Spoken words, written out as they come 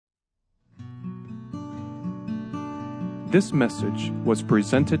This message was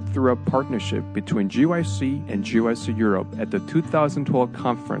presented through a partnership between GYC and GYC Europe at the 2012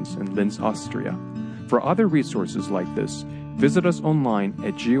 conference in Linz, Austria. For other resources like this, visit us online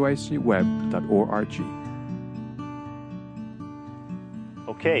at gycweb.org.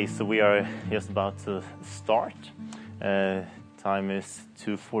 Okay, so we are just about to start. Time is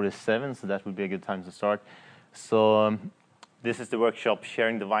 2:47, so that would be a good time to start. So this is the workshop,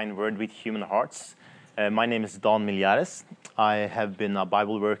 Sharing Divine Word with Human Hearts. My name is Millares. I have been a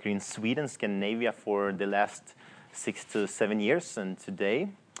Bible worker in Sweden, Scandinavia for the last 6 to 7 years, and today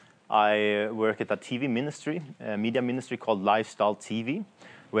I work at a TV ministry, a media ministry called Lifestyle TV,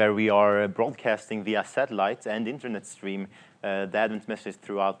 where we are broadcasting via satellite and internet stream the Advent message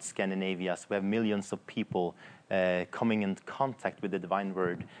throughout Scandinavia. So we have millions of people coming in contact with the Divine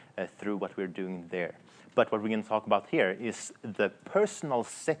Word through what we're doing there. But what we're going to talk about here is the personal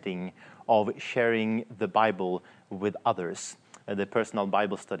setting of sharing the Bible with others, the personal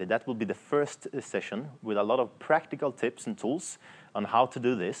Bible study. That will be the first session with a lot of practical tips and tools on how to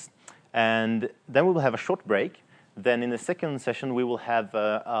do this. And then we will have a short break. Then in the second session, we will have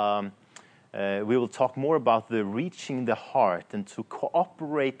we will talk more about the reaching the heart and to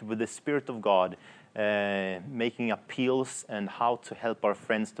cooperate with the Spirit of God, making appeals and how to help our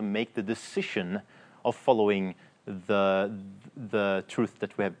friends to make the decision of following the truth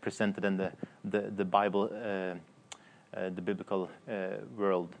that we have presented in the Bible, the biblical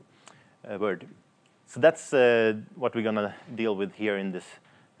word. So that's what we're going to deal with here in this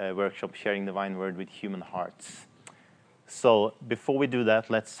workshop, Sharing the Divine Word with Human Hearts. So before we do that,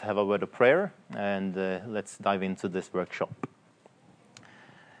 let's have a word of prayer and let's dive into this workshop.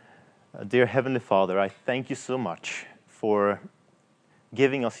 Dear Heavenly Father, I thank you so much for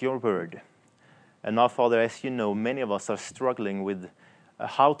giving us your word. And now, Father, as you know, many of us are struggling with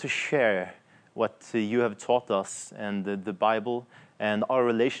how to share what you have taught us and the Bible and our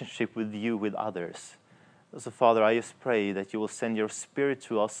relationship with you with others. So, Father, I just pray that you will send your Spirit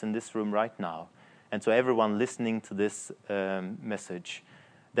to us in this room right now and to everyone listening to this message,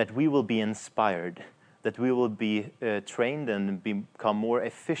 that we will be inspired, that we will be trained and become more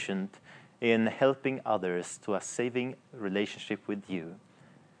efficient in helping others to a saving relationship with you.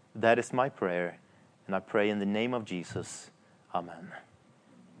 That is my prayer. And I pray in the name of Jesus. Amen.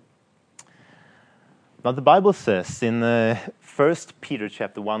 Now the Bible says in 1 Peter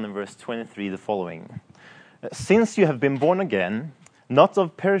chapter 1 and verse 23 the following. Since you have been born again, not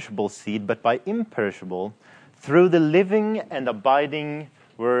of perishable seed, but by imperishable, through the living and abiding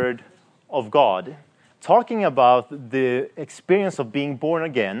word of God. Talking about the experience of being born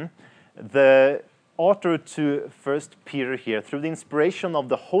again, the author to 1 Peter here, through the inspiration of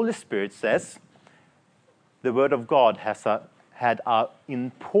the Holy Spirit, says, the Word of God has had an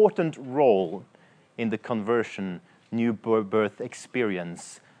important role in the conversion, new birth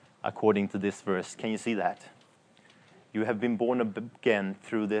experience, according to this verse. Can you see that? You have been born again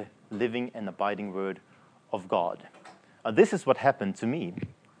through the living and abiding Word of God. This is what happened to me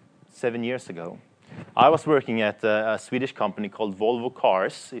 7 years ago. I was working at a Swedish company called Volvo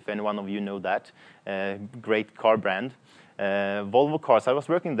Cars, if any one of you know that, great car brand. Volvo Cars, I was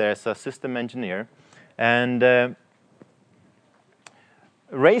working there as a system engineer. And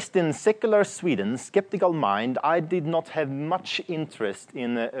raised in secular Sweden, skeptical mind, I did not have much interest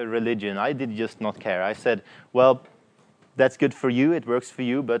in religion. I did just not care. I said, well, that's good for you, it works for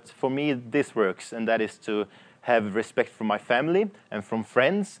you, but for me this works, and that is to have respect from my family and from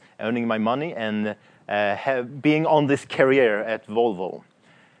friends, earning my money, and being on this career at Volvo.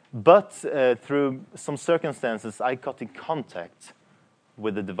 But through some circumstances, I got in contact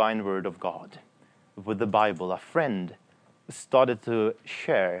with the divine word of God, with the Bible. A friend started to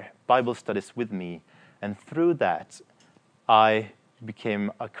share Bible studies with me, and through that I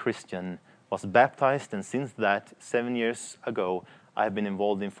became a Christian, was baptized, and since that 7 years ago I have been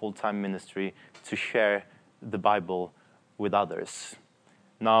involved in full-time ministry to share the Bible with others.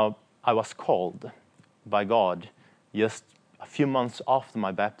 Now, I was called by God just a few months after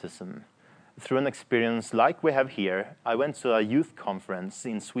my baptism. Through an experience like we have here, I went to a youth conference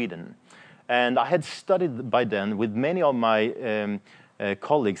in Sweden. And I had studied by then with many of my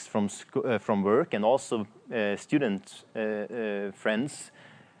colleagues from work and also student friends.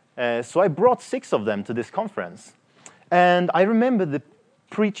 So I brought 6 of them to this conference. And I remember the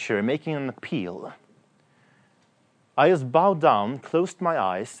preacher making an appeal. I just bowed down, closed my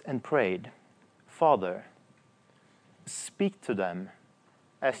eyes, and prayed, Father, speak to them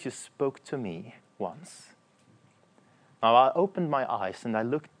as you spoke to me once. Now I opened my eyes and I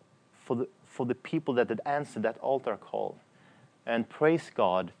looked for the people that had answered that altar call. And praise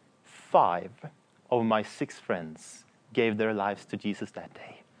God, 5 of my 6 friends gave their lives to Jesus that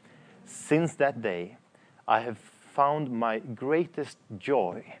day. Since that day, I have found my greatest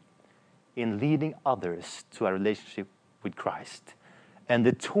joy in leading others to a relationship with Christ. And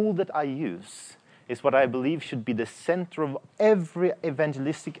the tool that I use is what I believe should be the center of every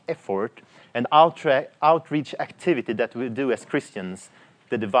evangelistic effort and outreach activity that we do as Christians,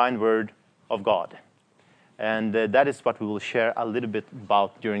 the divine word of God. And that is what we will share a little bit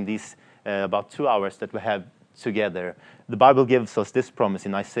about during these about 2 hours that we have together. The Bible gives us this promise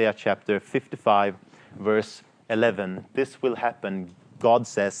in Isaiah chapter 55, verse 11. This will happen, God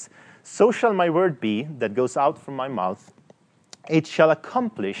says, "So shall my word be that goes out from my mouth. It shall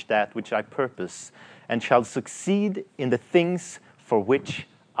accomplish that which I purpose, and shall succeed in the things for which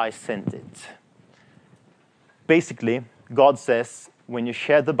I sent it." Basically, God says, when you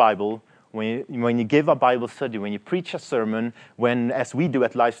share the Bible, when you give a Bible study, when you preach a sermon, when, as we do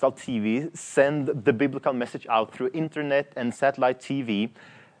at Lifestyle TV, send the biblical message out through internet and satellite TV,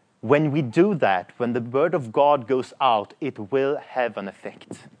 when we do that, when the word of God goes out, it will have an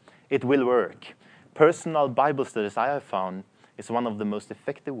effect. It will work. Personal Bible studies, I have found, is one of the most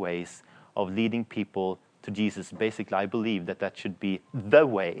effective ways of leading people to Jesus. Basically, I believe that should be the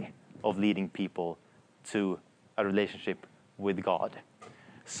way of leading people to a relationship with God.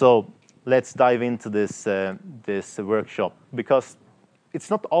 So let's dive into this workshop, because it's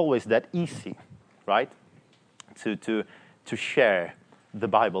not always that easy, right? To share the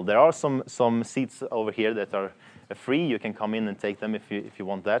Bible. There are some seats over here that are free. You can come in and take them if you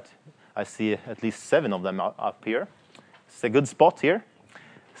want that. I see at least 7 of them up here. It's a good spot here.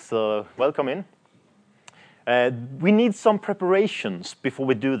 So welcome in. We need some preparations before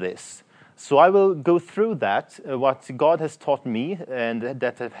we do this. So I will go through that, what God has taught me and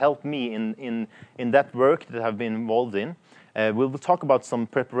that have helped me in that work that I've been involved in. We'll talk about some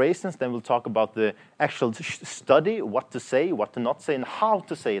preparations, then we'll talk about the actual study, what to say, what to not say, and how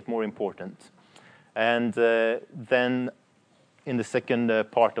to say it, more important. And then in the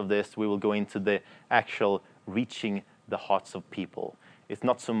second part of this, we will go into the actual reaching the hearts of people. It's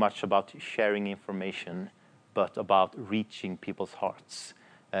not so much about sharing information, but about reaching people's hearts.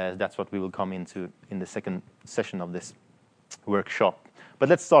 That's what we will come into in the second session of this workshop. But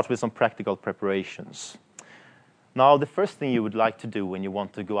let's start with some practical preparations. Now, the first thing you would like to do when you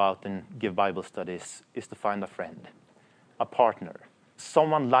want to go out and give Bible studies is to find a friend, a partner,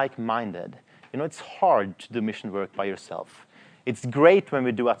 someone like-minded. You know, it's hard to do mission work by yourself. It's great when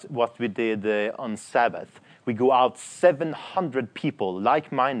we do what we did on Sabbath. We go out 700 people,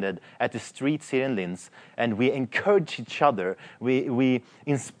 like-minded, at the streets here in Linz, and we encourage each other, we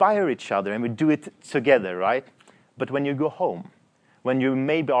inspire each other, and we do it together, right? But when you go home, when you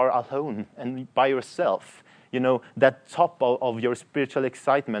maybe are alone and by yourself, you know, that top of your spiritual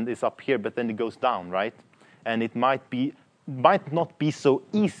excitement is up here, but then it goes down, right? And it might not be so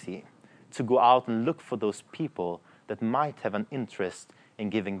easy to go out and look for those people that might have an interest in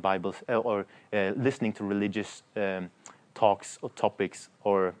giving Bibles or listening to religious talks or topics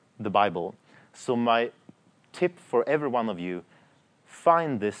or the Bible. So my tip for every one of you,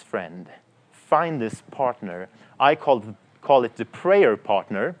 find this friend, find this partner. I call it the prayer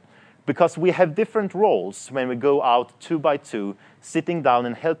partner, because we have different roles when we go out 2 by 2, sitting down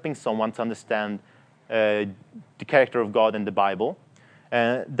and helping someone to understand the character of God in the Bible.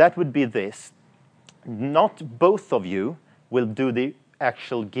 That would be this. Not both of you will do the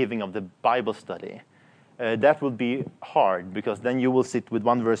actual giving of the Bible study. That will be hard, because then you will sit with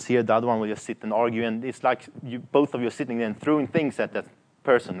one verse here, the other one will just sit and argue, and it's like both of you are sitting there and throwing things at that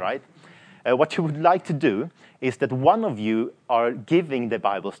person, right? What you would like to do is that one of you are giving the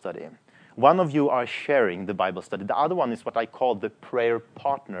Bible study. One of you are sharing the Bible study. The other one is what I call the prayer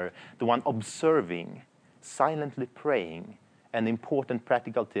partner, the one observing, silently praying, an important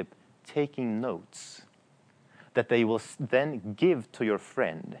practical tip, taking notes that they will then give to your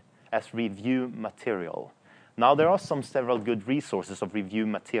friend as review material. Now, there are several good resources of review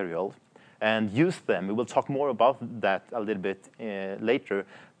material, and use them. We will talk more about that a little bit later,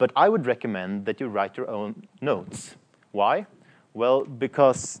 but I would recommend that you write your own notes. Why? Well,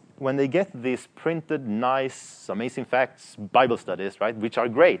 because when they get these printed, nice, amazing facts, Bible studies, right, which are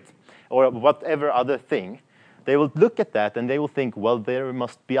great, or whatever other thing, they will look at that and they will think, well, there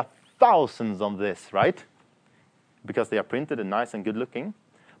must be thousands of this, right? Because they are printed and nice and good looking.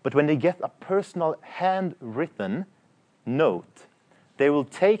 But when they get a personal handwritten note, they will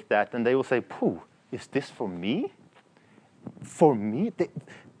take that and they will say, "Pooh, is this for me? For me?"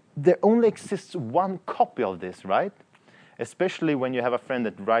 There only exists one copy of this, right? Especially when you have a friend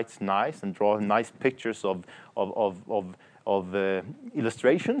that writes nice and draws nice pictures of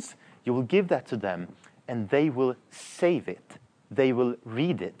illustrations, you will give that to them. and they will save it. They will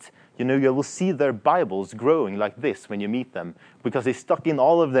read it. You know, you will see their Bibles growing like this when you meet them, because they stuck in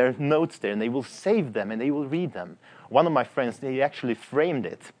all of their notes there, and they will save them, and they will read them. One of my friends, he actually framed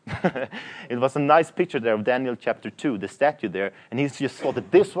it. It was a nice picture there of Daniel chapter 2, the statue there, and he just thought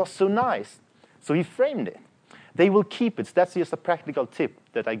that this was so nice. So he framed it. They will keep it. So that's just a practical tip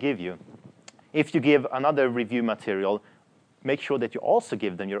that I give you. If you give another review material, make sure that you also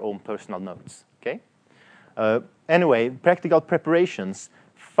give them your own personal notes, okay? Anyway, practical preparations.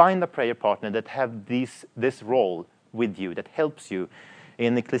 Find a prayer partner that have this role with you, that helps you.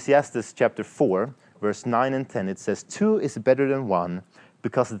 In Ecclesiastes chapter 4, verse 9 and 10, it says, 2 is better than 1,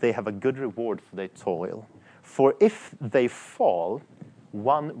 because they have a good reward for their toil. For if they fall,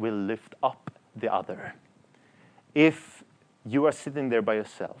 one will lift up the other. If you are sitting there by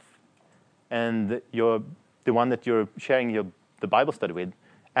yourself, and you're the one that you're sharing the Bible study with,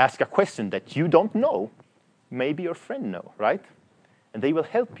 ask a question that you don't know, maybe your friend know, right? And they will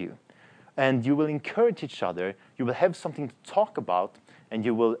help you. And you will encourage each other. You will have something to talk about, and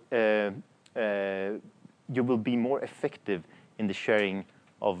you will be more effective in the sharing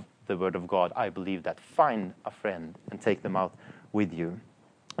of the Word of God. I believe that. Find a friend and take them out with you.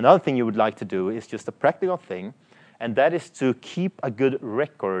 Another thing you would like to do is just a practical thing, and that is to keep a good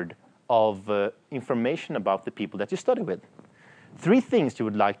record of information about the people that you study with. 3 things you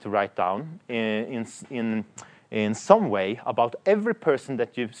would like to write down in some way about every person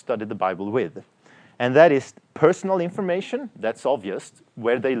that you've studied the Bible with. And that is personal information. That's obvious,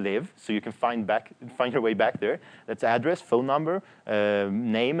 where they live, so you can find your way back there. That's address, phone number,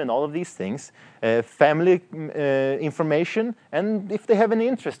 name, and all of these things. Family information, and if they have any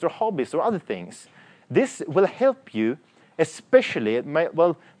interest or hobbies or other things. This will help you, especially,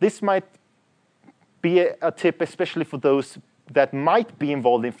 this might be a tip especially for those that might be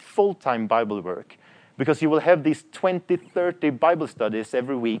involved in full-time Bible work, because you will have these 20, 30 Bible studies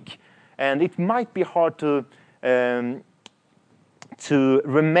every week, and it might be hard to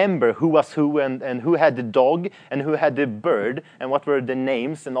remember who was who and who had the dog and who had the bird and what were the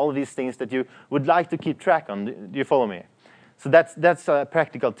names and all of these things that you would like to keep track on. Do you follow me? So that's a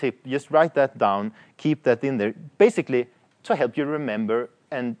practical tip. Just write that down, keep that in there, basically to help you remember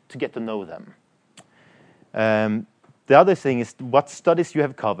and to get to know them. The other thing is what studies you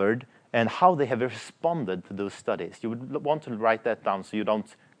have covered and how they have responded to those studies. You would want to write that down so you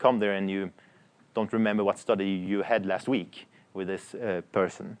don't come there and you don't remember what study you had last week with this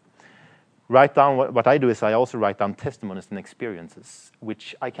person. Write down, what I do is I also write down testimonies and experiences,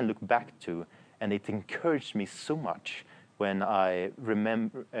 which I can look back to, and it encouraged me so much when I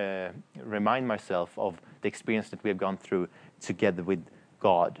remind myself of the experience that we have gone through together with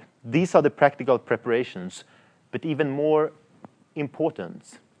God. These are the practical preparations, but even more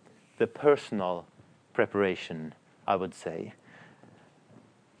important, the personal preparation, I would say.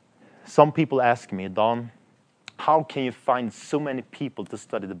 Some people ask me, Don, how can you find so many people to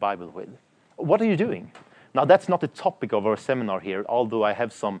study the Bible with? What are you doing? Now, that's not the topic of our seminar here, although I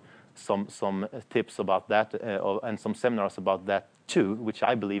have some tips about that and some seminars about that too, which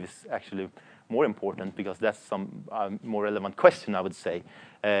I believe is actually more important because that's some more relevant question, I would say.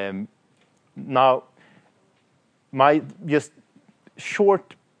 Now, my just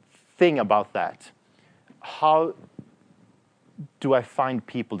short thing about that, how do I find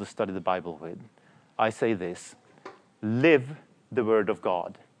people to study the Bible with? I say this: live the Word of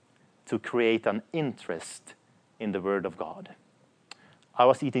God to create an interest in the Word of God. I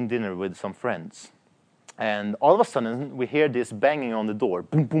was eating dinner with some friends, and all of a sudden we hear this banging on the door,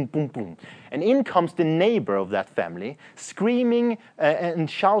 boom, boom, boom, boom. And in comes the neighbor of that family, screaming and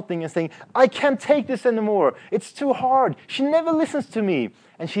shouting and saying, I can't take this anymore. It's too hard. She never listens to me.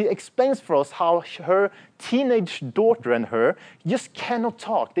 And she explains for us how her teenage daughter and her just cannot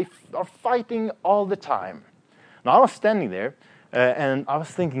talk. They are fighting all the time. Now, I was standing there, and I was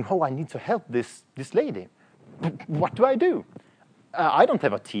thinking, I need to help this lady. What do I do? I don't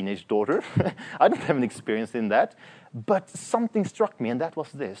have a teenage daughter. I don't have an experience in that. But something struck me, and that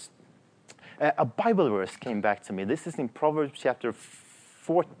was this. A Bible verse came back to me. This is in Proverbs chapter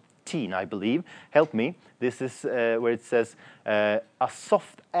 14, I believe. Help me. This is where it says, a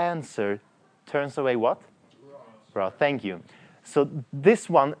soft answer turns away what? Wrath. Thank you. So this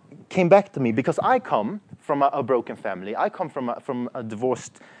one came back to me because I come from a broken family. I come from a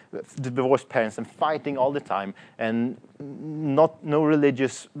divorced parents and fighting all the time, and no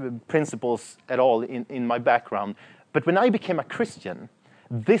religious principles at all in my background. But when I became a Christian,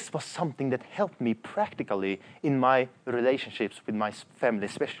 this was something that helped me practically in my relationships with my family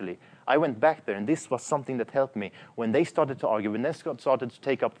especially. I went back there, and this was something that helped me. When they started to argue, when they started to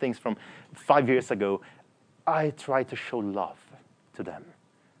take up things from 5 years ago, I try to show love to them.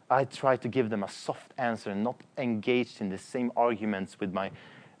 I try to give them a soft answer and not engage in the same arguments with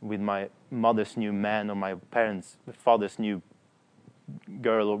my mother's new man or my father's new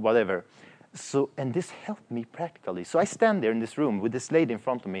girl or whatever. So, and this helped me practically. So I stand there in this room with this lady in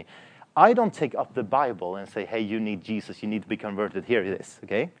front of me. I don't take up the Bible and say, hey, you need Jesus, you need to be converted, here it is,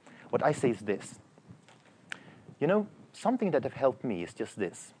 okay? What I say is this. You know, something that have helped me is just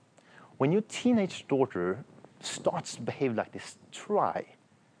this. When your teenage daughter starts to behave like this, try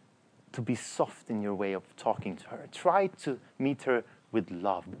to be soft in your way of talking to her. Try to meet her with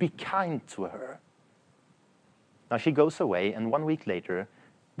love. Be kind to her. Now she goes away, and 1 week later,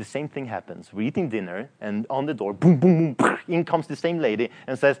 the same thing happens. We're eating dinner, and on the door, boom, boom, boom, in comes the same lady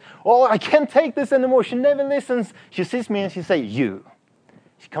and says, oh, I can't take this anymore. She never listens. She sees me and she says, you.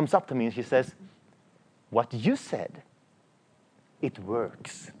 She comes up to me and she says, what you said, it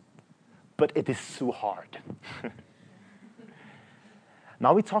works, but it is so hard.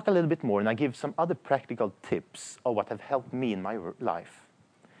 Now we talk a little bit more, and I give some other practical tips of what have helped me in my life.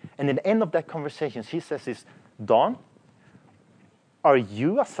 And at the end of that conversation, she says this, Don, are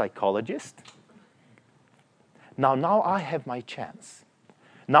you a psychologist? Now I have my chance.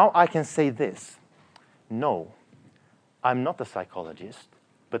 Now I can say this. No, I'm not a psychologist,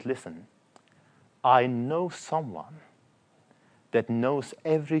 but listen, I know someone that knows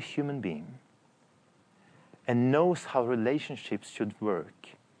every human being and knows how relationships should work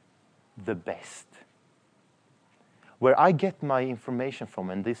the best. Where I get my information from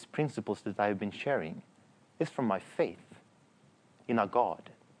and these principles that I've been sharing is from my faith in a God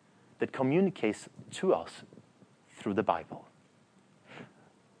that communicates to us through the Bible.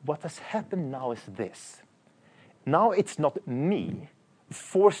 What has happened now is this. Now it's not me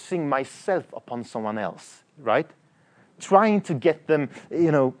forcing myself upon someone else, right? Trying to get them,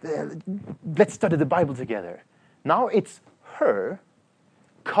 let's study the Bible together. Now it's her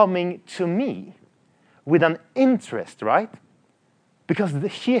coming to me with an interest, right? Because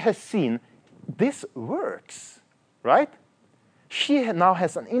she has seen this works, right? She now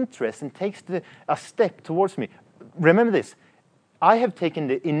has an interest and takes a step towards me. Remember this. I have taken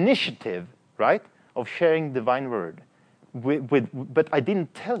the initiative, right, of sharing the divine word. But I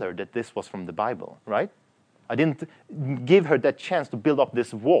didn't tell her that this was from the Bible, right? I didn't give her that chance to build up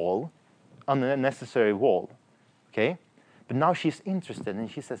this wall, unnecessary wall, okay? But now she's interested, and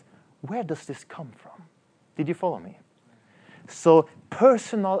she says, where does this come from? Did you follow me? So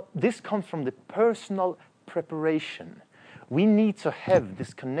this comes from the personal preparation. We need to have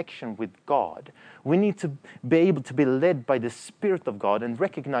this connection with God. We need to be able to be led by the Spirit of God and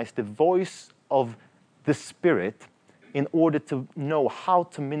recognize the voice of the Spirit in order to know how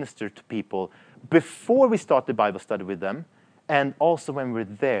to minister to people before we start the Bible study with them, and also when we're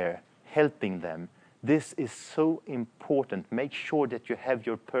there helping them. This is so important. Make sure that you have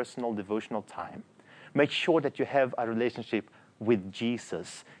your personal devotional time. Make sure that you have a relationship with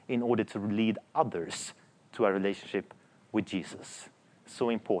Jesus in order to lead others to a relationship with Jesus. So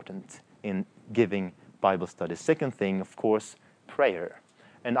important in giving Bible studies. Second thing, of course, prayer.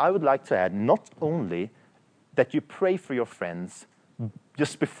 And I would like to add not only that you pray for your friends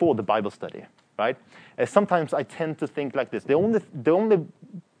just before the Bible study, right? Sometimes I tend to think like this. The only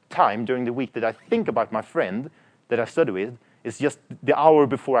time during the week that I think about my friend that I study with is just the hour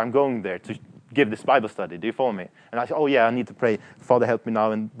before I'm going there to give this Bible study. Do you follow me? And I say, oh yeah, I need to pray. Father, help me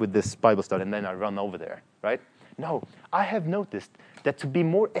now with this Bible study. And then I run over there, right? No, I have noticed that to be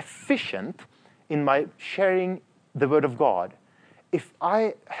more efficient in my sharing the Word of God, if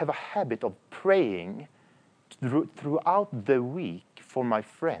I have a habit of praying throughout the week for my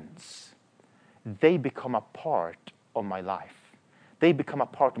friends, they become a part of my life. They become a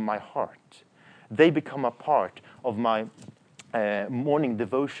part of my heart. They become a part of my morning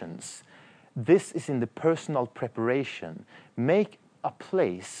devotions. This is in the personal preparation. Make a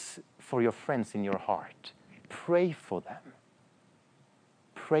place for your friends in your heart. Pray for them.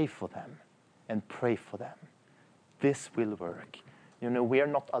 Pray for them. And pray for them. This will work. We are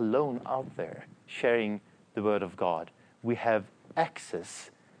not alone out there sharing the Word of God. We have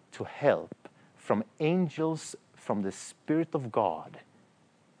access to help from angels, from the Spirit of God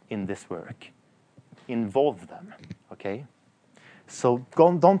in this work. Involve them, okay? So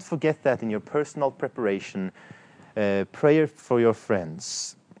don't forget that in your personal preparation. Prayer for your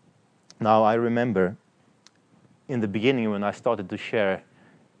friends. Now, I remember in the beginning when I started to share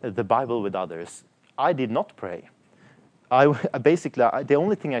the Bible with others, I did not pray. The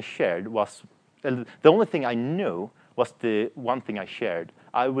only thing I shared was, the only thing I knew was the one thing I shared.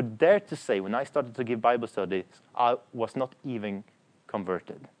 I would dare to say when I started to give Bible studies, I was not even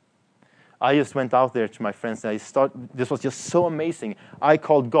converted. I just went out there to my friends and this was just so amazing. I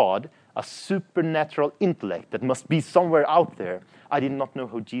called God a supernatural intellect that must be somewhere out there. I did not know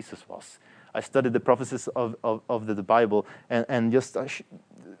who Jesus was. I studied the prophecies of the Bible, and just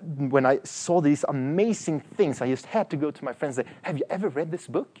when I saw these amazing things, I just had to go to my friends and say, have you ever read this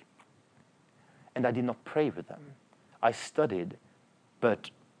book? And I did not pray with them. I studied, but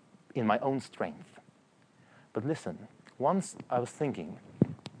in my own strength. But listen, once I was thinking,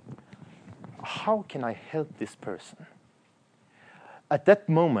 how can I help this person? At that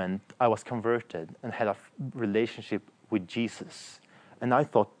moment, I was converted and had a relationship with Jesus. And I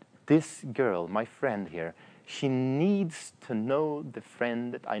thought, this girl, my friend here, she needs to know the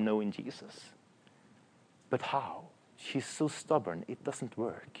friend that I know in Jesus. But how? She's so stubborn, it doesn't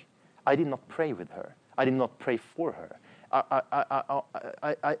work. I did not pray with her. I did not pray for her.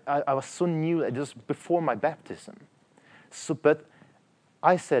 I was so new, just before my baptism. But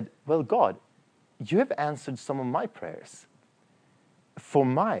I said, well, God, you have answered some of my prayers. For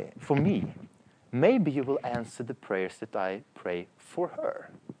me, maybe you will answer the prayers that I pray for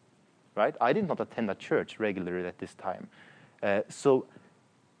her. Right? I did not attend a church regularly at this time. So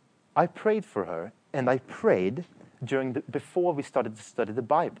I prayed for her, and I prayed before we started to study the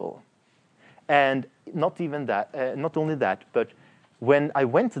Bible. And not only that, but when I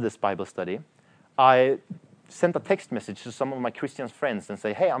went to this Bible study, I sent a text message to some of my Christian friends and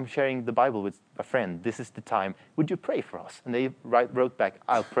say, hey, I'm sharing the Bible with a friend. This is the time. Would you pray for us? And they wrote back,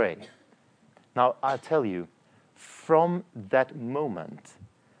 I'll pray. Now, I'll tell you, from that moment,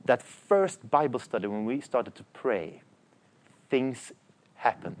 that first Bible study when we started to pray, things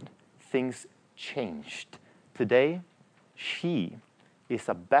happened. Things changed. Today, she is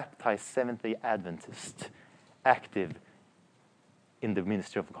a baptized Seventh-day Adventist, active in the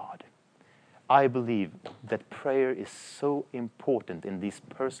ministry of God. I believe that prayer is so important in these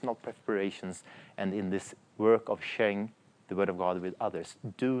personal preparations and in this work of sharing the Word of God with others.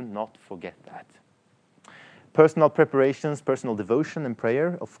 Do not forget that. Personal preparations, personal devotion and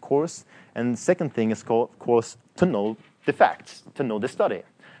prayer, of course. And the second thing is, of course, to know the facts, to know the study.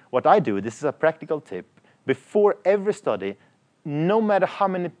 What I do, this is a practical tip, before every study, no matter how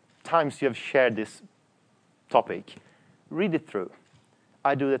many times you have shared this topic, read it through.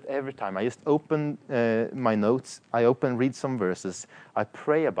 I do that every time. I just open my notes, read some verses, I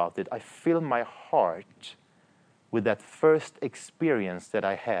pray about it, I fill my heart with that first experience that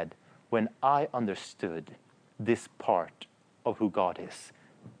I had when I understood this part of who God is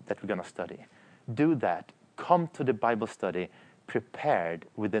that we're going to study. Do that. Come to the Bible study prepared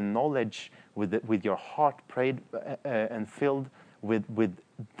with the knowledge, with your heart prayed and filled with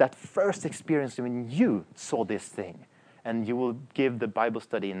that first experience when you saw this thing. And you will give the Bible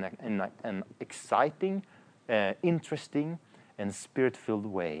study in an exciting, interesting, and spirit-filled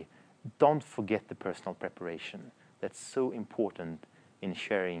way. Don't forget the personal preparation. That's so important in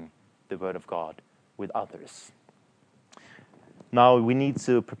sharing the Word of God with others. Now, we need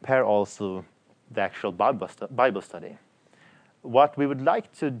to prepare also the actual Bible study. What we would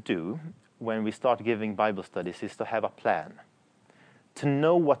like to do when we start giving Bible studies is to have a plan, to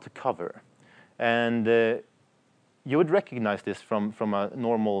know what to cover. And you would recognize this from a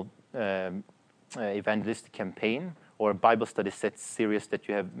normal evangelistic campaign or a Bible study set series that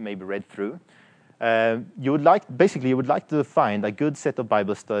you have maybe read through. You would like to find a good set of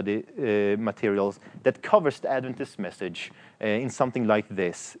Bible study materials that covers the Adventist message in something like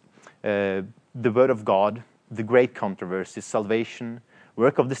this. The Word of God, the great controversy, salvation,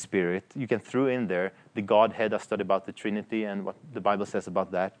 work of the Spirit. You can throw in there the Godhead, a study about the Trinity and what the Bible says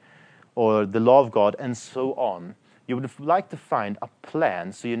about that, or the law of God, and so on. You would like to find a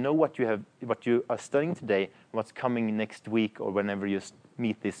plan so you know what you are studying today, what's coming next week, or whenever you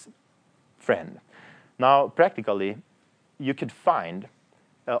meet this friend. Now, practically, you could find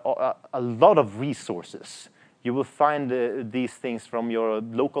a lot of resources. You will find these things from your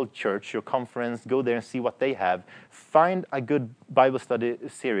local church, your conference. Go there and see what they have. Find a good Bible study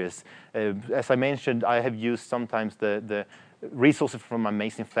series. As I mentioned, I have used sometimes the resources from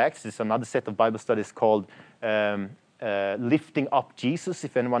Amazing Facts. There's another set of Bible studies called Lifting Up Jesus,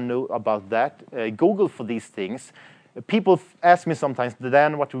 if anyone knows about that. Google for these things. People ask me sometimes,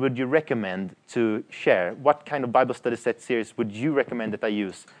 Dan, what would you recommend to share? What kind of Bible study set series would you recommend that I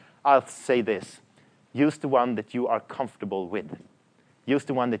use? I'll say this. Use the one that you are comfortable with. Use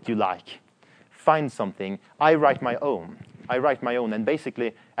the one that you like. Find something. I write my own. And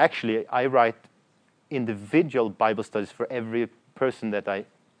basically, actually, I write individual Bible studies for every person that I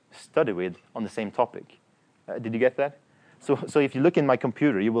study with on the same topic. Did you get that? So if you look in my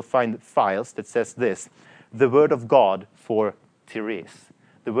computer, you will find files that says this. The Word of God for Therese.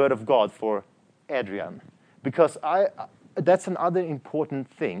 the Word of God for Adrian. Because that's another important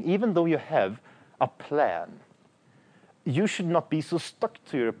thing. Even though you have a plan, you should not be so stuck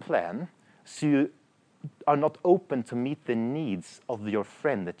to your plan so you are not open to meet the needs of your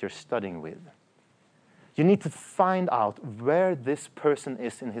friend that you're studying with. You need to find out where this person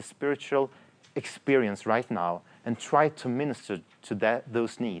is in his spiritual experience right now and try to minister to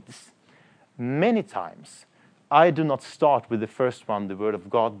those needs. Many times, I do not start with the first one, the Word of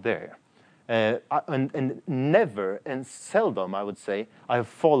God there. And never and seldom, I would say, I have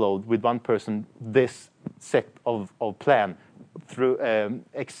followed with one person this set of plan through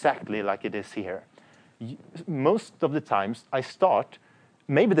exactly like it is here. Most of the times I start,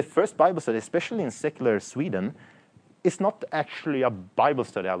 maybe the first Bible study, especially in secular Sweden, is not actually a Bible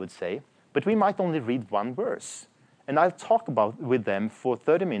study, I would say, but we might only read one verse. And I'll talk with them for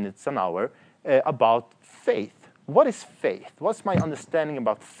 30 minutes, an hour, about faith. What is faith? What's my understanding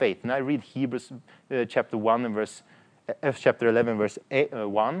about faith? And I read Hebrews chapter 1 and chapter 11, verse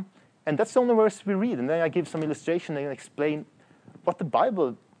 1. And that's the only verse we read. And then I give some illustration and explain what the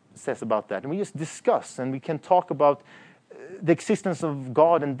Bible says about that. And we just discuss, and we can talk about the existence of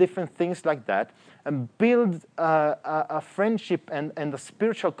God and different things like that, and build a friendship and a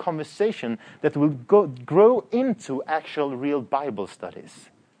spiritual conversation that will grow into actual real Bible studies.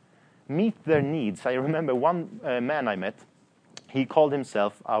 Meet their needs. I remember one man I met, he called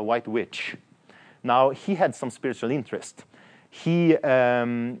himself a white witch. Now, he had some spiritual interest. He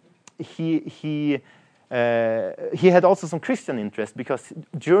had also some Christian interest, because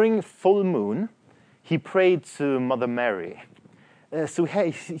during full moon, he prayed to Mother Mary. So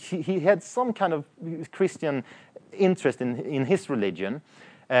he had some kind of Christian interest in his religion.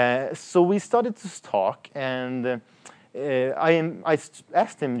 So we started to talk, and I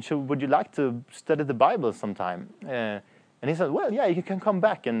asked him, would you like to study the Bible sometime? And he said, well, yeah, you can come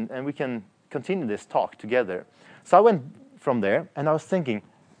back and we can continue this talk together. So I went from there, and I was thinking,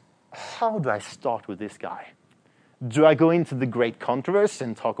 how do I start with this guy? Do I go into the great controversy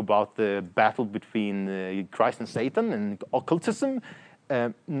and talk about the battle between Christ and Satan and occultism?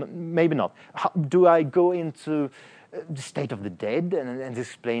 Maybe not. Do I go into the state of the dead and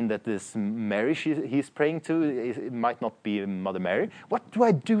explain that this Mary he's praying to, it might not be Mother Mary? What do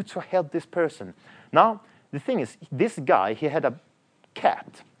I do to help this person? Now, the thing is, this guy, he had a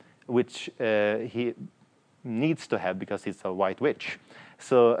cat, which he needs to have because he's a white witch.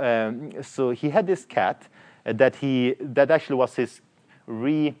 So he had this cat that actually was his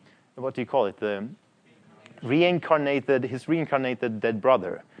reincarnated dead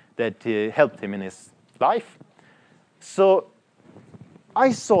brother that helped him in his life. So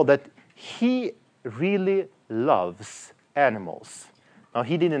I saw that he really loves animals. Now,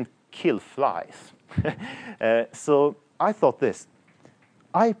 he didn't kill flies. So I thought this.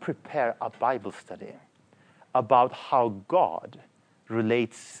 I prepare a Bible study about how God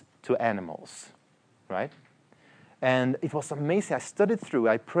relates to animals, right? And it was amazing. I studied through,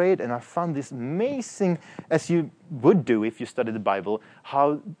 I prayed, and I found this amazing, as you would do if you studied the Bible,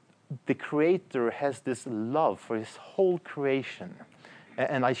 how the Creator has this love for His whole creation.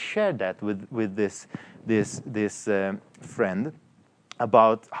 And I shared that with this friend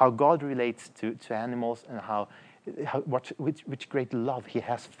about how God relates to animals and which great love He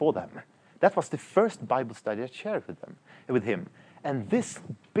has for them. That was the first Bible study I shared with him. And this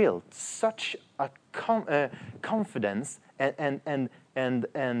built such a confidence and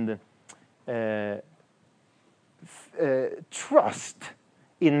trust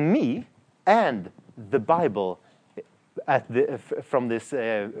in me and the Bible from this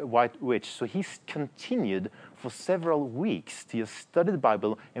white witch. So he's continued for several weeks to just study the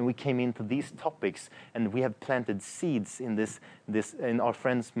Bible, and we came into these topics, and we have planted seeds in this in our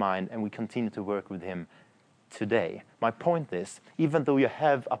friend's mind, and we continue to work with him today. My point is, even though you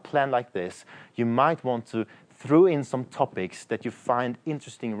have a plan like this, you might want to throw in some topics that you find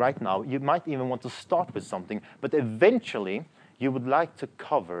interesting right now. You might even want to start with something, but eventually you would like to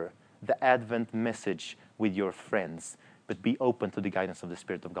cover the Advent message with your friends, but be open to the guidance of the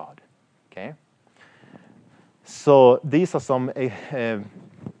Spirit of God. Okay? So these are some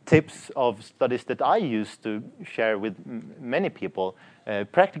tips of studies that I used to share with many people.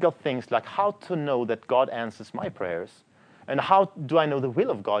 Practical things like how to know that God answers my prayers, and how do I know the will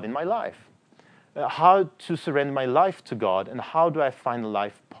of God in my life? How to surrender my life to God, and how do I find a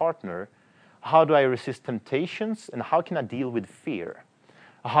life partner? How do I resist temptations, and how can I deal with fear?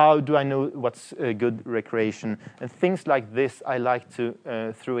 How do I know what's good recreation? And things like this I like to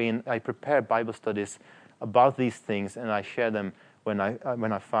throw in. I prepare Bible studies about these things, and I share them when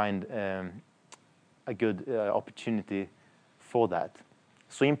I find a good opportunity for that.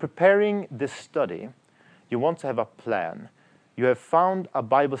 So in preparing this study, you want to have a plan. You have found a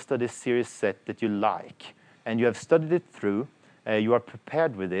Bible study series set that you like, and you have studied it through. You are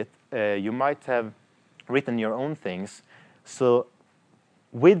prepared with it. You might have written your own things. So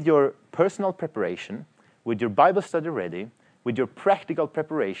with your personal preparation, with your Bible study ready, with your practical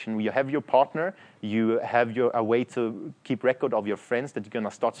preparation, you have your partner, you have a way to keep record of your friends that you're going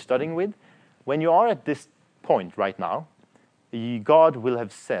to start studying with. When you are at this point right now, God will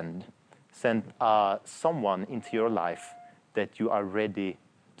have sent someone into your life that you are ready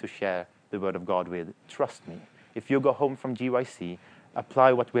to share the Word of God with. Trust me. If you go home from GYC,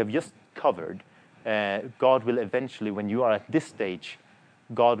 apply what we have just covered, God will eventually, when you are at this stage,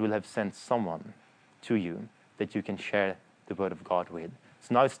 God will have sent someone to you that you can share the Word of God with.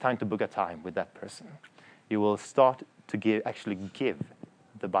 So now it's time to book a time with that person. You will start to actually give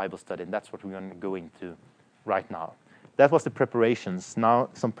the Bible study, and that's what we're going to go into right now. That was the preparations. Now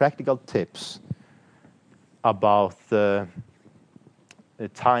some practical tips about the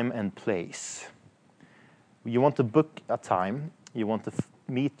time and place. You want to book a time, you want to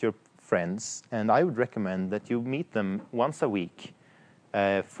meet your friends, and I would recommend that you meet them once a week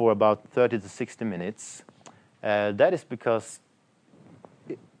for about 30 to 60 minutes. That is because,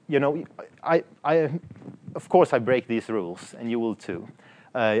 you know, I of course I break these rules, and you will too.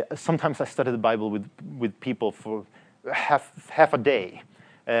 Sometimes I study the Bible with people for half a day.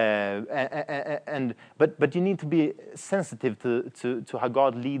 But you need to be sensitive to how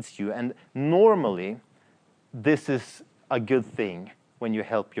God leads you. And normally, this is a good thing when you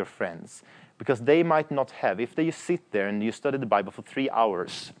help your friends. Because they might not have, if they sit there and you study the Bible for 3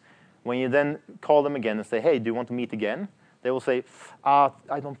 hours, when you then call them again and say, hey, do you want to meet again? They will say, I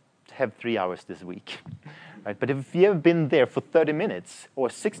don't have 3 hours this week. Right? But if you have been there for 30 minutes or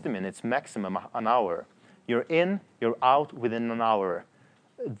 60 minutes, maximum an hour, you're in, you're out within an hour,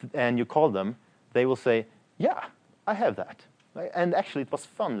 and you call them, they will say, yeah, I have that. And actually, it was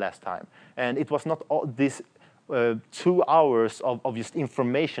fun last time. And it was not all this 2 hours of just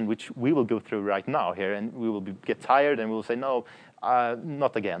information, which we will go through right now here, and we will get tired, and we will say, no,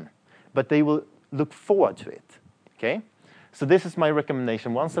 not again. But they will look forward to it, okay? So this is my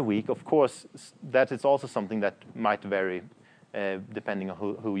recommendation once a week. Of course, that is also something that might vary depending on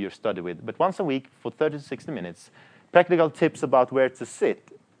who you study with. But once a week for 30 to 60 minutes, practical tips about where to sit.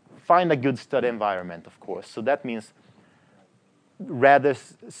 Find a good study environment, of course. So that means rather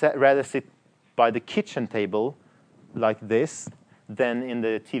sit by the kitchen table like this than in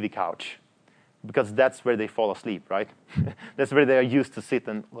the TV couch. Because that's where they fall asleep, right? That's where they are used to sit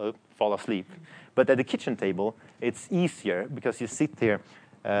and fall asleep. But at the kitchen table, it's easier because you sit there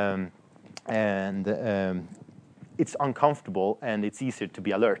and it's uncomfortable and it's easier to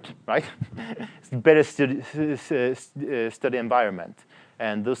be alert, right? It's a better study environment.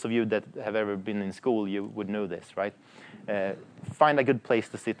 And those of you that have ever been in school, you would know this, right? Find a good place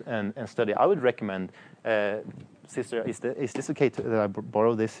to sit and study. I would recommend, sister, is this okay to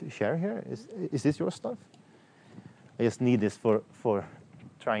borrow this chair here? Is this your stuff? I just need this for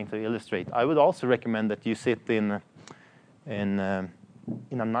trying to illustrate. I would also recommend that you sit in a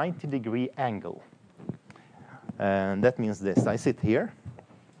 90-degree angle. And that means this. I sit here,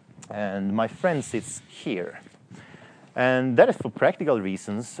 and my friend sits here. And that is for practical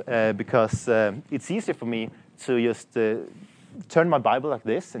reasons, because it's easier for me to just turn my Bible like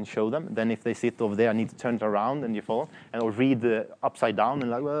this and show them. Then if they sit over there, I need to turn it around and you follow, and or read upside down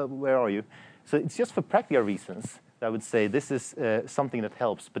and like, well, where are you? So it's just for practical reasons that I would say this is something that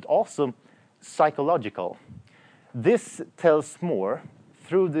helps, but also psychological. This tells more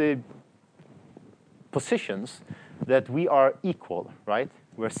through the positions that we are equal, right?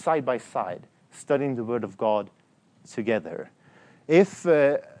 We're side by side, studying the Word of God together. If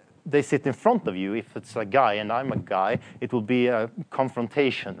they sit in front of you, if it's a guy and I'm a guy, it will be a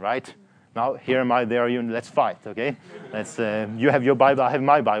confrontation, right? Now, here am I, there are you, let's fight, okay? Let's, you have your Bible, I have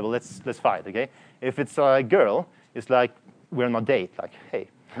my Bible, let's fight, okay? If it's a girl, it's like we're on a date, like, hey,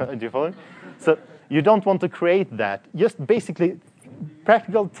 do you follow? So you don't want to create that. Just basically,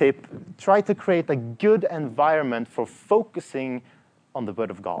 practical tip, try to create a good environment for focusing on the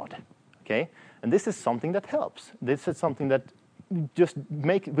Word of God, okay? And this is something that helps. This is something that just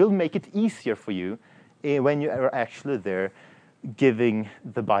will make it easier for you when you are actually there giving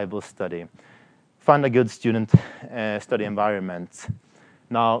the Bible study. Find a good student study environment.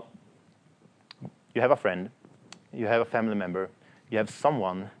 Now, you have a friend, you have a family member, you have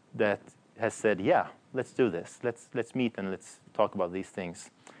someone that has said, yeah, let's do this. Let's meet and let's talk about these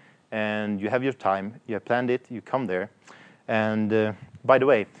things. And you have your time, you have planned it, you come there. And by the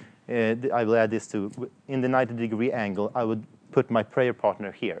way, I will add this too. In the 90-degree angle, I would put my prayer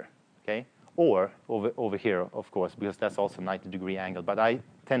partner here, okay? Or over here, of course, because that's also a 90-degree angle. But I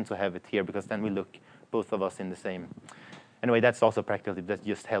tend to have it here because then we look, both of us, in the same. Anyway, that's also practical. That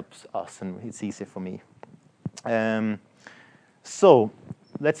just helps us, and it's easier for me. So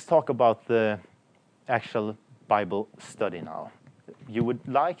let's talk about the actual Bible study now. You would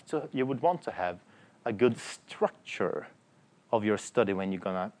want to have a good structure of your study when you're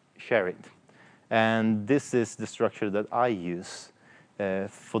gonna share it. And this is the structure that I use.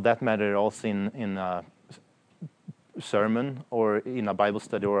 For that matter, also in a sermon or in a Bible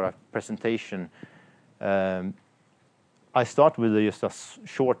study or a presentation, I start with just a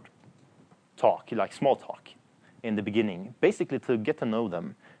short talk, like small talk, in the beginning, basically to get to know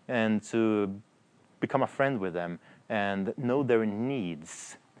them and to become a friend with them and know their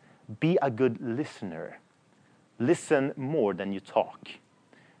needs. Be a good listener. Listen more than you talk.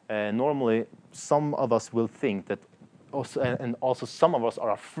 Normally, some of us will think that, also some of us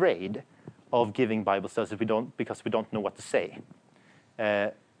are afraid of giving Bible studies because we don't know what to say.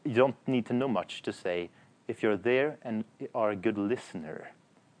 You don't need to know much to say. If you're there and are a good listener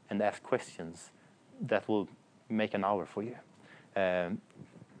and ask questions, that will make an hour for you,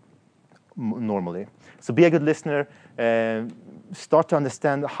 normally. So be a good listener. Start to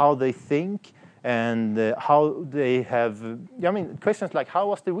understand how they think and how they have, questions like, how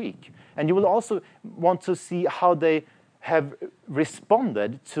was the week? And you will also want to see how they have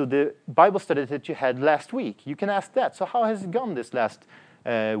responded to the Bible study that you had last week. You can ask that. So how has it gone this last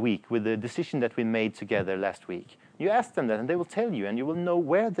week with the decision that we made together last week? You ask them that and they will tell you, and you will know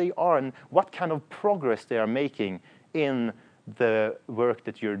where they are and what kind of progress they are making in the work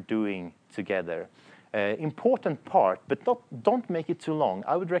that you're doing together. Important part, but don't make it too long.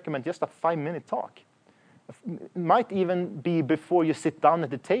 I would recommend just a 5-minute talk. It might even be before you sit down at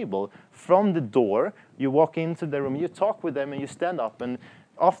the table. From the door, you walk into the room, you talk with them, and you stand up. And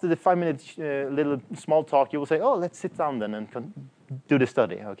after the 5-minute little small talk, you will say, oh, let's sit down then and do the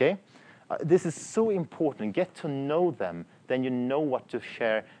study, okay? This is so important. Get to know them. Then you know what to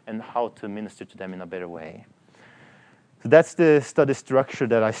share and how to minister to them in a better way. So that's the study structure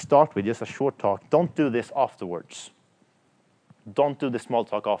that I start with, just a short talk. Don't do this afterwards. Don't do the small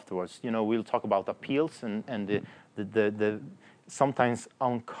talk afterwards. We'll talk about appeals and the sometimes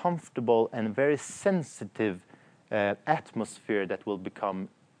uncomfortable and very sensitive atmosphere that will become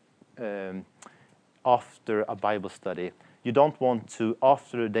after a Bible study. You don't want to,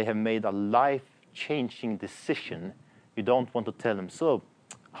 after they have made a life-changing decision, you don't want to tell them, so,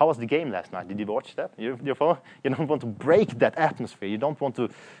 how was the game last night? Did you watch that? You don't want to break that atmosphere. You don't want to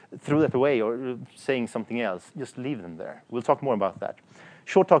throw that away or saying something else. Just leave them there. We'll talk more about that.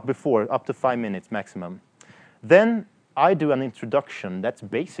 Short talk before, up to 5 minutes maximum. Then I do an introduction. That's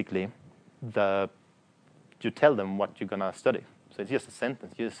basically you tell them what you're going to study. So it's just a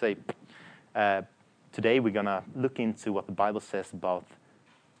sentence. You just say, today we're going to look into what the Bible says about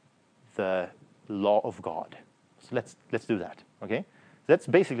the law of God. So let's do that, okay? That's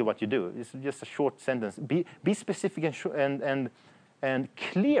basically what you do. It's just a short sentence. Be specific and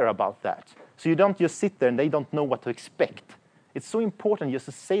clear about that. So you don't just sit there and they don't know what to expect. It's so important just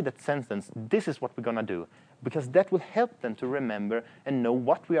to say that sentence, this is what we're going to do, because that will help them to remember and know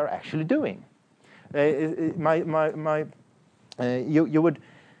what we are actually doing. You would,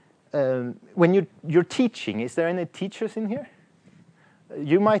 when you're teaching, is there any teachers in here?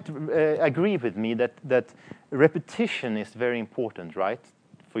 You might agree with me that repetition is very important, right,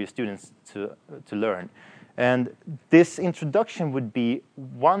 for your students to learn. And this introduction would be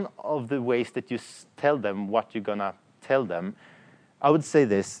one of the ways that you tell them what you're going to tell them. I would say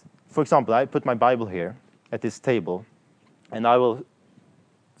this. For example, I put my Bible here at this table, and I will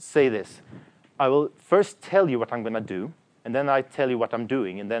say this. I will first tell you what I'm going to do, and then I tell you what I'm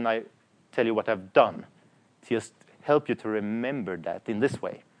doing, and then I tell you what I've done. Just help you to remember that in this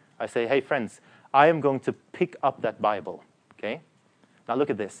way. I say, hey, friends, I am going to pick up that Bible, okay? Now look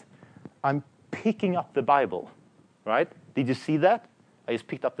at this. I'm picking up the Bible, right? Did you see that? I just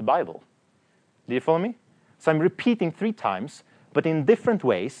picked up the Bible. Do you follow me? So I'm repeating 3 times, but in different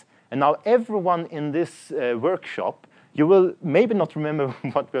ways. And now everyone in this workshop, you will maybe not remember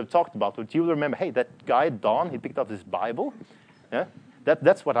what we have talked about, but you will remember, hey, that guy, Don, he picked up this Bible. Yeah?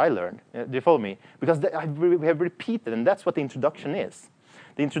 That's what I learned. Do you follow me? Because we have repeated, and that's what the introduction is.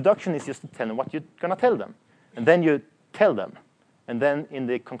 The introduction is just to tell them what you're going to tell them. And then you tell them. And then in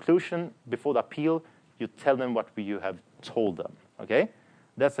the conclusion, before the appeal, you tell them what you have told them. Okay?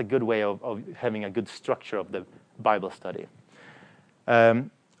 That's a good way of having a good structure of the Bible study.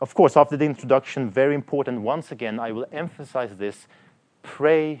 Of course, after the introduction, very important, once again, I will emphasize this,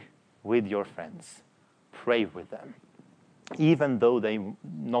 pray with your friends. Pray with them. even though they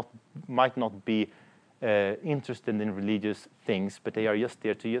might not be interested in religious things, but they are just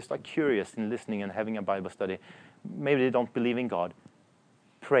there to just like curious in listening and having a Bible study. Maybe they don't believe in God.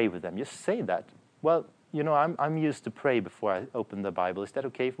 Pray with them. Just say that. Well, you know, I'm used to pray before I open the Bible. Is that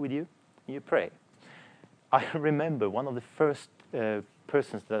okay with you? You pray. I remember one of the first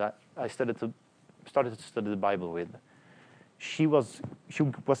persons that I started to study the Bible with. She was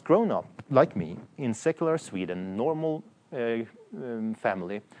grown up like me in secular Sweden, normal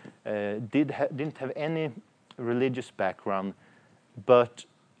family, didn't have any religious background, but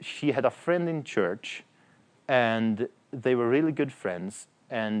she had a friend in church, and they were really good friends.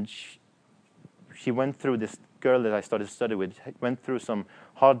 And she went through, this girl that I started to study with, went through some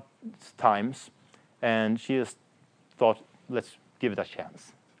hard times, and she just thought, let's give it a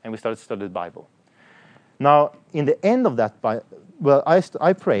chance. And we started to study the Bible. Now, in the end of that, well,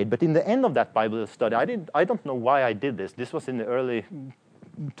 I prayed, but in the end of that Bible study, I don't know why I did this. This was in the early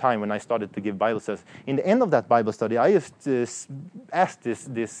time when I started to give Bible studies. In the end of that Bible study, I just asked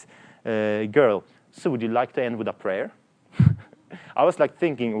this girl, so would you like to end with a prayer? I was like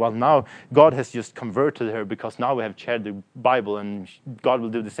thinking, well, now God has just converted her because now we have shared the Bible, and God will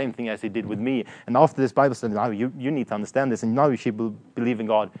do the same thing as he did with me. And after this Bible study, now you need to understand this, and now she will believe in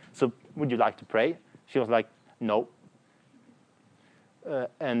God. So would you like to pray? She was like, no.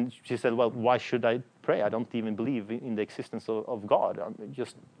 And she said, well, why should I pray? I don't even believe in the existence of God. I'm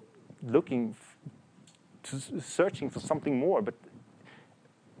just searching for something more, but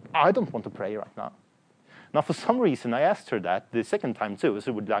I don't want to pray right now. Now, for some reason, I asked her that the second time too.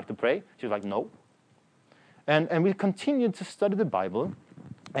 So would you like to pray? She was like, no. And we continued to study the Bible,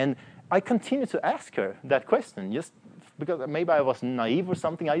 and I continued to ask her that question, just because maybe I was naive or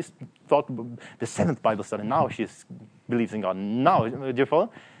something. I just thought the seventh Bible study, now she believes in God. Now, do you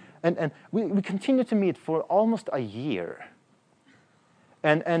follow? And we continued to meet for almost a year.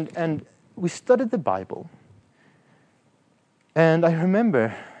 And we studied the Bible. And I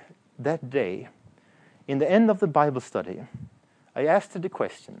remember that day, in the end of the Bible study, I asked her the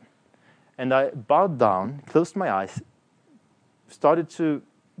question. And I bowed down, closed my eyes, started to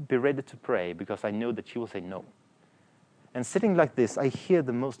be ready to pray because I knew that she will say no. And sitting like this, I hear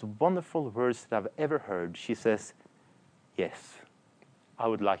the most wonderful words that I've ever heard. She says, yes, I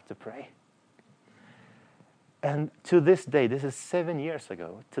would like to pray. And to this day, this is 7 years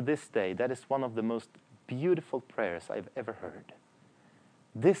ago, to this day, that is one of the most beautiful prayers I've ever heard.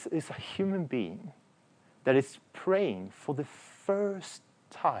 This is a human being that is praying for the first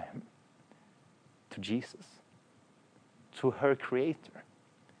time to Jesus, to her Creator,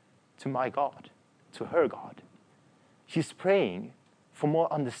 to my God, to her God. She's praying for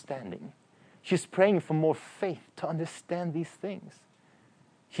more understanding. She's praying for more faith to understand these things.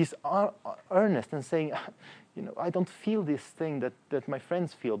 She's earnest and saying, you know, I don't feel this thing that my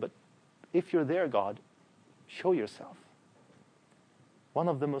friends feel, but if you're there, God, show yourself. One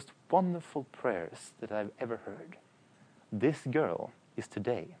of the most wonderful prayers that I've ever heard. This girl is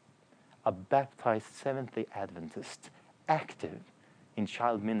today a baptized Seventh-day Adventist, active in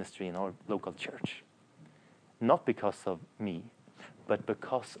child ministry in our local church. Not because of me, but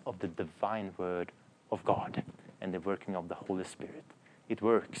because of the divine word of God and the working of the Holy Spirit. It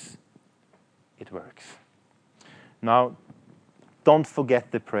works. It works. Now, don't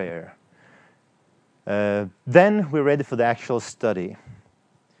forget the prayer. Then we're ready for the actual study.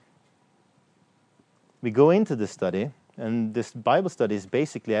 We go into the study, and this Bible study is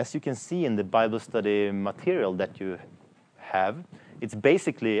basically, as you can see in the Bible study material that you have, it's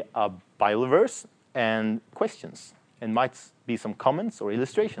basically a Bible verse and questions, and might be some comments or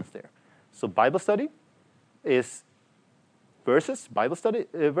illustrations there. So Bible study is verses, Bible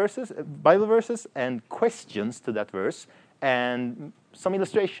verses, and questions to that verse, and some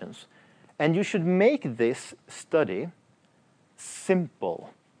illustrations. And you should make this study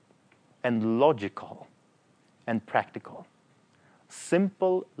simple and logical and practical.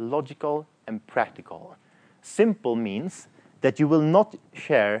 Simple, logical, and practical. Simple means that you will not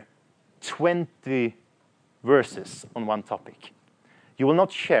share 20 verses on one topic. You will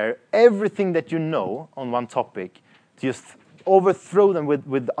not share everything that you know on one topic, just overthrow them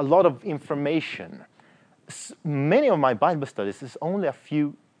with a lot of information. Many of my Bible studies is only a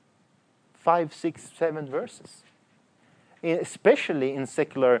few, 5, 6, 7 verses. Especially in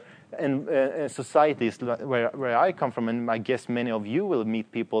secular societies where I come from, and I guess many of you will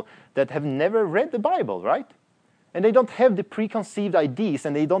meet people that have never read the Bible, right? And they don't have the preconceived ideas,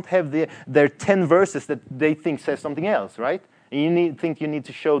 and they don't have their 10 verses that they think says something else, right? And you think you need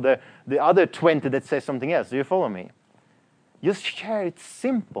to show the other 20 that says something else. Do you follow me? Just share it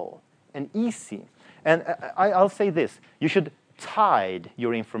simple and easy. And I'll say this. You should tithe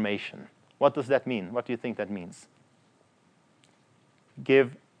your information. What does that mean? What do you think that means?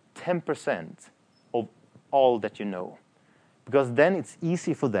 Give 10% of all that you know. Because then it's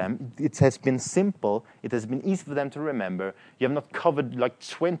easy for them. It has been simple. It has been easy for them to remember. You have not covered like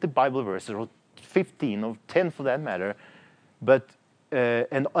 20 Bible verses or 15 or 10 for that matter. But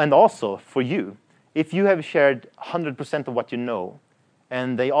and also for you, if you have shared 100% of what you know,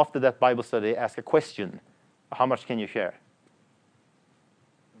 and they after that Bible study ask a question, how much can you share?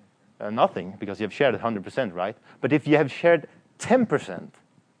 Nothing, because you have shared 100%, right? But if you have shared 10%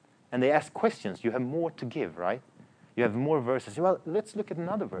 and they ask questions, you have more to give, right? You have more verses. Well, let's look at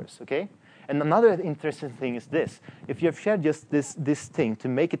another verse, okay? And another interesting thing is this. If you have shared just this thing to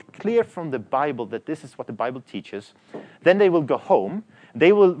make it clear from the Bible that this is what the Bible teaches, then they will go home,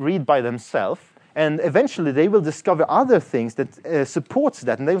 they will read by themselves, and eventually they will discover other things that supports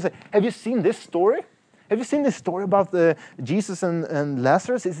that. And they will say, have you seen this story? Have you seen this story about Jesus and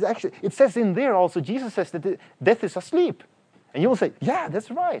Lazarus? It says in there also, Jesus says that death is asleep. And you will say, yeah, that's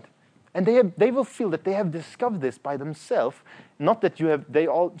right. And they will feel that they have discovered this by themselves, not that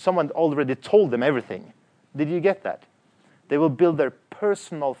someone already told them everything. Did you get that? They will build their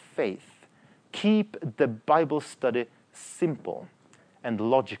personal faith. Keep the Bible study simple and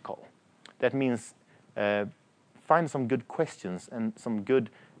logical. That means find some good questions and some good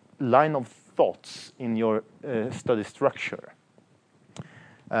line of thoughts in your study structure.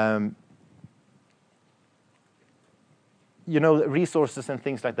 Resources and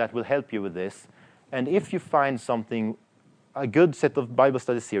things like that will help you with this. And if you find a good set of Bible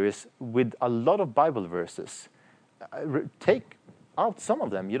study series with a lot of Bible verses, take out some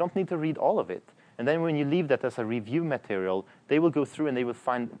of them. You don't need to read all of it. And then when you leave that as a review material, they will go through and they will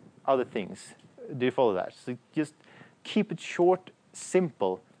find other things. Do you follow that? So just keep it short,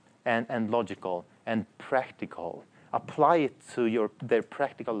 simple, and logical and practical. Apply it to their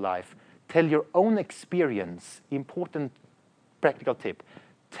practical life. Tell your own experience. Important practical tip.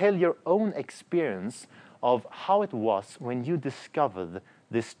 Tell your own experience of how it was when you discovered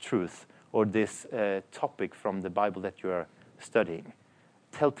this truth or this topic from the Bible that you are studying.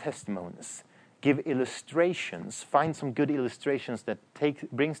 Tell testimonies. Give illustrations. Find some good illustrations that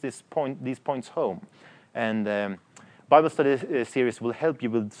brings these points home. And Bible study series will help you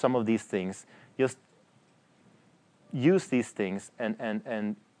with some of these things. Just use these things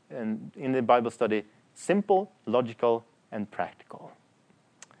and in the Bible study, simple, logical, and practical.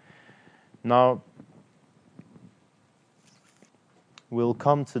 Now, we'll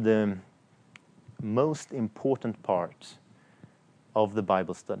come to the most important part of the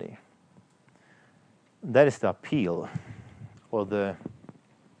Bible study. That is the appeal, or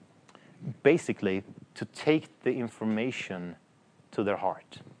basically to take the information to their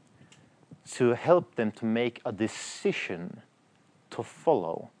heart, to help them to make a decision to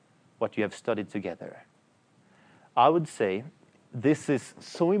follow what you have studied together. I would say this is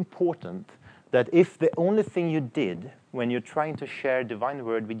so important that if the only thing you did when you're trying to share divine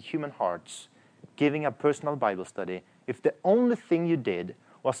word with human hearts, giving a personal Bible study, if the only thing you did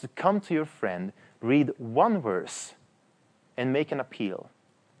was to come to your friend, read one verse, and make an appeal,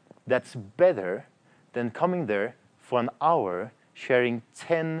 that's better than coming there for an hour, sharing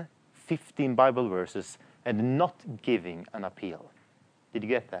 10, 15 Bible verses, and not giving an appeal. Did you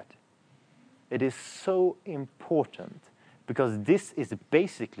get that? It is so important because this is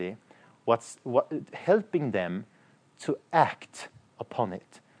basically what helping them to act upon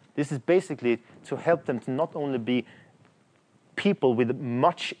it. This is basically to help them to not only be people with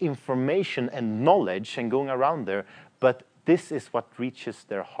much information and knowledge and going around there, but this is what reaches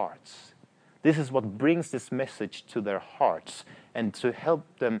their hearts. This is what brings this message to their hearts and to help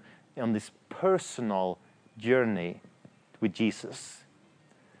them on this personal journey with Jesus.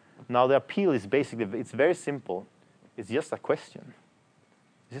 Now the appeal is basically, it's very simple. It's just a question.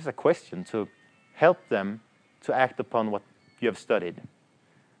 It's just a question to help them to act upon what you have studied.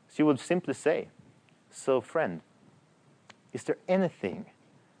 So you would simply say, so friend, is there anything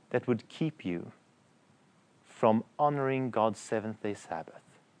that would keep you from honoring God's seventh-day Sabbath?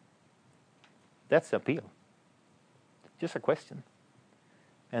 That's the appeal. Just a question.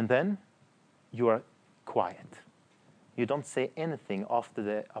 And then you are quiet. You don't say anything after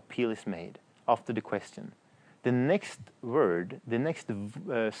the appeal is made, after the question. The next word, the next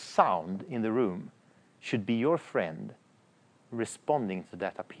sound in the room should be your friend responding to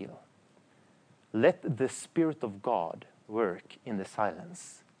that appeal. Let the Spirit of God work in the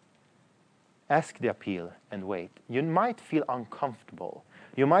silence. ask the appeal and wait. You might feel uncomfortable.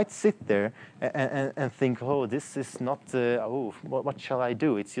 You might sit there and think, oh, this is not, what shall I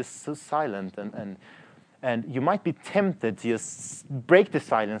do? It's just so silent. And you might be tempted to just break the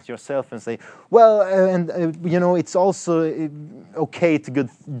silence yourself and say, well, it's also okay to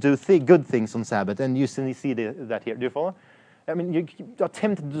do good things on Sabbath. And you see that here. Do you follow? I mean, you are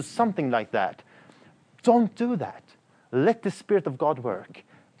tempted to do something like that. Don't do that. Let the Spirit of God work.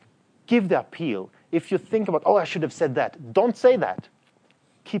 Give the appeal. If you think about, I should have said that, don't say that.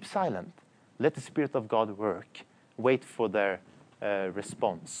 Keep silent. Let the Spirit of God work. Wait for their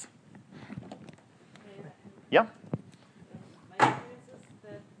response. Yeah? My experience is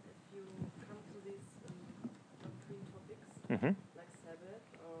that if you come to these doctrine topics, like Sabbath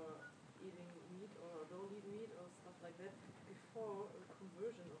or eating meat or don't eat meat or stuff like that, before a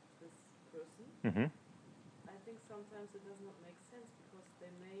conversion of this person, I think sometimes it does not make sense because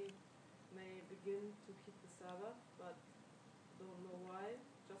they may begin to keep the Sabbath, but don't know why.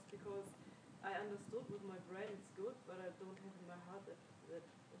 Just because I understood with my brain it's good, but I don't have in my heart that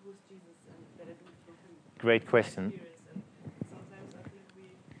who's Jesus and that I do it for him. Great question. And sometimes I think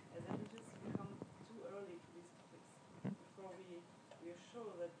we, as Adventists, we come too early to these topics before we are sure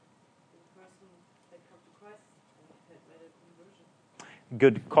that the person that comes to Christ had made a conversion.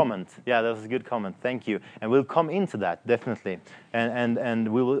 Good comment. Yeah, that was a good comment. Thank you. And we'll come into that definitely, and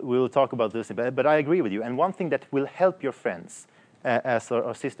we will talk about this. But I agree with you. And one thing that will help your friends, as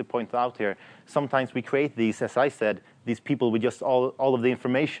our sister pointed out here, sometimes we create these, as I said, these people with just all of the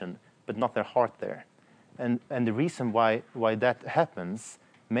information, but not their heart there. And the reason why that happens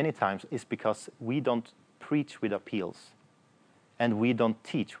many times is because we don't preach with appeals, and we don't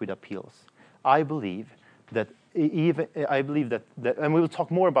teach with appeals. I believe that, and we will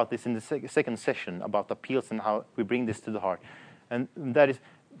talk more about this in the second session about appeals and how we bring this to the heart. And that is,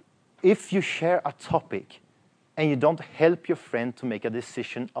 if you share a topic and you don't help your friend to make a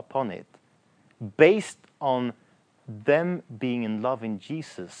decision upon it, based on them being in love in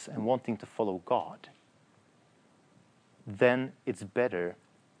Jesus and wanting to follow God, then it's better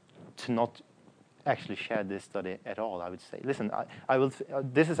to not actually share this study at all, I would say. Listen, I will.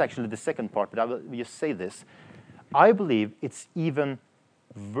 This is actually the second part, but I will just say this. I believe it's even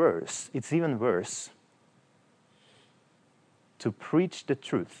worse. It's even worse to preach the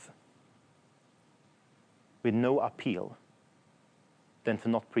truth with no appeal than to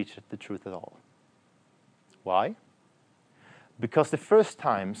not preach the truth at all. Why? Because the first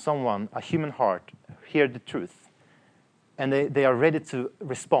time someone, a human heart, hear the truth, and they are ready to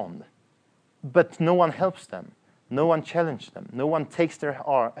respond, but no one helps them, no one challenges them, no one takes their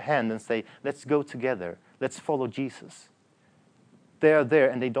hand and say, let's go together, let's follow Jesus. They are there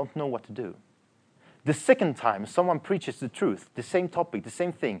and they don't know what to do. The second time someone preaches the truth, the same topic, the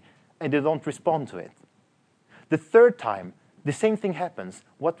same thing, and they don't respond to it. The third time, the same thing happens.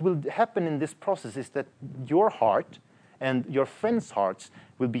 What will happen in this process is that your heart and your friends' hearts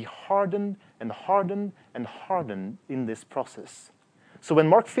will be hardened and hardened and hardened in this process. So when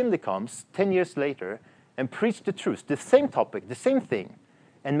Mark Finley comes 10 years later and preach the truth, the same topic, the same thing,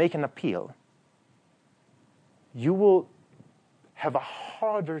 and make an appeal, you will have a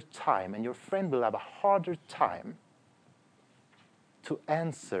harder time, and your friend will have a harder time to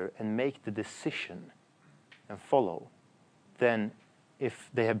answer and make the decision and follow than if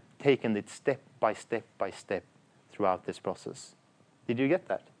they have taken it step by step by step throughout this process. Did you get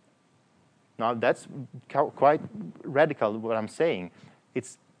that? Now, that's quite radical, what I'm saying.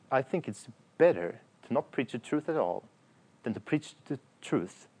 I think it's better to not preach the truth at all than to preach the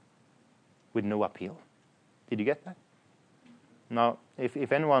truth with no appeal. Did you get that? Now,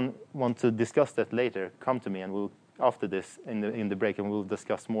 if anyone wants to discuss that later, come to me and we'll, after this, in the break, and we'll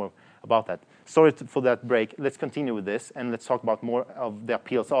discuss more about that. Sorry for that break. Let's continue with this, and let's talk about more of the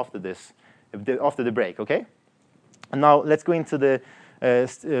appeals after this, after the break, okay? And now let's go into the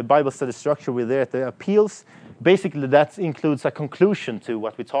Bible study structure. We're there at the appeals. Basically, that includes a conclusion to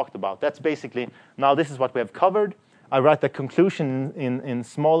what we talked about. That's basically, now this is what we have covered. I write the conclusion in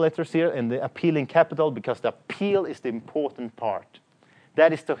small letters here and the appeal in capital, because the appeal is the important part.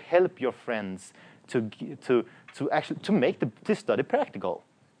 That is to help your friends to make this study practical,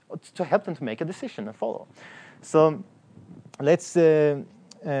 to help them to make a decision and follow. So let's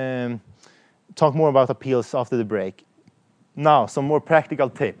talk more about appeals after the break. Now, some more practical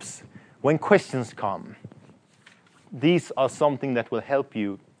tips. When questions come, these are something that will help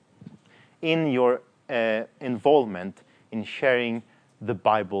you in your involvement in sharing the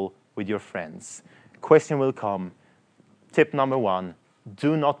Bible with your friends. Question will come. Tip number 1,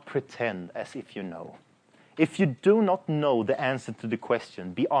 do not pretend as if you know. If you do not know the answer to the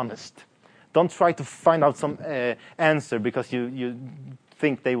question, be honest. Don't try to find out some answer because you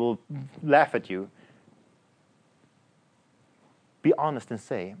think they will laugh at you. Be honest and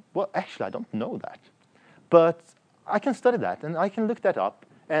say, well, actually, I don't know that. But I can study that, and I can look that up,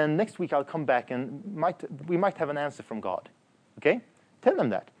 and next week I'll come back, and we might have an answer from God. Okay? Tell them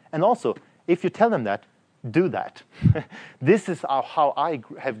that. And also, if you tell them that, do that. This is how I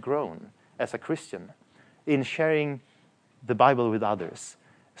have grown as a Christian in sharing the Bible with others.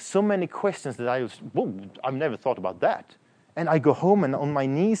 So many questions that I've never thought about that. And I go home and on my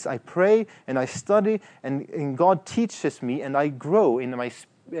knees I pray and I study and God teaches me and I grow in my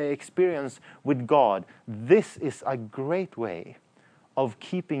experience with God. This is a great way of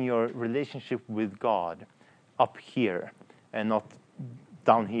keeping your relationship with God up here and not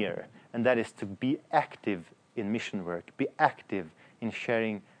down here. And that is to be active in mission work, be active in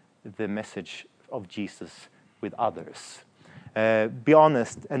sharing the message of Jesus with others. Be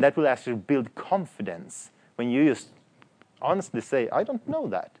honest, and that will actually build confidence. When you just honestly say, I don't know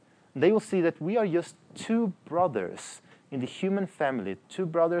that, they will see that we are just two brothers in the human family, two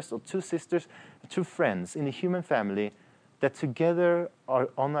brothers or two sisters, two friends in the human family that together are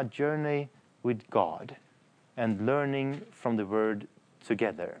on a journey with God and learning from the Word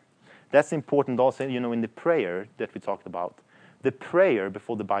together. That's important also, in the prayer that we talked about. The prayer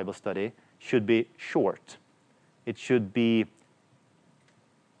before the Bible study should be short. It should be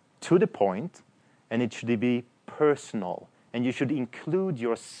to the point, and it should be personal. And you should include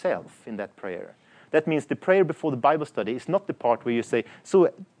yourself in that prayer. That means the prayer before the Bible study is not the part where you say,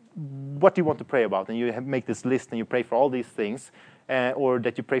 so what do you want to pray about? And you make this list and you pray for all these things, or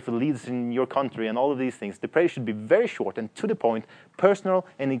that you pray for the leaders in your country and all of these things. The prayer should be very short and to the point, personal,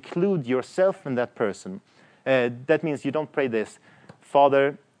 and include yourself in that person. That means you don't pray this,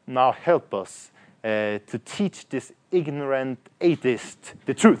 Father, now help us to teach this ignorant atheist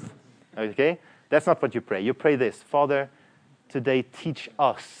the truth. Okay? That's not what you pray. You pray this, Father, today teach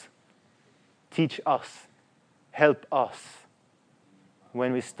us, help us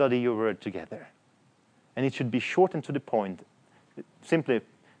when we study your word together. And it should be short and to the point. Simply,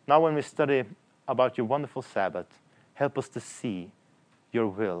 now when we study about your wonderful Sabbath, help us to see your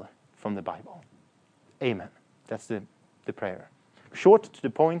will from the Bible. Amen. That's the prayer. Short, to the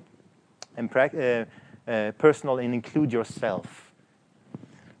point, and personal, and include yourself.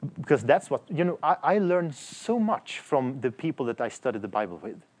 Because that's what, I learned so much from the people that I studied the Bible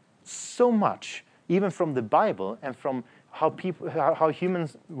with. So much, even from the Bible and from how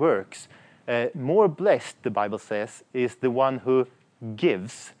humans works. More blessed, the Bible says, is the one who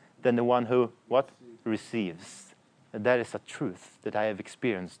gives than the one who, what? Receives. And that is a truth that I have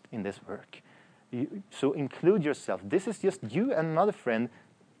experienced in this work. So include yourself. This is just you and another friend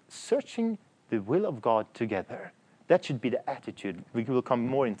searching the will of God together. That should be the attitude. We will come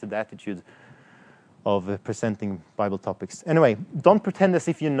more into the attitude of presenting Bible topics. Anyway, don't pretend as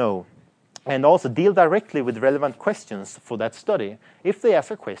if you know. And also deal directly with relevant questions for that study. If they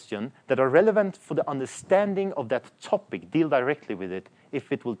ask a question that are relevant for the understanding of that topic, deal directly with it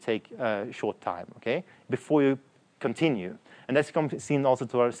if it will take a short time, okay? Before you continue. And that's seen also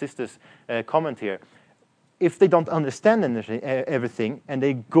to our sister's comment here. If they don't understand everything and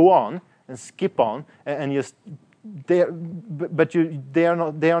they go on and skip on and just they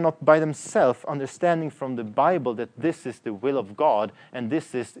are not by themselves understanding from the Bible that this is the will of God and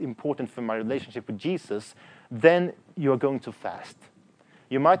this is important for my relationship with Jesus, then you are going too fast.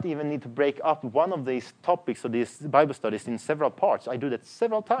 You might even need to break up one of these topics or these Bible studies in several parts. I do that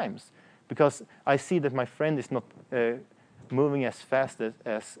several times because I see that my friend is not moving as fast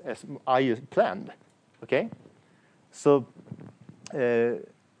as I planned. Okay? So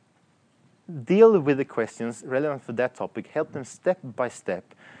deal with the questions relevant for that topic, help them step by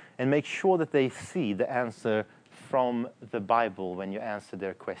step, and make sure that they see the answer from the Bible when you answer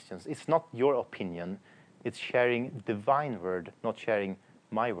their questions. It's not your opinion, it's sharing divine word, not sharing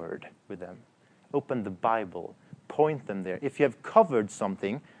my word with them. Open the Bible, point them there. If you have covered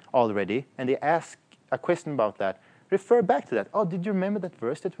something already and they ask a question about that, refer back to that. Oh, did you remember that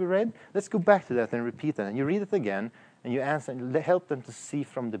verse that we read? Let's go back to that and repeat that. And you read it again and you answer and help them to see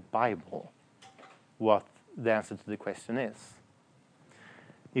from the Bible what the answer to the question is.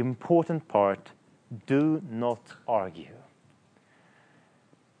 Important part, do not argue.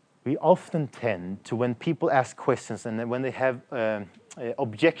 We often tend to, when people ask questions and when they have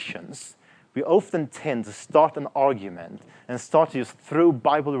objections, we often tend to start an argument and start to just throw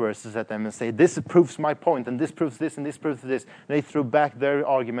Bible verses at them and say, this proves my point, and this proves this, and this proves this. And they throw back their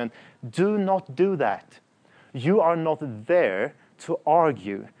argument. Do not do that. You are not there to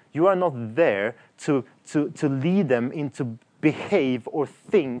argue. You are not there to lead them into behave or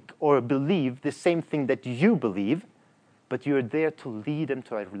think or believe the same thing that you believe, but you're there to lead them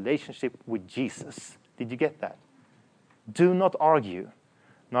to a relationship with Jesus. Did you get that? Do not argue.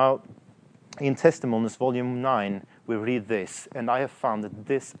 Now, in Testimonies, Volume 9, we read this, and I have found that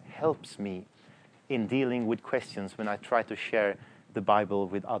this helps me in dealing with questions when I try to share the Bible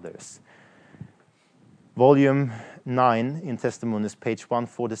with others. Volume 9 in Testimonies, page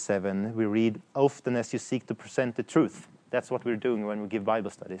 147, we read, "Often as you seek to present the truth." That's what we're doing when we give Bible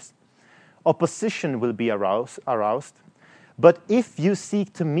studies. "Opposition will be aroused, but if you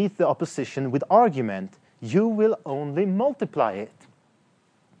seek to meet the opposition with argument, you will only multiply it.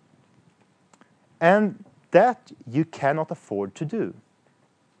 And that you cannot afford to do.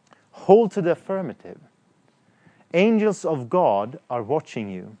 Hold to the affirmative. Angels of God are watching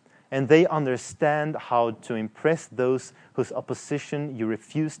you, and they understand how to impress those whose opposition you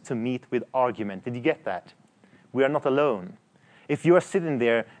refuse to meet with argument." Did you get that? We are not alone. If you are sitting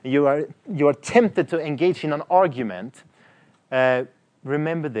there, you are tempted to engage in an argument,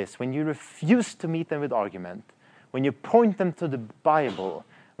 remember this. When you refuse to meet them with argument, when you point them to the Bible,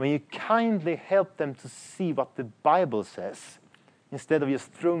 when you kindly help them to see what the Bible says, instead of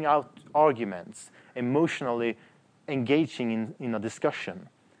just throwing out arguments, emotionally engaging in a discussion,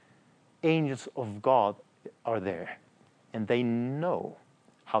 angels of God are there, and they know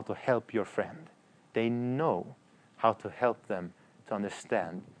how to help your friend. They know how to help them to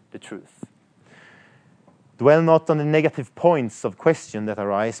understand the truth. Dwell not on the negative points of question that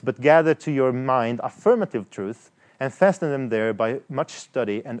arise, but gather to your mind affirmative truth and fasten them there by much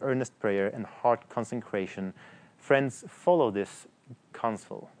study and earnest prayer and heart consecration. Friends, follow this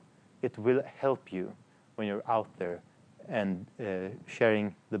counsel. It will help you when you're out there and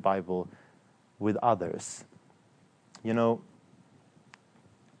sharing the Bible with others. You know,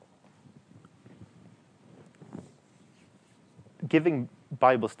 giving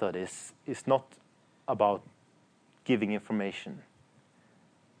Bible studies is not about giving information,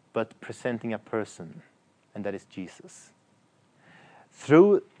 but presenting a person, and that is Jesus.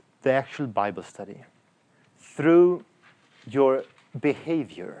 Through the actual Bible study, through your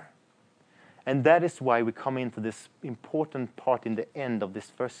behavior. And that is why we come into this important part in the end of this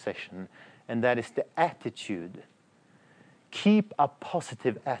first session, and that is the attitude. Keep a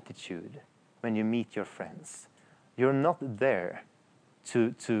positive attitude when you meet your friends. You're not there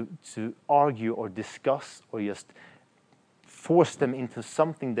to argue or discuss or just force them into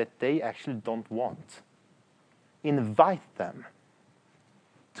something that they actually don't want. Invite them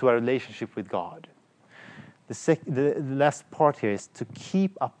to a relationship with God. The last part here is to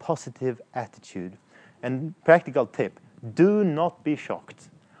keep a positive attitude. And practical tip, do not be shocked.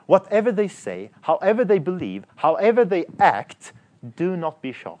 Whatever they say, however they believe, however they act, do not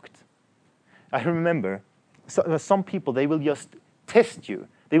be shocked. I remember some people, they will just test you.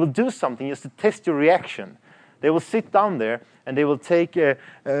 They will do something just to test your reaction. They will sit down there and they will take,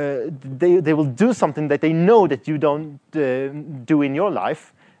 they will do something that they know that you don't do in your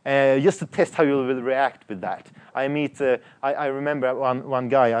life, just to test how you will react with that. I remember one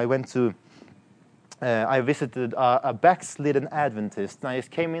guy, I visited a backslidden Adventist, and I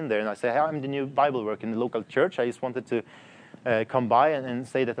just came in there and I said, "Hey, I'm the new Bible worker in the local church. I just wanted to come by and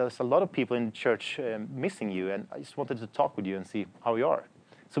say that there's a lot of people in the church missing you, and I just wanted to talk with you and see how you are."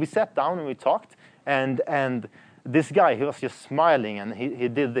 So we sat down and we talked, and this guy, he was just smiling, and he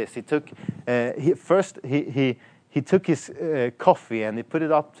did this. He took he took his coffee and he put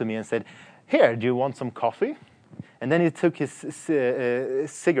it up to me and said, "Here, do you want some coffee?" And then he took his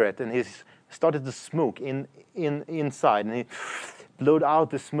cigarette and he started to smoke inside, and he blew out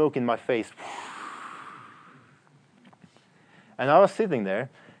the smoke in my face. And I was sitting there,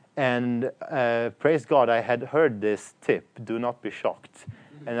 and praise God, I had heard this tip, do not be shocked.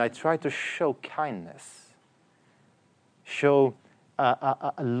 And I tried to show kindness, show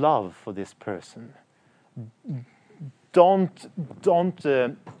a love for this person. Don't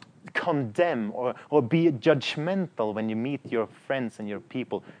condemn or be judgmental when you meet your friends and your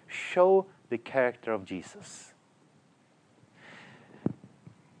people. Show the character of Jesus.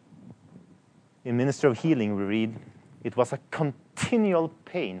 In Ministry of Healing we read, "It was a continual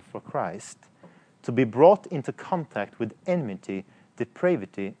pain for Christ to be brought into contact with enmity,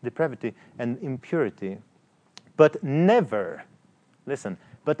 depravity, and impurity. But never, listen,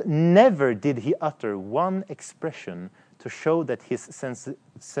 but never did he utter one expression to show that his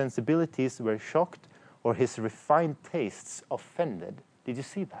sensibilities were shocked or his refined tastes offended." Did you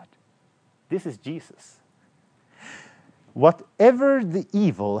see that? This is Jesus. Whatever the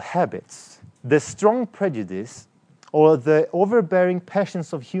evil habits, the strong prejudice, or the overbearing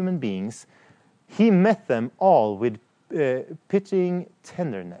passions of human beings, he met them all with pitying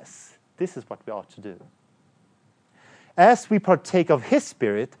tenderness. This is what we ought to do. As we partake of his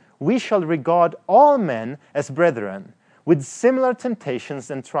Spirit, we shall regard all men as brethren, with similar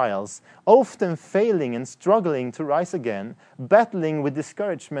temptations and trials, often failing and struggling to rise again, battling with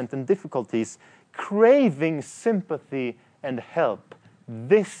discouragement and difficulties, craving sympathy and help.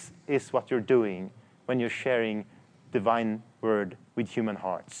 This is what you're doing when you're sharing divine word with human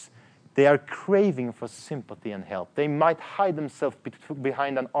hearts. They are craving for sympathy and help. They might hide themselves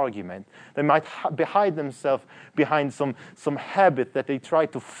behind an argument. They might hide themselves behind some habit that they try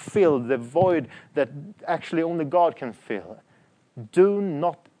to fill, the void that actually only God can fill. Do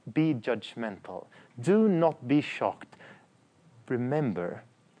not be judgmental. Do not be shocked. Remember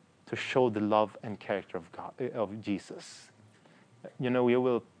to show the love and character of God, of Jesus. You know,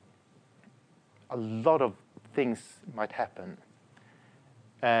 a lot of things might happen.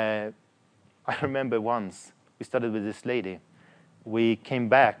 I remember once we studied with this lady. We came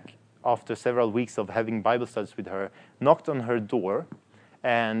back after several weeks of having Bible studies with her, knocked on her door,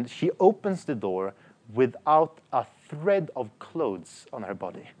 and she opens the door without a thread of clothes on her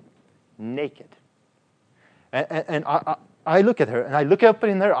body, naked. And I look at her, and I look up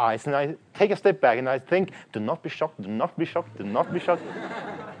in her eyes, and I take a step back, and I think, do not be shocked, do not be shocked, do not be shocked.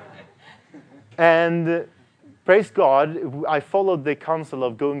 And praise God, I followed the counsel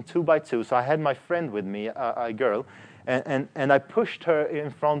of going 2 by 2. So I had my friend with me, a girl, and I pushed her in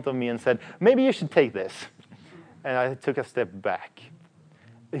front of me and said, maybe you should take this. And I took a step back.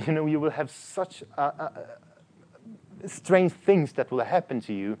 You know, you will have such strange things that will happen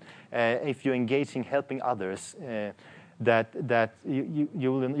to you if you engage in helping others, that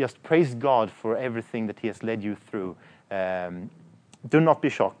you will just praise God for everything that he has led you through. Do not be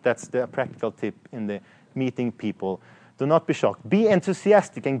shocked. That's the practical tip in the meeting people. Do not be shocked. Be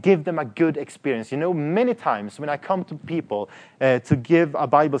enthusiastic and give them a good experience. You know, many times when I come to people to give a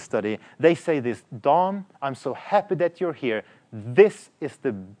Bible study, they say this, Don, I'm so happy that you're here. This is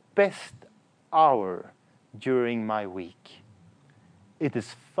the best hour during my week. It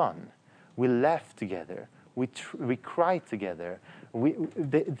is fun. We laugh together. We cry together.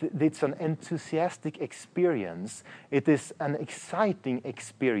 It's an enthusiastic experience. It is an exciting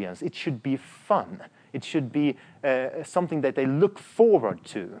experience. It should be fun. It should be something that they look forward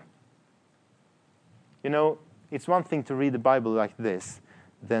to. You know, it's one thing to read the Bible like this.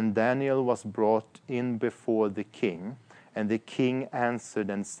 Then Daniel was brought in before the king, and the king answered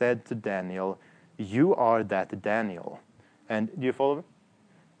and said to Daniel, you are that Daniel. And do you follow?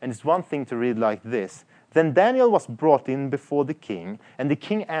 And it's one thing to read like this. Then Daniel was brought in before the king, and the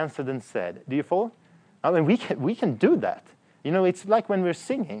king answered and said, do you follow? I mean, we can do that. You know, it's like when we're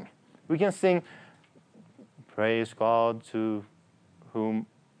singing. We can sing, praise God to whom...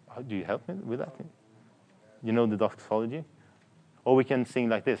 Do you help me with that? You know the doxology? Or we can sing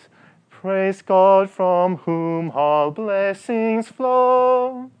like this. Praise God from whom all blessings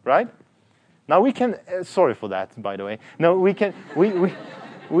flow. Right? Now we can... sorry for that, by the way. No, we can...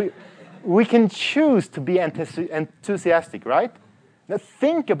 We can choose to be enthusiastic, right? Now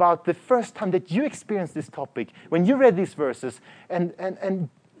think about the first time that you experienced this topic, when you read these verses, and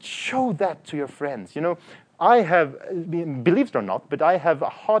show that to your friends. You know, I have, believe it or not, but I have a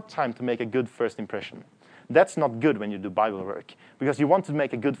hard time to make a good first impression. That's not good when you do Bible work, because you want to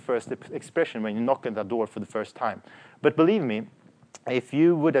make a good first expression when you knock on the door for the first time. But believe me, if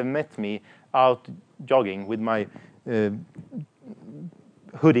you would have met me out jogging with my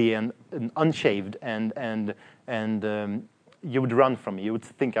hoodie and unshaved, and you would run from me. You would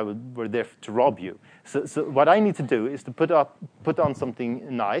think I were there to rob you. So what I need to do is to put on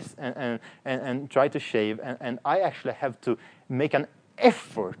something nice and try to shave, and I actually have to make an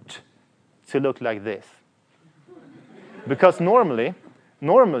effort to look like this. Because normally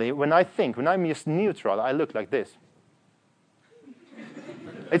when I'm just neutral, I look like this.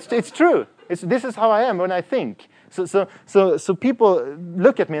 It's true. This is how I am when I think. So people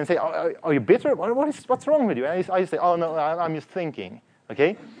look at me and say, are you bitter? What's wrong with you? And I say, oh, no, I'm just thinking,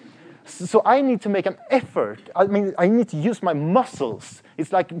 okay? So I need to make an effort. I mean, I need to use my muscles.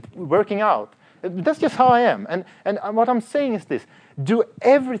 It's like working out. That's just how I am. And what I'm saying is this. Do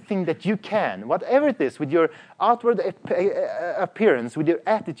everything that you can, whatever it is, with your outward appearance, with your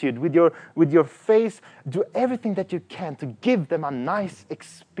attitude, with your face, do everything that you can to give them a nice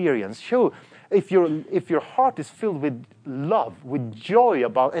experience. Show if your heart is filled with love, with joy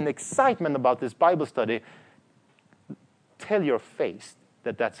about and excitement about this Bible study, tell your face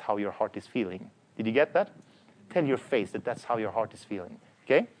that that's how your heart is feeling. Did you get that? Tell your face that that's how your heart is feeling.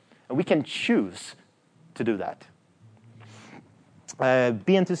 Okay? And we can choose to do that.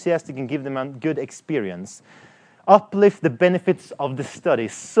 Be enthusiastic and give them a good experience. Uplift the benefits of the study.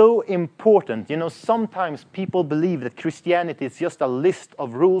 So important. You know, sometimes people believe that Christianity is just a list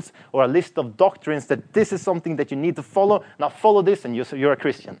of rules or a list of doctrines, that this is something that you need to follow. Now follow this and you're a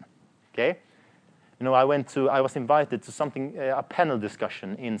Christian. Okay? You know, I was invited to a panel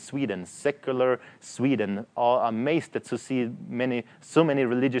discussion in Sweden, secular Sweden. Amazed to see so many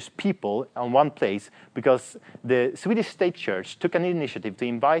religious people on one place, because the Swedish State Church took an initiative to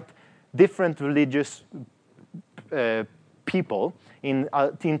invite different religious people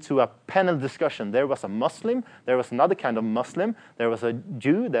into a panel discussion. There was a Muslim, there was another kind of Muslim, there was a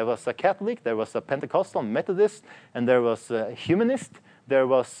Jew, there was a Catholic, there was a Pentecostal, Methodist, and there was a humanist, there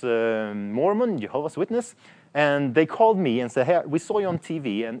was a Mormon, Jehovah's Witness, and they called me and said, hey, we saw you on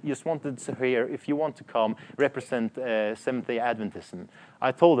TV and just wanted to hear if you want to come represent Seventh-day Adventism.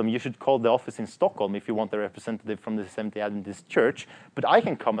 I told them you should call the office in Stockholm if you want a representative from the Seventh-day Adventist Church, but I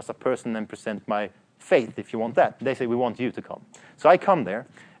can come as a person and present my faith if you want that. They say, we want you to come. So I come there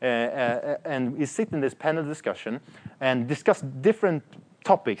and we sit in this panel discussion and discuss different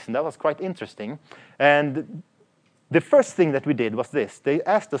topics, and that was quite interesting. And the first thing that we did was this. They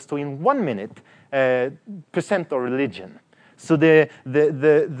asked us to, in 1 minute, present our religion. So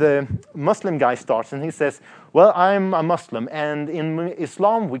the Muslim guy starts and he says, well, I'm a Muslim, and in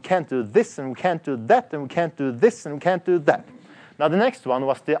Islam we can't do this and we can't do that and we can't do this and we can't do that. Now the next one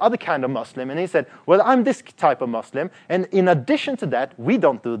was the other kind of Muslim, and he said, well, I'm this type of Muslim, and in addition to that, we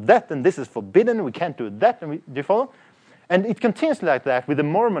don't do that, and this is forbidden, we can't do that, and do you follow? And it continues like that with the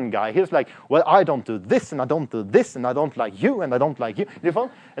Mormon guy. He was like, well, I don't do this, and I don't do this, and I don't like you, and I don't like you. Do you follow?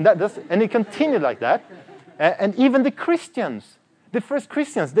 And it continued like that. And even the Christians, the first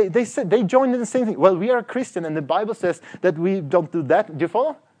Christians, they said, they joined in the same thing. Well, we are a Christian, and the Bible says that we don't do that. Do you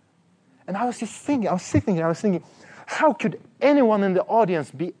follow? And I was just thinking, I was thinking, how could anyone in the audience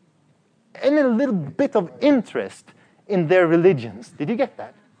be any little bit of interest in their religions? Did you get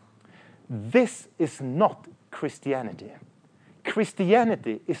that? This is not Christianity.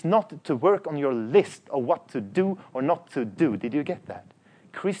 Christianity is not to work on your list of what to do or not to do. Did you get that?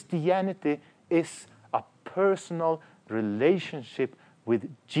 Christianity is a personal relationship with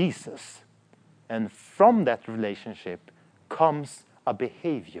Jesus. And from that relationship comes a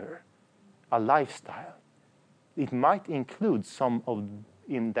behavior, a lifestyle. It might include some of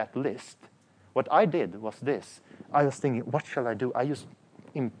in that list. What I did was this. I was thinking, what shall I do? I just,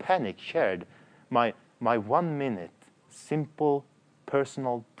 in panic, shared my 1 minute, simple,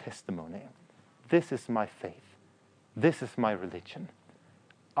 personal testimony. This is my faith. This is my religion.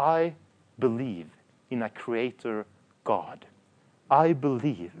 I believe in a creator God. I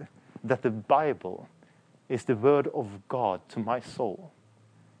believe that the Bible is the word of God to my soul.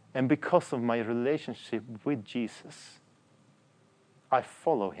 And because of my relationship with Jesus, I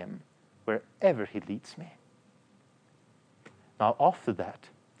follow him wherever he leads me. Now, after that,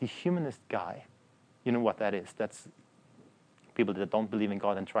 the humanist guy, you know what that is? That's people that don't believe in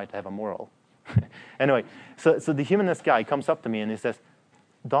God and try to have a moral. Anyway, so the humanist guy comes up to me and he says,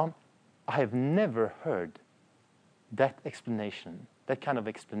 Don, I have never heard that explanation, that kind of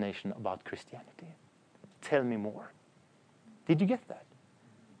explanation about Christianity. Tell me more. Did you get that?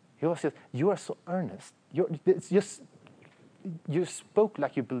 He was just, you are so earnest. You spoke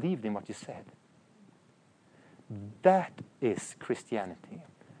like you believed in what you said. That is Christianity,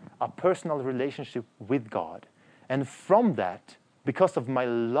 a personal relationship with God. And from that, because of my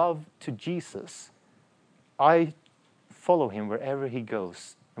love to Jesus, I follow him wherever he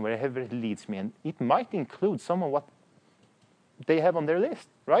goes and wherever he leads me. And it might include some of what they have on their list,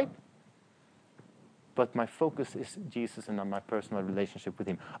 right? But my focus is Jesus and on my personal relationship with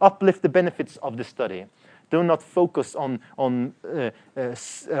him. Uplift the benefits of the study. Do not focus on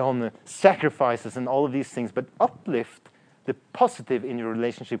sacrifices and all of these things, but uplift the positive in your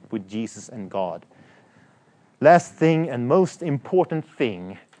relationship with Jesus and God. Last thing and most important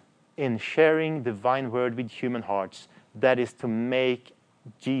thing in sharing the divine word with human hearts, that is to make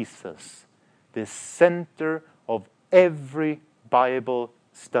Jesus the center of every Bible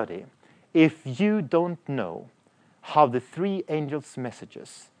study. If you don't know how the three angels'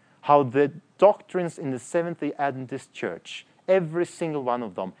 messages, how the doctrines in the Seventh-day Adventist Church, every single one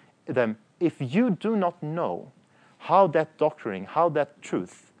of them, if you do not know how that doctrine, how that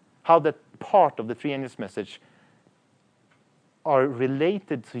truth, how that part of the three angels' message are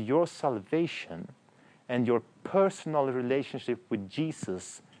related to your salvation and your personal relationship with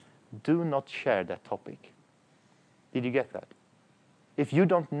Jesus, do not share that topic. Did you get that? If you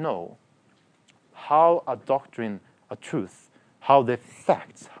don't know how a doctrine, a truth, how the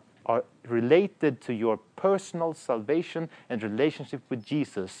facts are related to your personal salvation and relationship with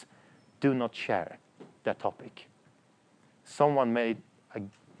Jesus, do not share that topic. someone made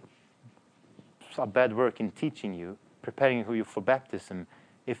a bad work in teaching you, preparing you for baptism,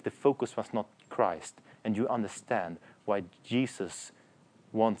 if the focus was not Christ, and you understand why Jesus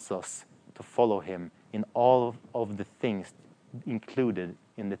wants us to follow him in all of the things included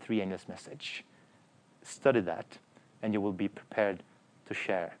in the three angels message. Study that, and you will be prepared to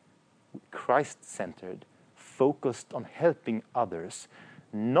share. Christ-centered, focused on helping others,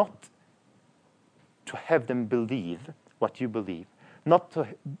 not to have them believe what you believe, not to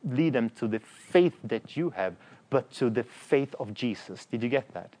lead them to the faith that you have, but to the faith of Jesus. Did you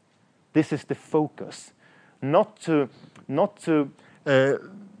get that? This is the focus. Not to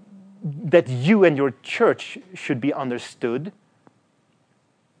that you and your church should be understood,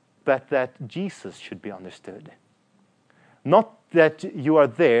 but that Jesus should be understood. Not that you are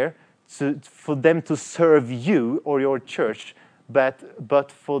there for them to serve you or your church,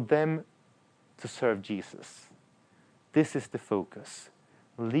 but for them to serve Jesus. This is the focus.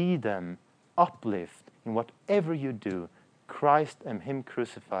 Lead them, uplift in whatever you do, Christ and him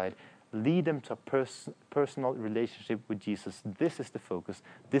crucified. Lead them to a personal relationship with Jesus. This is the focus.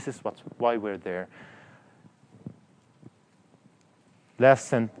 This is why we're there.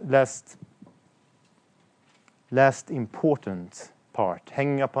 Last important part.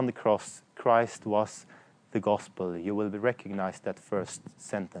 Hanging up on the cross, Christ was the gospel. You will recognize that first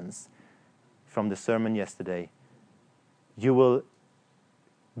sentence from the sermon yesterday. You will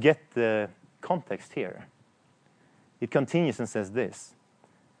get the context here. It continues and says this.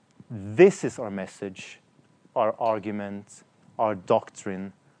 This is our message, our argument, our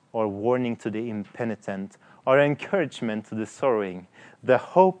doctrine, our warning to the impenitent, our encouragement to the sorrowing, the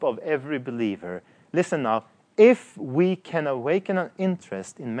hope of every believer. Listen now, if we can awaken an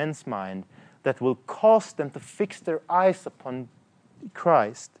interest in men's mind that will cause them to fix their eyes upon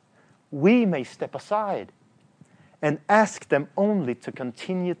Christ, we may step aside and ask them only to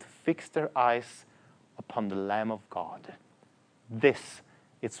continue to fix their eyes upon the Lamb of God. This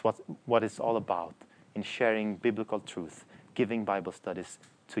is what it's all about in sharing biblical truth, giving Bible studies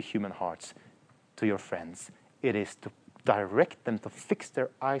to human hearts, to your friends. It is to direct them to fix their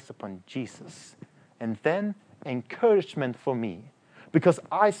eyes upon Jesus. And then encouragement for me. Because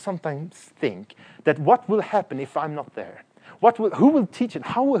I sometimes think that what will happen if I'm not there? Who will teach it?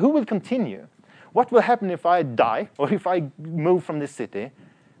 Who will continue? What will happen if I die or if I move from this city?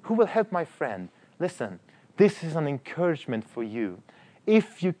 Who will help my friend? Listen, this is an encouragement for you.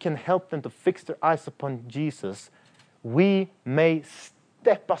 If you can help them to fix their eyes upon Jesus, we may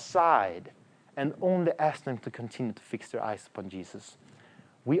step aside and only ask them to continue to fix their eyes upon Jesus.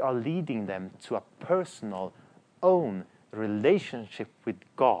 We are leading them to a personal, own relationship with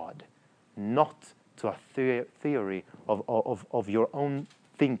God, not to a theory of your own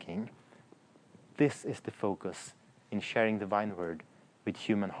thinking. This is the focus in sharing the divine word with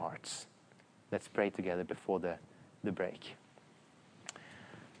human hearts. Let's pray together before the break.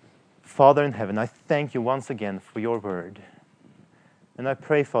 Father in heaven, I thank you once again for your word. And I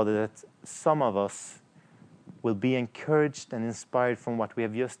pray, Father, that some of us will be encouraged and inspired from what we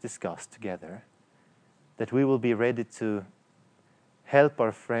have just discussed together. That we will be ready to help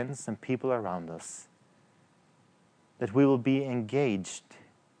our friends and people around us. That we will be engaged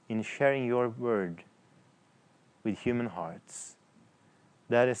in sharing your word with human hearts.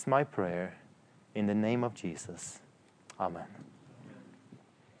 That is my prayer in the name of Jesus. Amen.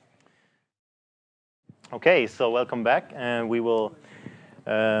 Okay, so welcome back. And we will,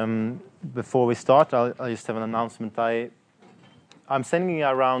 before we start, I'll just have an announcement. I'm sending you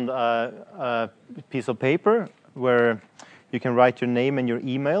around a piece of paper where you can write your name and your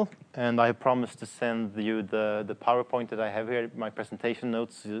email. And I have promised to send you the PowerPoint that I have here, my presentation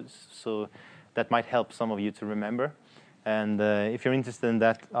notes, so that might help some of you to remember. And if you're interested in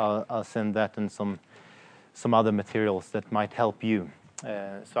that, I'll send that and some other materials that might help you.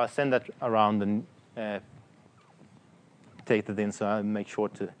 So I'll send that around and take it in, so I'll make sure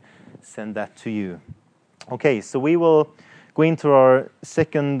to send that to you. Okay, so we will go into our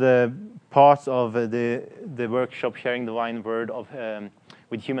second part of the workshop, Sharing the Divine Word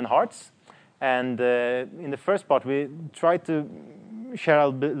with Human Hearts. And in the first part, we try to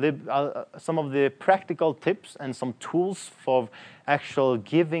share some of the practical tips and some tools for actual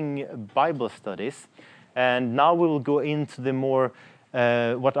giving Bible studies. And now we will go into the more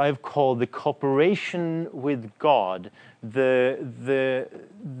what I've called the cooperation with God, the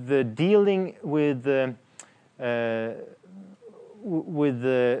dealing with the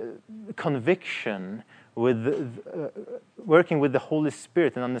conviction, with working with the Holy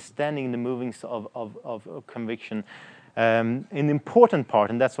Spirit and understanding the movings of conviction. An important part,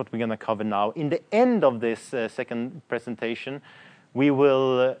 and that's what we're going to cover now. In the end of this second presentation, we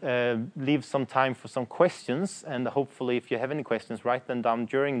will leave some time for some questions, and hopefully if you have any questions, write them down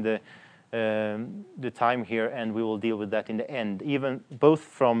during the time here, and we will deal with that in the end, even both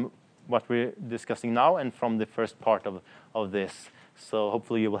from what we're discussing now and from the first part of this. So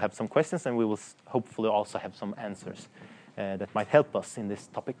hopefully you will have some questions, and we will hopefully also have some answers that might help us in this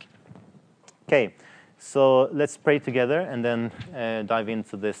topic. Okay, so let's pray together and then dive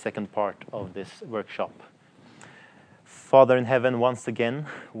into the second part of this workshop. Father in heaven, once again,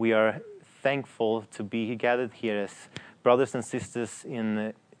 we are thankful to be gathered here as brothers and sisters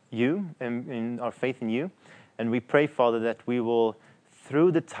in you and in our faith in you. And we pray, Father, that we will,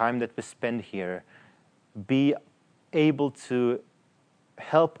 through the time that we spend here, be able to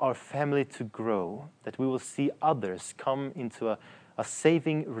help our family to grow, that we will see others come into a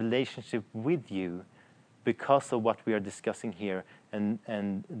saving relationship with you because of what we are discussing here and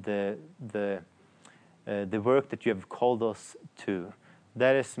the work that you have called us to.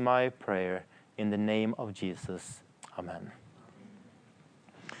 That is my prayer in the name of Jesus. Amen.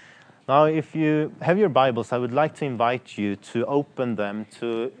 Now, if you have your Bibles, I would like to invite you to open them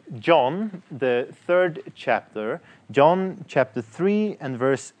to John, the 3rd chapter, John chapter 3 and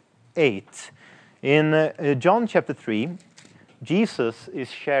verse 8. In John chapter 3, Jesus is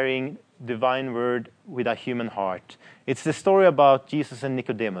sharing divine word with a human heart. It's the story about Jesus and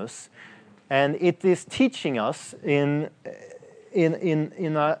Nicodemus, and it is teaching us in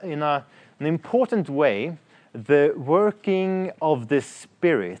an important way the working of the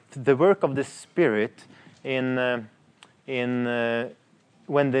Spirit, the work of the Spirit when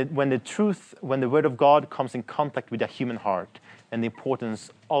the Word of God comes in contact with a human heart, and the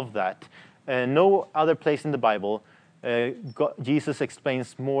importance of that. No other place in the Bible Jesus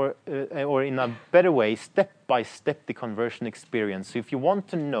explains more or in a better way, step by step, the conversion experience. So if you want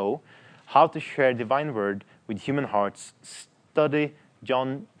to know how to share divine word with human hearts, study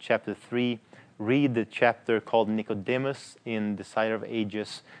John chapter 3. Read the chapter called Nicodemus in Desire of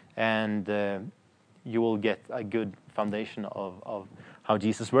Ages, and you will get a good foundation of how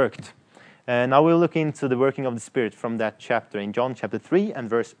Jesus worked. Now we'll look into the working of the Spirit from that chapter in John chapter 3 and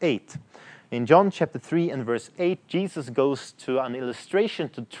verse 8. In John chapter 3 and verse 8, Jesus goes to an illustration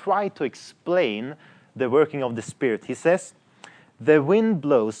to try to explain the working of the Spirit. He says, "The wind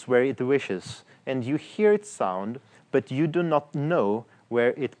blows where it wishes, and you hear its sound, but you do not know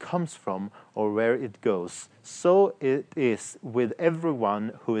where it comes from or where it goes. So it is with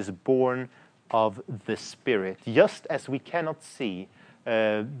everyone who is born of the Spirit." Just as we cannot see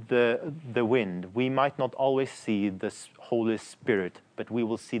the wind, we might not always see the Holy Spirit, but we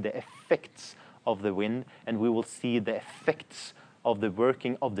will see the effects of the wind, and we will see the effects of the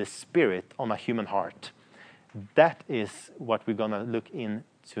working of the Spirit on a human heart. That is what we're going to look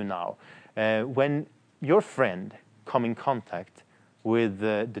into now. When your friend come in contact with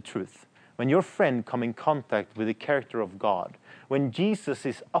the truth, when your friend come in contact with the character of God, when Jesus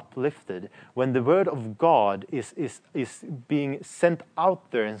is uplifted, when the word of God is being sent out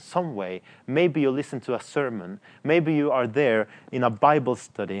there in some way, maybe you listen to a sermon, maybe you are there in a Bible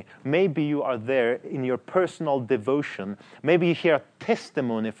study, maybe you are there in your personal devotion, maybe you hear a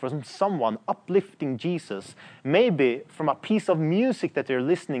testimony from someone uplifting Jesus, maybe from a piece of music that you're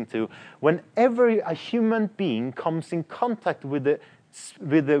listening to. Whenever a human being comes in contact with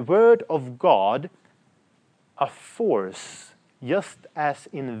the word of God, a force just as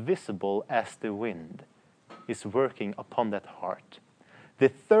invisible as the wind is working upon that heart. The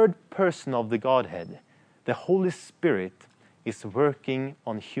third person of the Godhead, the Holy Spirit, is working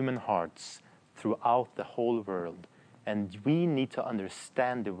on human hearts throughout the whole world. And we need to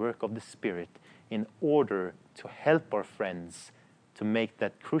understand the work of the Spirit in order to help our friends to make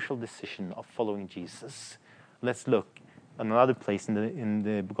that crucial decision of following Jesus. Let's look at another place in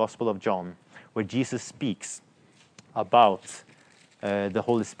the Gospel of John where Jesus speaks about the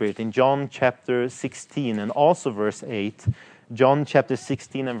Holy Spirit. In John chapter 16 and also verse 8, John chapter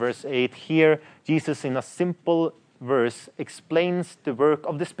 16 and verse 8, here Jesus in a simple verse explains the work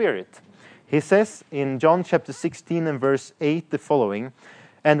of the Spirit. He says in John chapter 16 and verse 8 the following,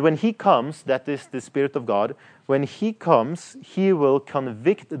 "And when he comes," that is the Spirit of God, "when he comes, he will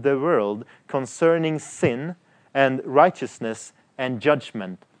convict the world concerning sin and righteousness and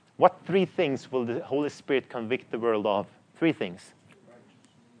judgment." What three things will the Holy Spirit convict the world of? Three things.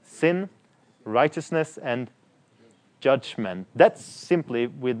 Sin, righteousness, and judgment. That's simply,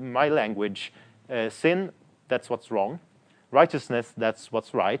 with my language, sin, that's what's wrong. Righteousness, that's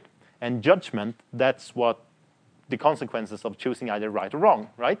what's right. And judgment, that's what the consequences of choosing either right or wrong,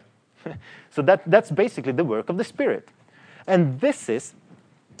 right? So that's basically the work of the Spirit. And this is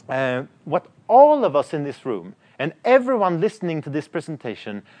what all of us in this room and everyone listening to this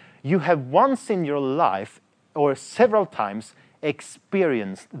presentation, you have once in your life or several times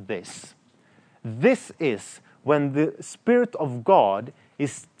experienced this. This is when the Spirit of God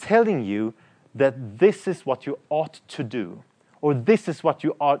is telling you that this is what you ought to do, or this is what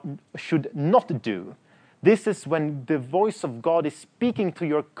you should not do. This is when the voice of God is speaking to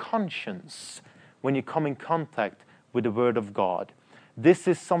your conscience when you come in contact with the Word of God. This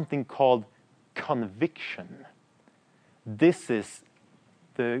is something called conviction. This is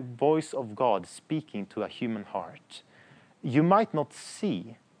the voice of God speaking to a human heart. You might not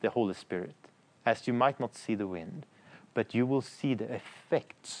see the Holy Spirit, as you might not see the wind, but you will see the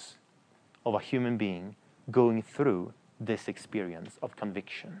effects of a human being going through this experience of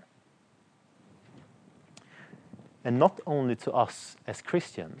conviction. And not only to us as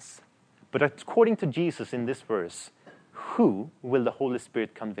Christians, but according to Jesus in this verse, who will the Holy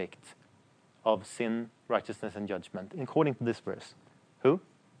Spirit convict of sin, righteousness, and judgment? According to this verse, who?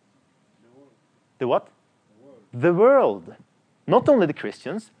 The what? The world. Not only the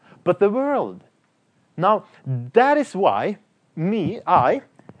Christians, but the world. Now, that is why I,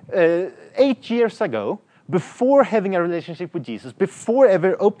 8 years ago, before having a relationship with Jesus, before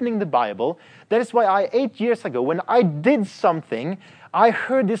ever opening the Bible, that is why 8 years ago, when I did something, I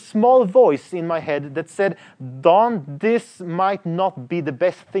heard this small voice in my head that said, Don, this might not be the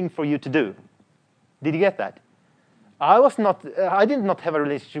best thing for you to do. Did you get that? I did not have a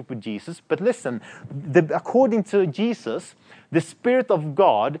relationship with Jesus, but listen, according to Jesus, the Spirit of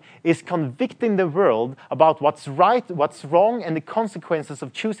God is convicting the world about what's right, what's wrong, and the consequences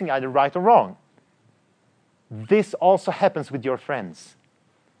of choosing either right or wrong. This also happens with your friends.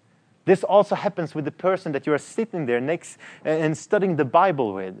 This also happens with the person that you are sitting there next and studying the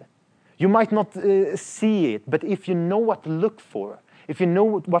Bible with. You might not see it, but if you know what to look for, if you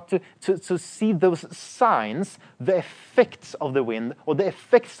know what to see those signs, the effects of the wind or the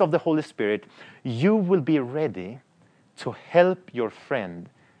effects of the Holy Spirit, you will be ready to help your friend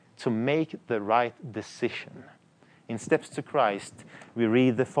to make the right decision. In Steps to Christ, we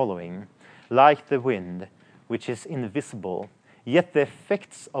read the following: like the wind, which is invisible, yet the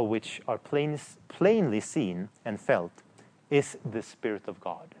effects of which are plainly seen and felt, is the Spirit of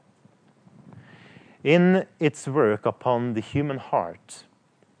God. In its work upon the human heart,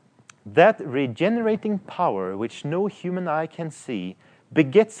 that regenerating power which no human eye can see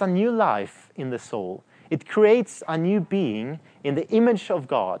begets a new life in the soul. It creates a new being in the image of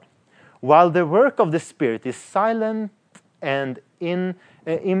God. While the work of the Spirit is silent and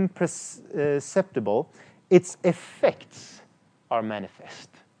imperceptible, its effects are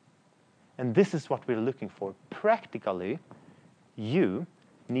manifest. And this is what we're looking for. Practically, you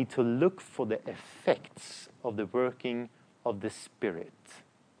need to look for the effects of the working of the Spirit,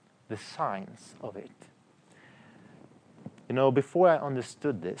 the signs of it. You know, before I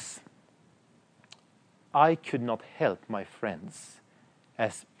understood this, I could not help my friends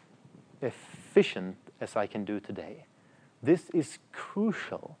as efficient as I can do today. This is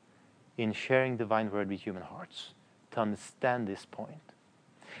crucial in sharing divine word with human hearts, to understand this point.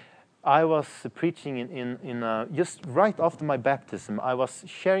 I was preaching in just right after my baptism. I was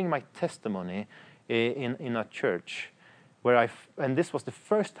sharing my testimony in a church where and this was the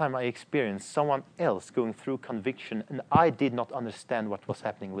first time I experienced someone else going through conviction, and I did not understand what was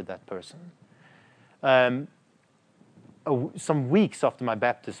happening with that person. Some weeks after my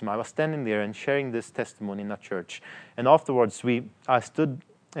baptism, I was standing there and sharing this testimony in a church, and afterwards I stood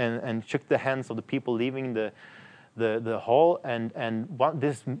and shook the hands of the people leaving the hall, and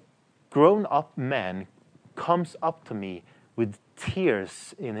this grown-up man comes up to me with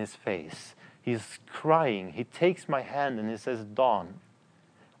tears in his face. He's crying. He takes my hand and he says, Don,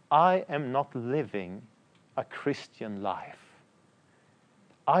 I am not living a Christian life.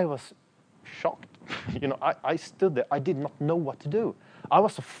 I was shocked. I stood there. I did not know what to do. I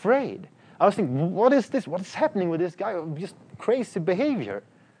was afraid. I was thinking, what is this? What is happening with this guy? Just crazy behavior.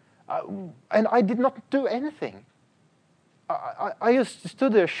 And I did not do anything. I just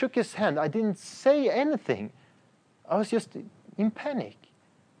stood there, shook his hand. I didn't say anything. I was just in panic.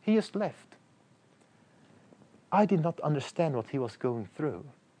 He just left. I did not understand what he was going through.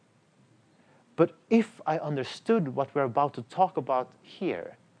 But if I understood what we're about to talk about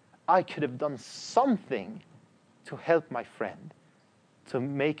here, I could have done something to help my friend to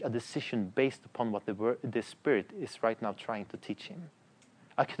make a decision based upon what the Spirit is right now trying to teach him.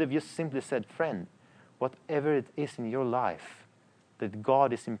 I could have just simply said, friend, whatever it is in your life that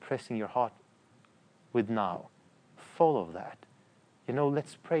God is impressing your heart with now, follow that.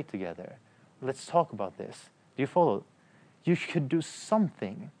 Let's pray together. Let's talk about this. Do you follow? you should do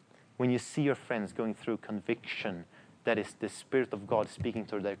something when you see your friends going through conviction. That is the Spirit of God speaking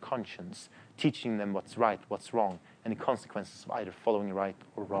to their conscience, teaching them what's right, what's wrong, and the consequences of either following right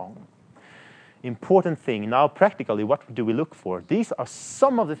or wrong. Important thing. Now, practically, what do we look for? These are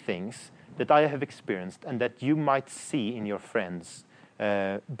some of the things that I have experienced and that you might see in your friends'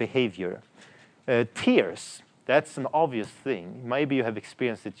 behavior. Tears, that's an obvious thing. Maybe you have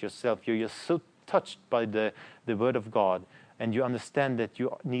experienced it yourself. You're just so touched by the Word of God, and you understand that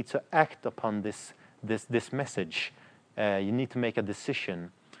you need to act upon this message. You need to make a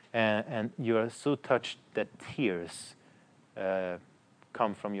decision, and you are so touched that tears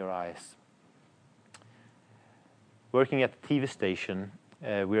come from your eyes. Working at the TV station,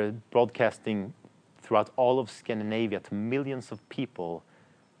 we're broadcasting throughout all of Scandinavia to millions of people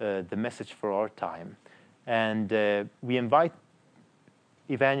the message for our time. And we invite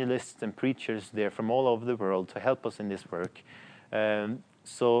evangelists and preachers there from all over the world to help us in this work.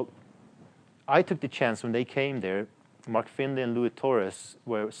 So I took the chance when they came there, Mark Finley and Louis Torres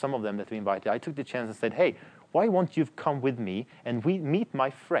were some of them that we invited. I took the chance and said, hey, why won't you come with me and we meet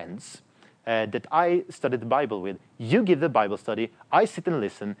my friends that I studied the Bible with. You give the Bible study, I sit and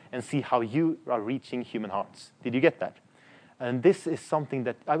listen and see how you are reaching human hearts. Did you get that? And this is something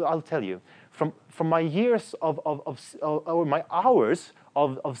that I'll tell you. From my years or my hours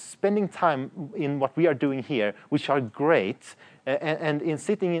of spending time in what we are doing here, which are great, and in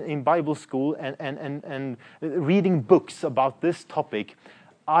sitting in Bible school and reading books about this topic,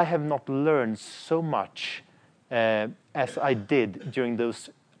 I have not learned so much as I did during those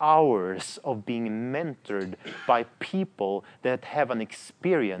hours of being mentored by people that have an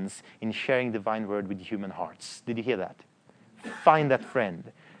experience in sharing the divine word with human hearts. Did you hear that? Find that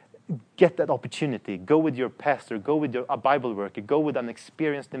friend. Get that opportunity. Go with your pastor. Go with a Bible worker. Go with an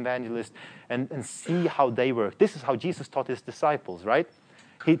experienced evangelist and see how they work. This is how Jesus taught his disciples, right?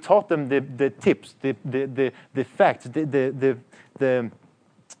 He taught them the tips, the facts,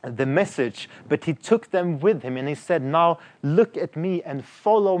 the message, but he took them with him and he said, now look at me and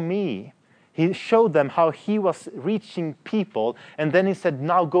follow me. He showed them how he was reaching people, and then he said,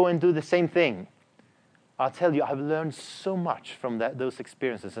 now go and do the same thing. I'll tell you, I've learned so much from those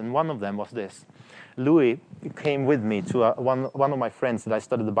experiences, and one of them was this. Louis came with me to one of my friends that I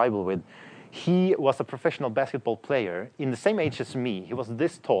studied the Bible with. He was a professional basketball player in the same age as me. He was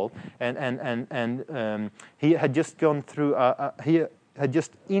this tall, and he had just gone through he had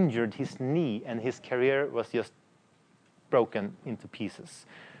just injured his knee, and his career was just broken into pieces.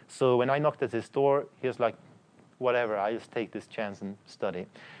 So when I knocked at his door, he was like, whatever, I just take this chance and study.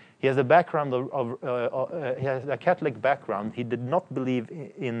 He has a background he has a Catholic background. He did not believe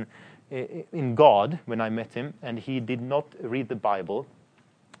in God when I met him, and he did not read the Bible,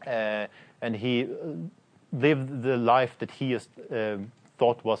 and he lived the life that he just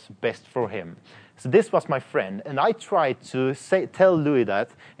thought was best for him. So this was my friend, and I tried to tell Louis that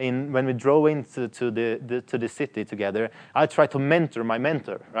when we drove into the city together. I tried to mentor my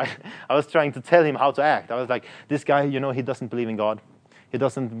mentor, right? I was trying to tell him how to act. I was like, this guy, he doesn't believe in God. He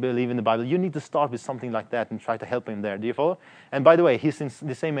doesn't believe in the Bible. You need to start with something like that and try to help him there. Do you follow? And by the way, he's in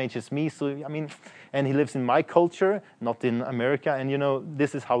the same age as me, so and he lives in my culture, not in America, and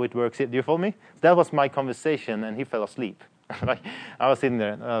this is how it works. Do you follow me? That was my conversation, and he fell asleep. I was sitting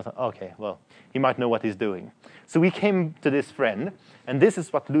there, and I was like, okay, well, he might know what he's doing. So we came to this friend, and this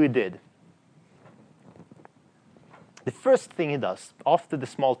is what Louis did. The first thing he does, after the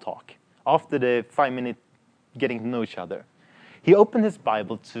small talk, after the 5-minute getting to know each other, he opened his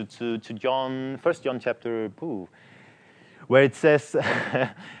Bible to John, 1 John chapter 2, where it says,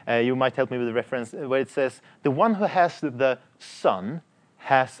 you might help me with the reference, where it says, the one who has the Son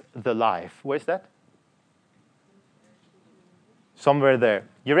has the life. Where's that? Somewhere there.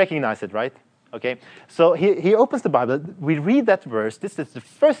 You recognize it, right? Okay. So he opens the Bible. We read that verse. This is the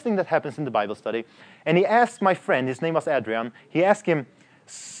first thing that happens in the Bible study. And he asked my friend, his name was Adrian, he asked him,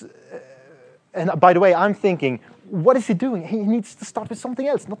 and by the way, I'm thinking, what is he doing? He needs to start with something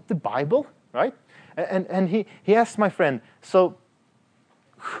else, not the Bible, right? And he asked my friend, so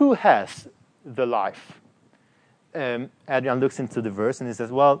who has the life? Adrian looks into the verse and he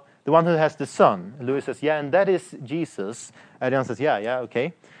says, well, the one who has the Son. Louis says, yeah, and that is Jesus. Adrian says, yeah,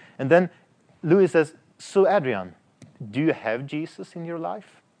 okay. And then Louis says, so Adrian, do you have Jesus in your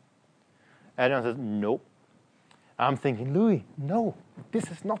life? Adrian says, no. I'm thinking, Louis, no, this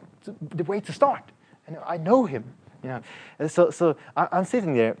is not the way to start. And I know him. So I'm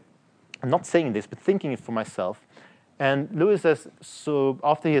sitting there, I'm not saying this, but thinking it for myself. And Louis says, so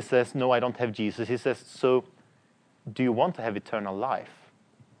after he says, no, I don't have Jesus, he says, so do you want to have eternal life?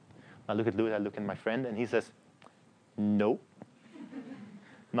 I look at Louis, I look at my friend, and he says, No.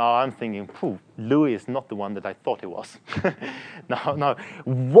 Now I'm thinking, Louis is not the one that I thought he was. Now,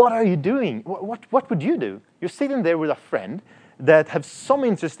 what are you doing? What would you do? You're sitting there with a friend that have some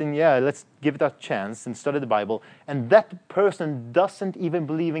interest in, let's give it a chance and study the Bible, and that person doesn't even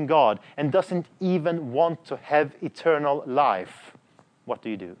believe in God and doesn't even want to have eternal life. What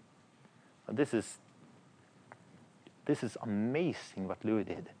do? This is amazing what Louis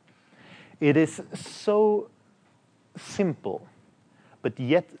did. It is so simple, but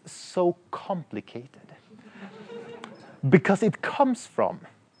yet so complicated. Because it comes from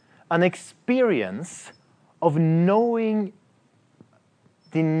an experience of knowing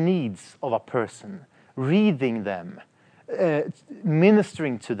the needs of a person, reading them,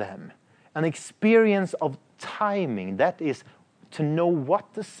 ministering to them, an experience of timing, that is to know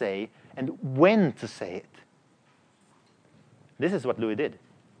what to say and when to say it. This is what Louis did.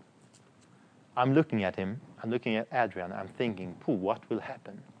 I'm looking at him, I'm looking at Adrian, I'm thinking, what will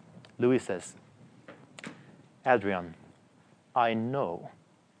happen? Louis says, Adrian, I know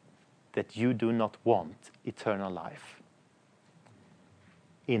that you do not want eternal life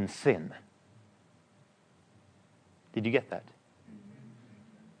in sin. Did you get that?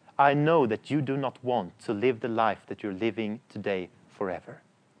 I know that you do not want to live the life that you're living today forever.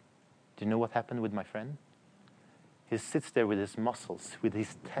 Do you know what happened with my friend? He sits there with his muscles, with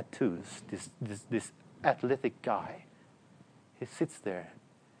his tattoos, this athletic guy. He sits there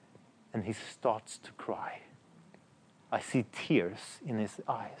and he starts to cry. I see tears in his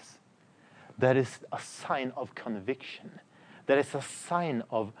eyes. That is a sign of conviction. That is a sign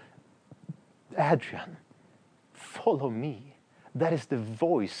of, Adrian, follow me. That is the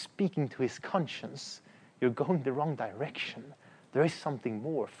voice speaking to his conscience. You're going the wrong direction. There is something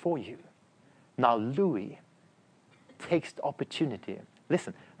more for you. Now Louis takes the opportunity.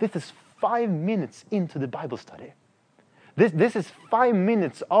 Listen, this is 5 minutes into the Bible study. This is 5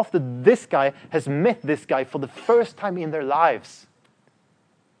 minutes after this guy has met this guy for the first time in their lives.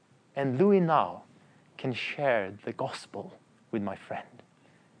 And Louis now can share the gospel with my friend.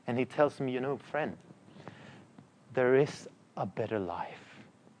 And he tells me, friend, there is a better life.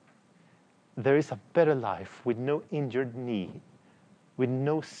 There is a better life with no injured knee, with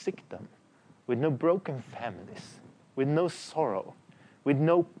no sickdom, with no broken families, with no sorrow, with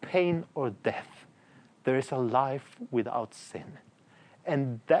no pain or death. There is a life without sin.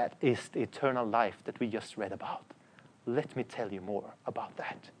 And that is the eternal life that we just read about. Let me tell you more about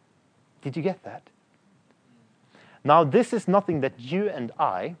that. Did you get that? Now, this is nothing that you and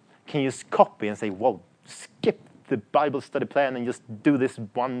I can just copy and say, whoa, skip the Bible study plan and just do this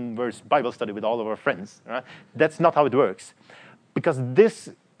one verse Bible study with all of our friends. Right? That's not how it works. Because this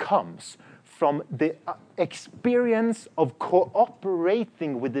comes from the experience of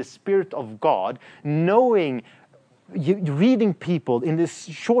cooperating with the Spirit of God, knowing, reading people in this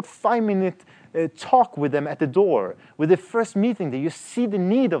short 5-minute talk with them at the door, with the first meeting there, you see the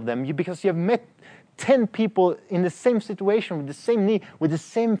need of them because you have met 10 people in the same situation, with the same need, with the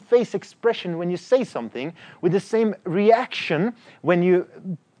same face expression when you say something, with the same reaction when you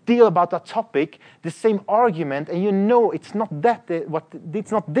deal about a topic, the same argument, and you know it's not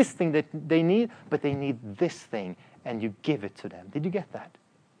it's not this thing that they need, but they need this thing, and you give it to them. Did you get that?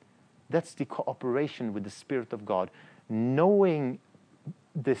 That's the cooperation with the Spirit of God, knowing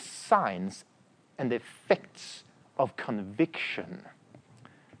the signs and the effects of conviction.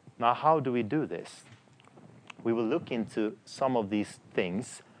 Now, how do we do this? We will look into some of these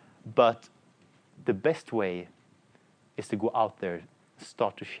things, but the best way is to go out there,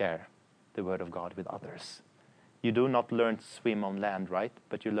 start to share the Word of God with others. You do not learn to swim on land, right?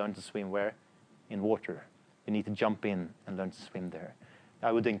 But you learn to swim where? In water. You need to jump in and learn to swim there.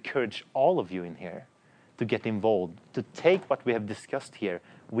 I would encourage all of you in here to get involved, to take what we have discussed here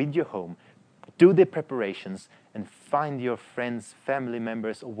with your home, do the preparations, and find your friends, family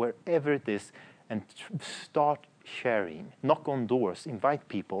members, or wherever it is, and start sharing. Knock on doors, invite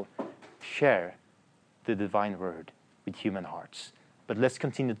people, share the divine word with human hearts. But let's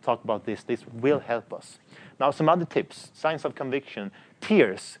continue to talk about this. This will help us. Now, some other tips. Signs of conviction.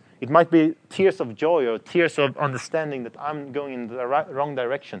 Tears. It might be tears of joy or tears of understanding that I'm going in the wrong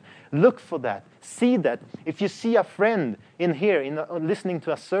direction. Look for that. See that. If you see a friend in here, listening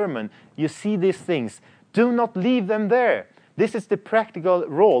to a sermon, you see these things. Do not leave them there. This is the practical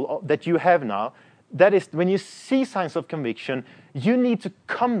role that you have now. That is, when you see signs of conviction, you need to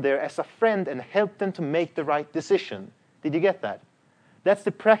come there as a friend and help them to make the right decision. Did you get that? That's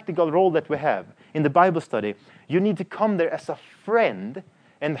the practical role that we have in the Bible study. You need to come there as a friend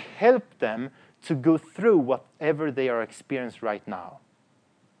and help them to go through whatever they are experiencing right now.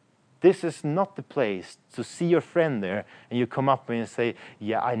 This is not the place to see your friend there and you come up and say,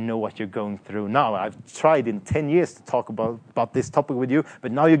 yeah, I know what you're going through now. I've tried in 10 years to talk about this topic with you,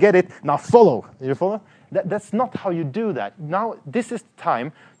 but now you get it. Now follow. You follow? That's not how you do that. Now this is the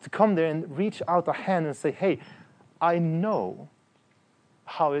time to come there and reach out a hand and say, hey, I know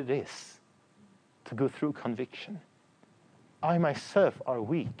how it is to go through conviction. I myself are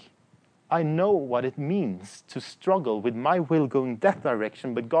weak. I know what it means to struggle with my will going that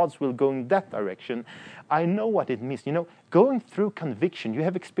direction, but God's will going that direction. I know what it means. You know, going through conviction, you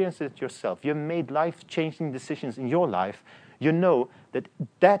have experienced it yourself. You have made life-changing decisions in your life. You know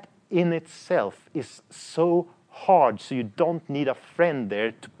that in itself is so hard, so you don't need a friend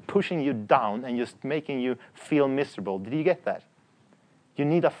there to pushing you down and just making you feel miserable. Did you get that? You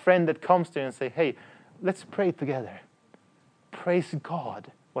need a friend that comes there and say, hey, let's pray together. Praise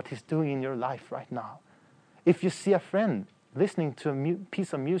God. What He's doing in your life right now. If you see a friend listening to a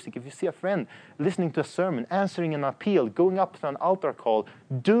piece of music, if you see a friend listening to a sermon, answering an appeal, going up to an altar call,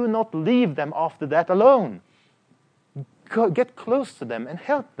 do not leave them after that alone. Get close to them and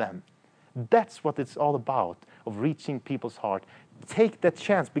help them. That's what it's all about, of reaching people's heart. Take that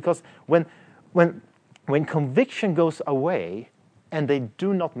chance, because when conviction goes away and they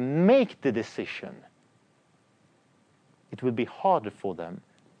do not make the decision, it will be harder for them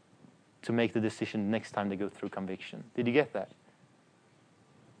to make the decision next time they go through conviction. Did you get that?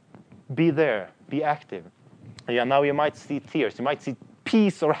 Be there. Be active. Yeah, now you might see tears. You might see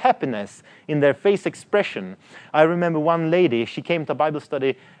peace or happiness in their face expression. I remember one lady, she came to a Bible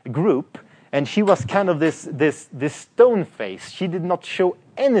study group, and she was kind of this stone face. She did not show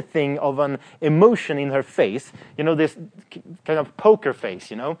anything of an emotion in her face. You know, this kind of poker face,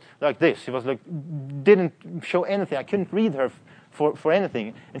 you know, like this. She was like, didn't show anything. I couldn't read her for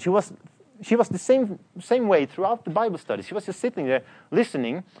anything. And she was the same way throughout the Bible study. She was just sitting there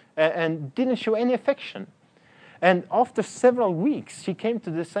listening and didn't show any affection. And after several weeks, she came to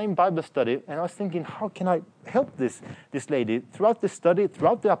the same Bible study, and I was thinking, how can I help this lady? Throughout the study,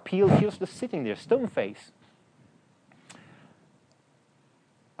 throughout the appeal, she was just sitting there, stone-faced.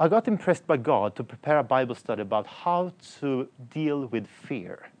 I got impressed by God to prepare a Bible study about how to deal with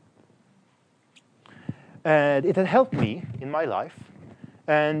fear. And it had helped me in my life.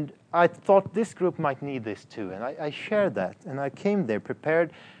 And I thought this group might need this too. And I shared that. And I came there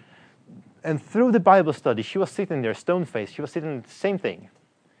prepared. And through the Bible study, she was sitting there, stone-faced. She was sitting the same thing.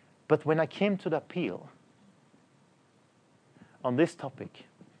 But when I came to the appeal on this topic,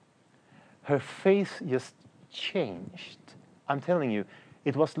 her face just changed. I'm telling you,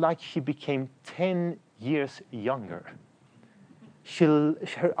 it was like she became 10 years younger.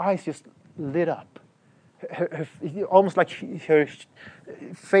 Her eyes just lit up. Almost like her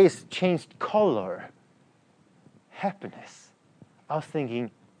face changed color. Happiness. I was thinking,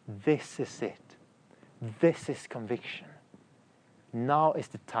 this is it. This is conviction. Now is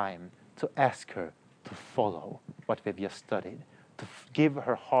the time to ask her to follow what we've just studied, to give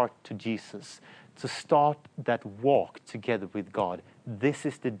her heart to Jesus, to start that walk together with God. This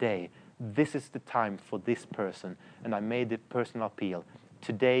is the day. This is the time for this person. And I made the personal appeal.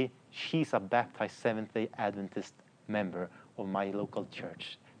 Today, she's a baptized Seventh-day Adventist member of my local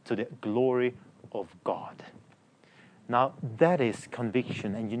church, to the glory of God. Now, that is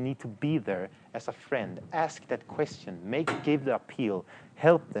conviction, and you need to be there as a friend. Ask that question. Give the appeal.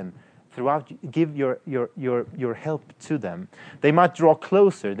 Help them throughout. Give your help to them. They might draw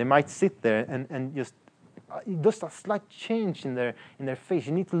closer. They might sit there and just a slight change in their face.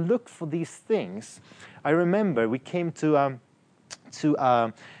 You need to look for these things. I remember we came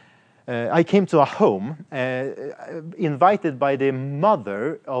I came to a home invited by the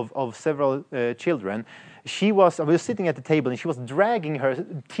mother of several children. I was sitting at the table, and she was dragging her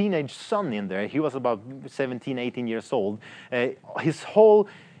teenage son in there. He was about 17, 18 years old. His whole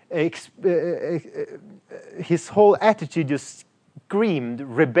attitude just screamed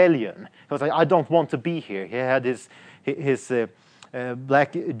rebellion. He was like, I don't want to be here. He had his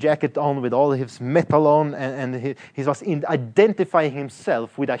black jacket on with all his metal on, and he was identifying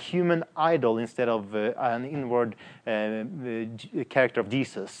himself with a human idol instead of an inward character of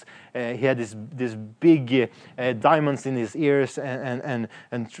Jesus. He had this big diamonds in his ears and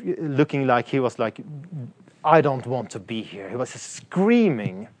looking like he was like, I don't want to be here. He was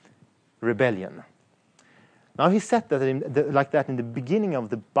screaming rebellion. Now he said that like that in the beginning of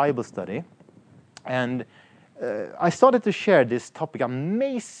the Bible study, and I started to share this topic,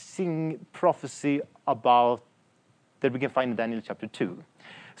 amazing prophecy about that we can find in Daniel chapter 2.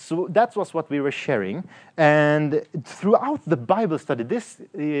 So that was what we were sharing. And throughout the Bible study,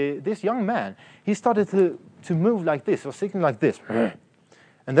 this young man, he started to move like this, or sitting like this.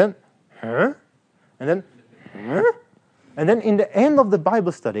 And then huh? And then, huh? And then in the end of the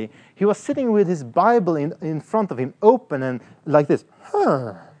Bible study, he was sitting with his Bible in front of him, open and like this,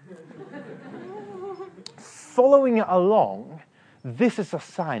 huh? Following along, this is a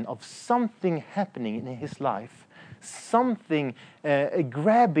sign of something happening in his life, something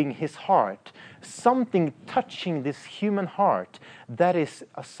grabbing his heart, something touching this human heart. That is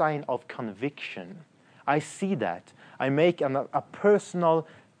a sign of conviction. I see that. I make a personal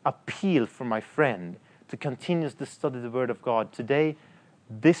appeal for my friend to continue to study the Word of God. Today,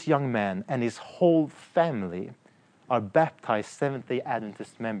 this young man and his whole family are baptized Seventh-day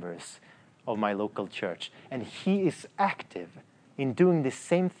Adventist members of my local church. And he is active in doing the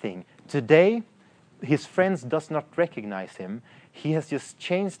same thing. Today, his friends does not recognize him. He has just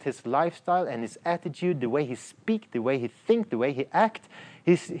changed his lifestyle and his attitude, the way he speaks, the way he thinks, the way he acts.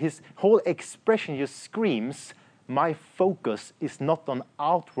 His whole expression just screams, my focus is not on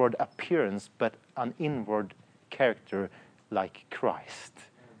outward appearance, but on inward character like Christ.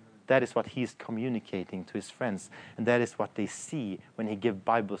 That is what he's communicating to his friends. And that is what they see when he gives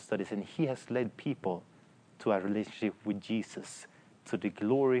Bible studies. And he has led people to a relationship with Jesus, to the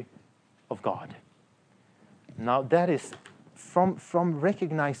glory of God. Now that is from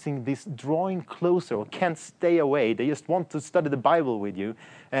recognizing this drawing closer or can't stay away. They just want to study the Bible with you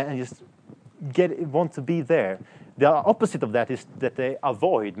and just want to be there. The opposite of that is that they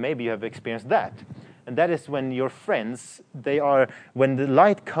avoid. Maybe you have experienced that. And that is when your friends, when the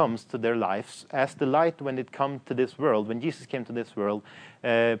light comes to their lives, as the light when it comes to this world, when Jesus came to this world,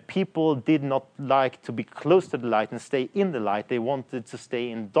 people did not like to be close to the light and stay in the light. They wanted to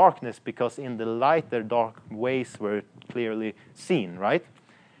stay in darkness because in the light their dark ways were clearly seen, right?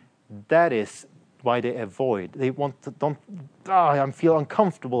 That is why they avoid. They want to, I feel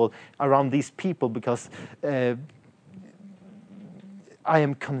uncomfortable around these people because I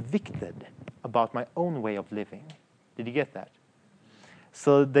am convicted about my own way of living. Did you get that?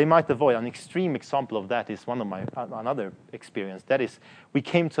 So they might avoid. An extreme example of that is another experience. That is, we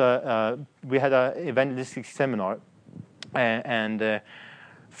had an evangelistic seminar, and a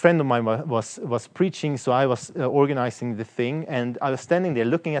friend of mine was preaching, so I was organizing the thing, and I was standing there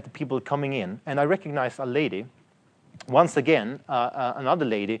looking at the people coming in, and I recognized a lady, once again, another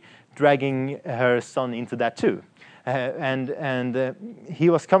lady dragging her son into that too. And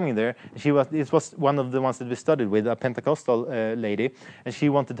he was coming there. It was one of the ones that we studied with, a Pentecostal lady, and she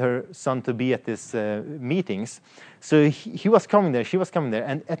wanted her son to be at these meetings. So he was coming there. She was coming there,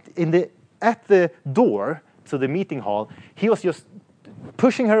 and at the door to the meeting hall, he was just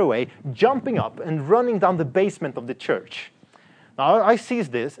pushing her away, jumping up, and running down the basement of the church. Now, I see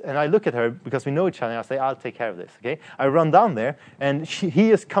this, and I look at her, because we know each other, and I say, I'll take care of this, okay? I run down there, and he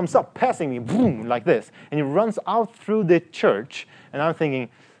just comes up, passing me, boom, like this. And he runs out through the church, and I'm thinking,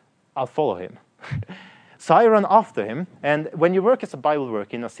 I'll follow him. So I run after him, and when you work as a Bible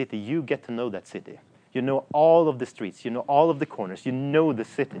worker in a city, you get to know that city. You know all of the streets, you know all of the corners, you know the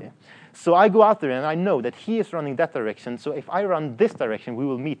city. So I go out there, and I know that he is running that direction, so if I run this direction, we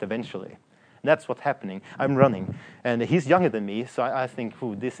will meet eventually. That's what's happening. I'm running, and he's younger than me, so I think,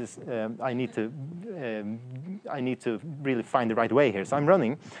 this is. I need to really find the right way here. So I'm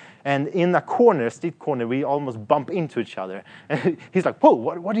running, and in a street corner, we almost bump into each other. And he's like, "Whoa,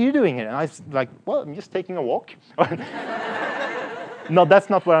 what are you doing here?" And I was like, "Well, I'm just taking a walk." No,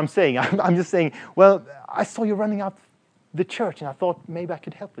 that's not what I'm saying. I'm just saying, well, I saw you running out the church, and I thought maybe I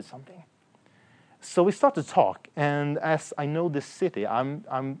could help with something. So we start to talk, and as I know this city,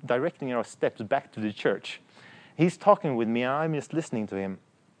 I'm directing our steps back to the church. He's talking with me, and I'm just listening to him.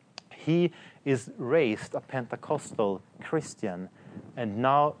 He is raised a Pentecostal Christian, and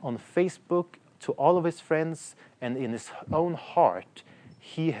now on Facebook, to all of his friends, and in his own heart,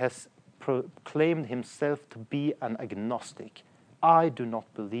 he has proclaimed himself to be an agnostic. I do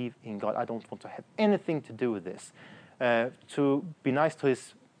not believe in God. I don't want to have anything to do with this. To be nice to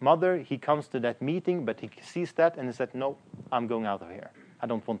his mother, he comes to that meeting, but he sees that and he said, no, I'm going out of here. I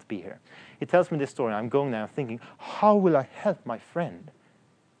don't want to be here. He tells me this story. I'm going there thinking, how will I help my friend?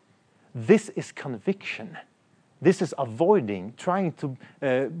 This is conviction. This is avoiding, trying to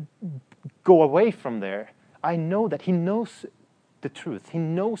go away from there. I know that he knows the truth. He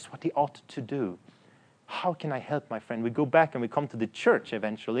knows what he ought to do. How can I help my friend? We go back and we come to the church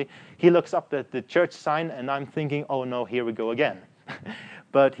eventually. He looks up at the church sign, and I'm thinking, oh no, here we go again.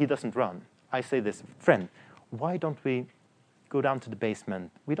 But he doesn't run. I say this, friend, why don't we go down to the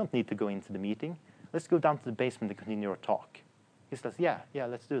basement? We don't need to go into the meeting. Let's go down to the basement and continue our talk. He says, yeah,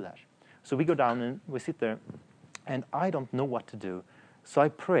 let's do that. So we go down and we sit there, and I don't know what to do. So I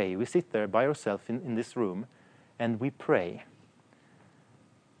pray. We sit there by ourselves in this room, and we pray.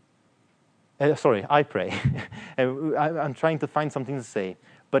 I pray. I'm trying to find something to say.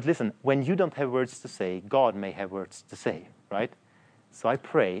 But listen, when you don't have words to say, God may have words to say, right? So I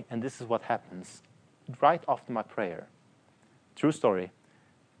pray, and this is what happens. Right after my prayer, true story,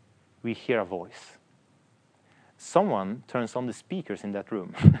 we hear a voice. Someone turns on the speakers in that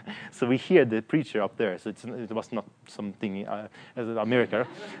room. So we hear the preacher up there. So it was not something, a miracle.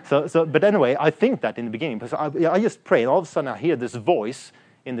 But anyway, I think that in the beginning, because I just pray, and all of a sudden I hear this voice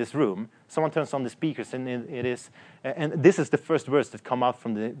in this room. Someone turns on the speakers, and it is, and this is the first words that come out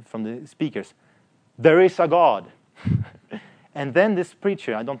from the speakers. There is a God. And then this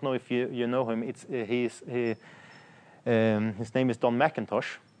preacher, I don't know if you know him. His name is Don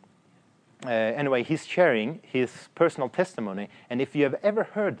McIntosh. Anyway, he's sharing his personal testimony. And if you have ever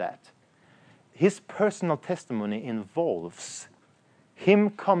heard that, his personal testimony involves him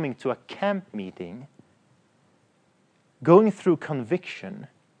coming to a camp meeting, going through conviction,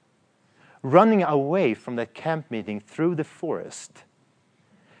 running away from that camp meeting through the forest.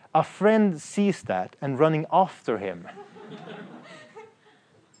 A friend sees that and running after him.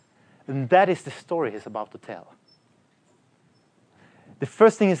 And that is the story he's about to tell. The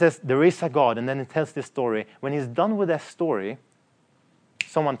first thing he says, there is a God, and then he tells this story. When he's done with that story,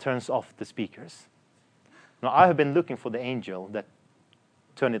 someone turns off the speakers. Now, I have been looking for the angel that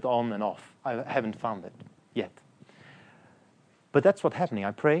turned it on and off. I haven't found it yet. But that's what's happening.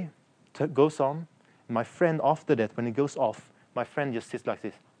 I pray, it goes on. My friend, after that, when it goes off, my friend just sits like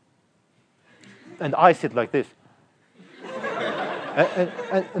this. And I sit like this.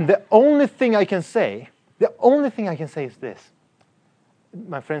 And the only thing I can say is this.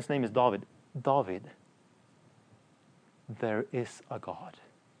 My friend's name is David. David, there is a God.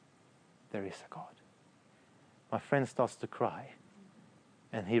 There is a God. My friend starts to cry.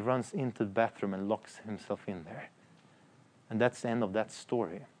 And he runs into the bathroom and locks himself in there. And that's the end of that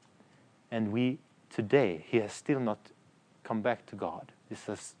story. And today, he has still not come back to God. This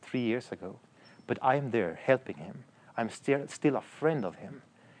was 3 years ago. But I am there helping him. I'm still a friend of him.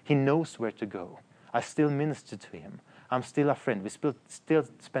 He knows where to go. I still minister to him. I'm still a friend. We still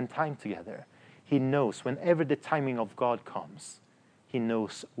spend time together. He knows whenever the timing of God comes, he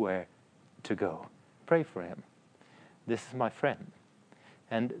knows where to go. Pray for him. This is my friend.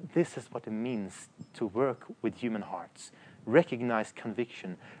 And this is what it means to work with human hearts. Recognize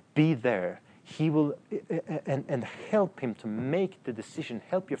conviction. Be there. He will, and help him to make the decision.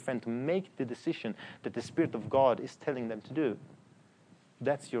 Help your friend to make the decision that the Spirit of God is telling them to do.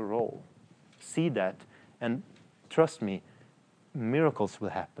 That's your role. See that, and trust me, miracles will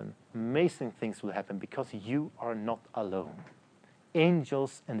happen. Amazing things will happen because you are not alone.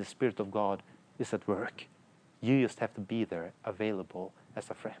 Angels and the Spirit of God is at work. You just have to be there, available as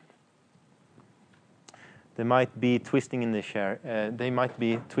a friend. They might be twisting in the chair. They might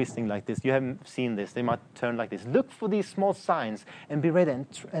be twisting like this. You haven't seen this. They might turn like this. Look for these small signs and be ready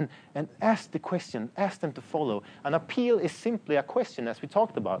and ask the question. Ask them to follow. An appeal is simply a question, as we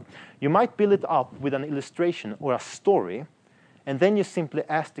talked about. You might build it up with an illustration or a story, and then you simply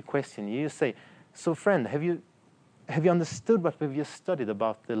ask the question. You say, so friend, have you understood what we've just studied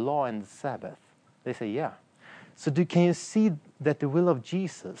about the law and the Sabbath? They say, yeah. So can you see that the will of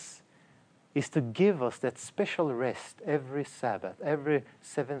Jesus is to give us that special rest every Sabbath, every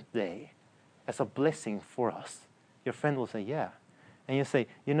seventh day, as a blessing for us? Your friend will say, yeah. And you say,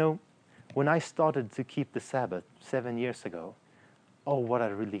 when I started to keep the Sabbath 7 years ago, oh, what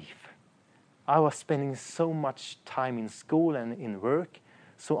a relief. I was spending so much time in school and in work.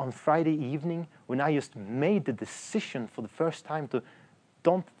 So on Friday evening, when I just made the decision for the first time to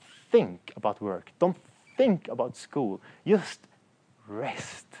don't think about work, don't think about school, just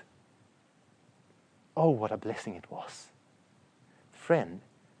rest. Oh, what a blessing it was. Friend,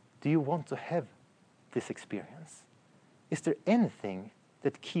 do you want to have this experience? Is there anything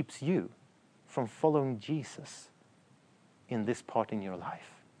that keeps you from following Jesus in this part in your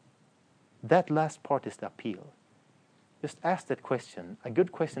life? That last part is the appeal. Just ask that question. A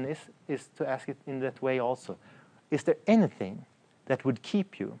good question is to ask it in that way also. Is there anything that would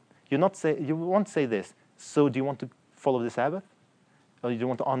keep you? You won't say this, so do you want to follow the Sabbath? Or do you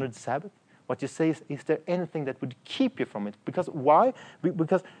want to honor the Sabbath? What you say is there anything that would keep you from it? Because why?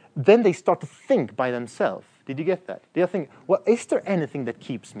 Because then they start to think by themselves. Did you get that? They think, well, is there anything that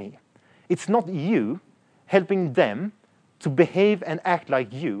keeps me? It's not you helping them to behave and act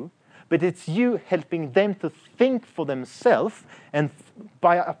like you, but it's you helping them to think for themselves and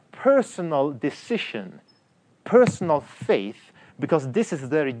by a personal decision, personal faith, because this is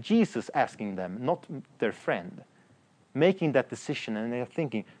their Jesus asking them, not their friend. Making that decision, and they're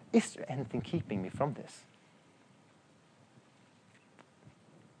thinking, is there anything keeping me from this?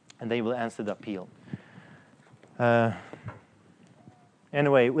 and they will answer the appeal.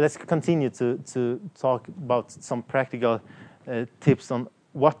 Anyway, let's continue to talk about some practical tips on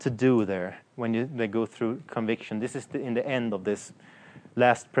what to do there when they go through conviction. This is in the end of this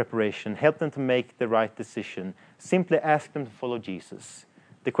last preparation. Help them to make the right decision. Simply ask them to follow Jesus.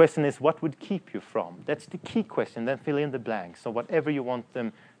 The question is, what would keep you from? That's the key question. Then fill in the blanks. So whatever you want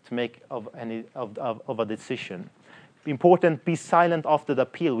them to make of a decision. Important, be silent after the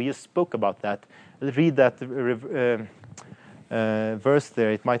appeal. We just spoke about that. Read that verse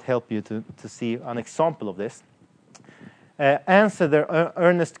there. It might help you to see an example of this. Answer their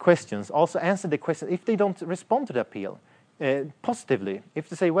earnest questions. Also answer the question if they don't respond to the appeal positively. If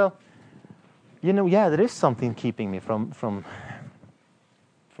they say, well, there is something keeping me from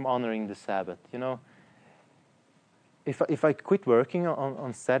honoring the Sabbath. If I quit working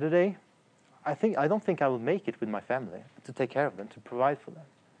on Saturday, I don't think I will make it with my family to take care of them, to provide for them.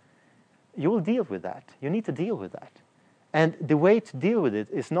 You will deal with that. You need to deal with that. And the way to deal with it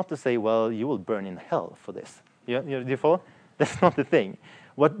is not to say, well, you will burn in hell for this. Do you follow? That's not the thing.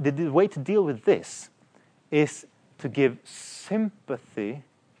 The way to deal with this is to give sympathy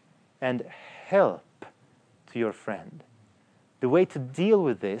and help to your friend. The way to deal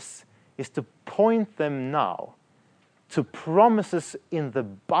with this is to point them now to promises in the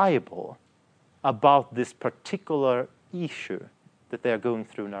Bible about this particular issue that they are going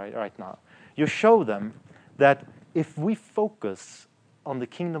through right now. You show them that if we focus on the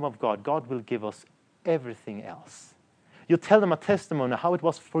kingdom of God, God will give us everything else. You tell them a testimony how it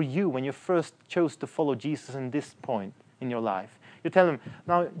was for you when you first chose to follow Jesus in this point in your life. You tell them,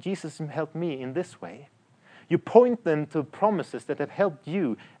 now Jesus helped me in this way. You point them to promises that have helped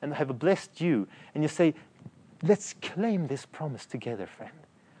you and have blessed you. And you say, let's claim this promise together, friend.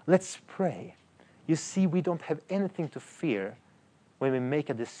 Let's pray. You see, we don't have anything to fear when we make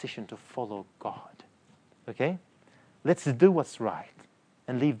a decision to follow God. Okay? Let's do what's right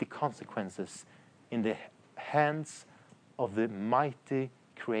and leave the consequences in the hands of the mighty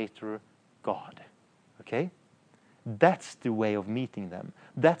Creator God. Okay? That's the way of meeting them.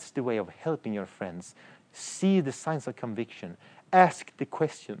 That's the way of helping your friends. See the signs of conviction. Ask the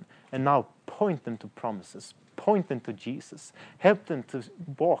question. And now point them to promises. Point them to Jesus. Help them to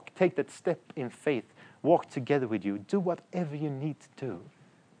take that step in faith. Walk together with you. Do whatever you need to do.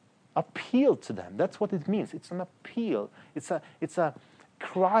 Appeal to them. That's what it means. It's an appeal. It's a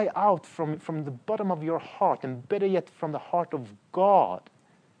cry out from the bottom of your heart, and better yet from the heart of God,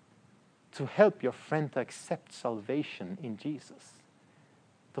 to help your friend to accept salvation in Jesus,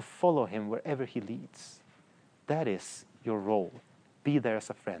 to follow him wherever he leads. That is your role. Be there as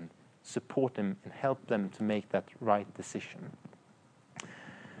a friend. Support them and help them to make that right decision.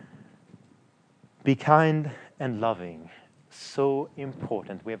 Be kind and loving. So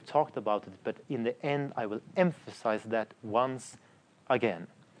important. We have talked about it, but in the end, I will emphasize that once again.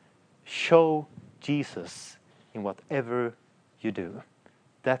 Show Jesus in whatever you do.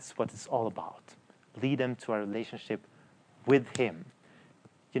 That's what it's all about. Lead them to a relationship with him.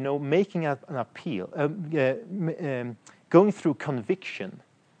 Making an appeal, going through conviction,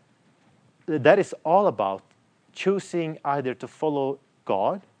 that is all about choosing either to follow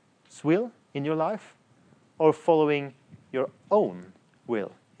God's will in your life or following your own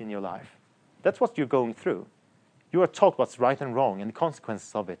will in your life. That's what you're going through. You are taught what's right and wrong and the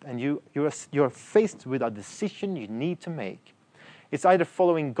consequences of it, and you're faced with a decision you need to make. It's either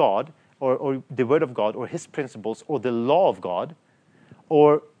following God or the Word of God or His principles or the law of God,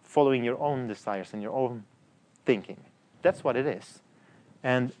 or following your own desires and your own thinking. That's what it is.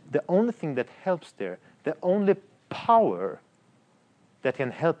 And the only thing that helps there, the only power that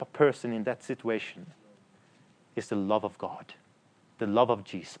can help a person in that situation is the love of God, the love of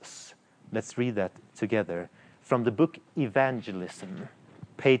Jesus. Let's read that together. From the book Evangelism,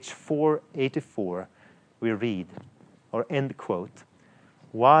 page 484, we read, or end quote,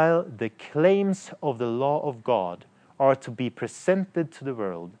 "While the claims of the law of God are to be presented to the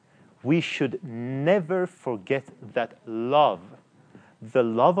world, we should never forget that love, the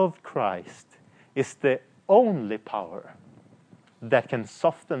love of Christ, is the only power that can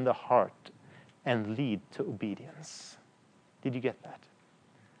soften the heart and lead to obedience." Did you get that?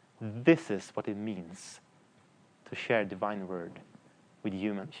 This is what it means to share divine word with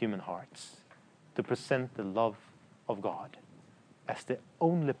human hearts, to present the love of God as the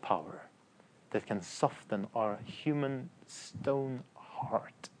only power that can soften our human stone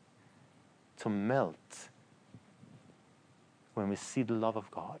heart to melt when we see the love of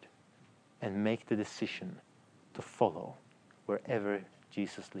God and make the decision to follow wherever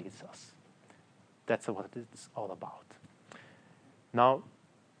Jesus leads us. That's what it's all about. Now,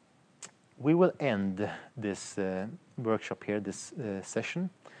 we will end this workshop here, this session.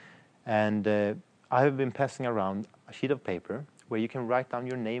 And I have been passing around a sheet of paper where you can write down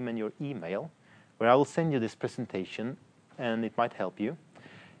your name and your email, where I will send you this presentation, and it might help you.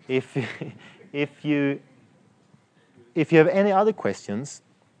 If you have any other questions,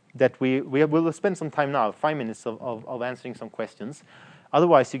 that we will spend some time now, 5 minutes of answering some questions.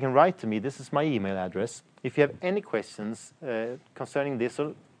 Otherwise, you can write to me. This is my email address. If you have any questions concerning this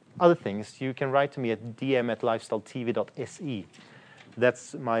or other things, you can write to me at dm@lifestyletv.se.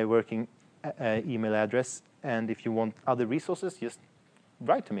 That's my working email address. And if you want other resources, just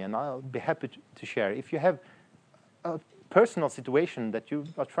write to me, and I'll be happy to share. If you have a personal situation that you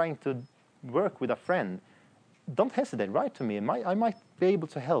are trying to work with a friend, don't hesitate. Write to me. I might be able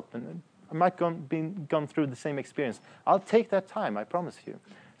to help, and I might gone through the same experience. I'll take that time, I promise you.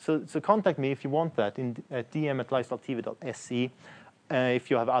 So contact me if you want that at dm@lifestyletv.se. If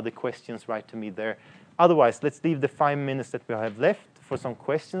you have other questions, write to me there. Otherwise, let's leave the 5 minutes that we have left for some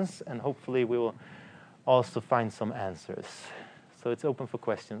questions, and hopefully we will also find some answers. So it's open for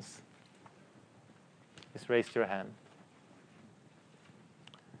questions. Just raise your hand.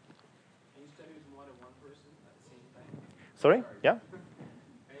 Can you study with more than one person at the same time? Sorry? Yeah?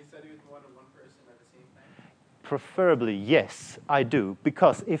 Can you study with more than one person at the same time? Preferably, yes, I do.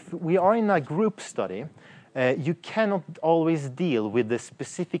 Because if we are in a group study, you cannot always deal with the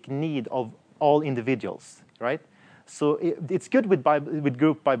specific need of all individuals, right? So it's good with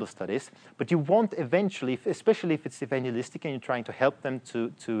group Bible studies, but you want eventually, especially if it's evangelistic and you're trying to help them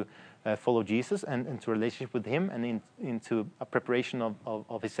to follow Jesus and into a relationship with Him and into a preparation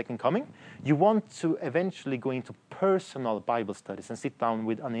of His second coming, you want to eventually go into personal Bible studies and sit down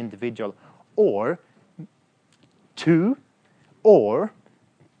with an individual or two or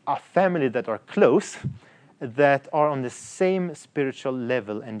a family that are close, that are on the same spiritual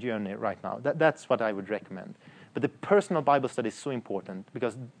level and journey right now. That's what I would recommend. But the personal Bible study is so important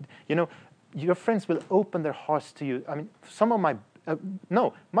because, your friends will open their hearts to you. I mean, some of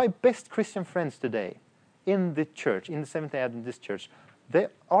my best Christian friends today in the church, in the Seventh-day Adventist church, they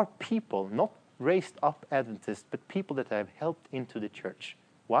are people, not raised up Adventists, but people that I have helped into the church.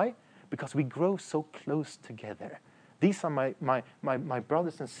 Why? Because we grow so close together. These are my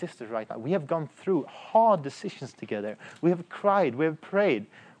brothers and sisters right now. We have gone through hard decisions together. We have cried. We have prayed.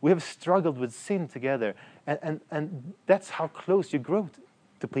 We have struggled with sin together. And that's how close you grow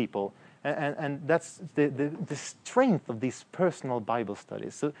to people. And that's the strength of these personal Bible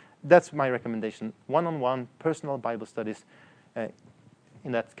studies. So that's my recommendation. One-on-one personal Bible studies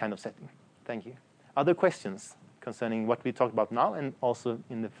in that kind of setting. Thank you. Other questions concerning what we talked about now and also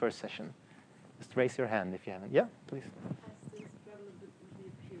in the first session? Just raise your hand if you haven't. Yeah, please. I still struggle a bit with the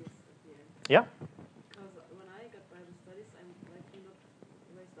appeals at the end. Yeah. Because when I got Bible studies, I'm likely not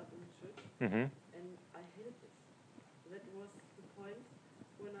raised up in the church, Mm-hmm. and I hated this. That was the point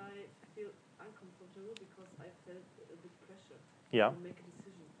when I feel uncomfortable because I felt a big pressure Yeah. to make a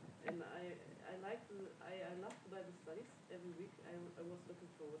decision. And I loved the Bible studies every week. I was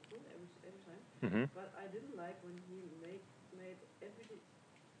looking forward to every time. Mm-hmm. But I didn't like when he made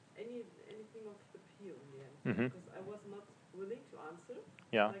anything of appeal in the end. Mm-hmm. Because I was not willing to answer,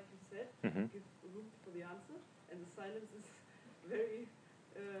 Yeah. like you said, Mm-hmm. give room for the answer, and the silence is very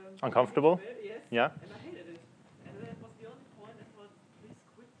Uncomfortable? Yes. Yeah. And I hated it. And that was the only point I thought, please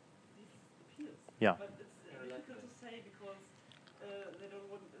quit these appeals. Yeah. But it's difficult to say because they don't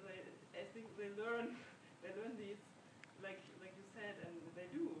want. I think they learn these like you said, and they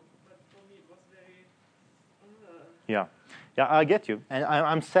do. But for me, it was very. Yeah. Yeah, I get you, and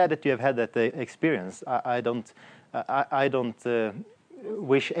I'm sad that you have had that experience. I don't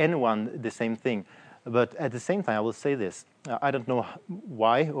wish anyone the same thing, but at the same time, I will say this: I don't know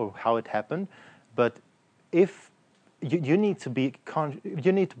why or how it happened, but if you need to be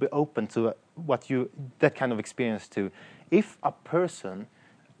open to that kind of experience too. If a person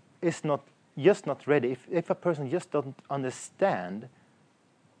is not ready, if a person just doesn't understand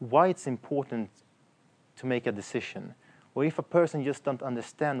why it's important to make a decision, or if a person just don't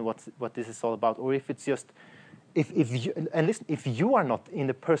understand what this is all about, or if it's just if you are not in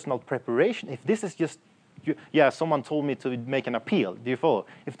the personal preparation, if this is just someone told me to make an appeal, do you follow?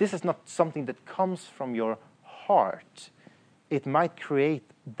 If this is not something that comes from your heart, it might create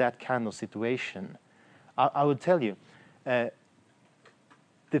that kind of situation. I would tell you, the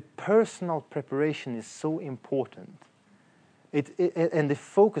personal preparation is so important. And the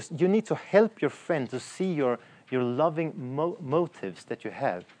focus, you need to help your friend to see your loving motives that you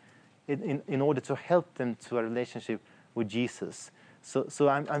have in order to help them to a relationship with Jesus. So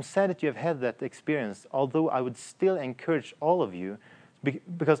I'm sad that you have had that experience, although I would still encourage all of you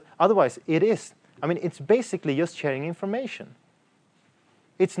Because otherwise it is, it's basically just sharing information.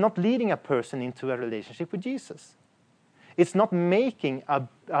 It's not leading a person into a relationship with Jesus. It's not making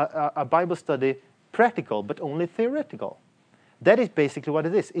a Bible study practical, but only theoretical. That is basically what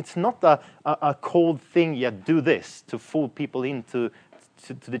it is. It's not a cold thing, do this to fool people into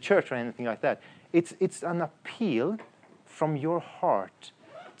the church or anything like that. It's an appeal from your heart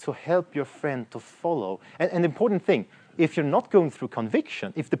to help your friend to follow. And the important thing, if you're not going through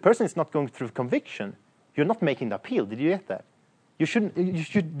conviction, if the person is not going through conviction, you're not making the appeal. Did you get that? You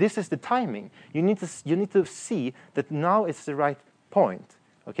should. This is the timing. You need to see that now it's the right point.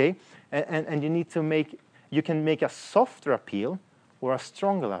 Okay, and you can make a softer appeal or a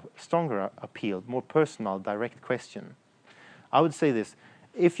stronger appeal, more personal, direct question. I would say this: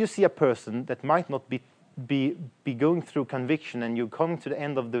 if you see a person that might not be going through conviction, and you're coming to the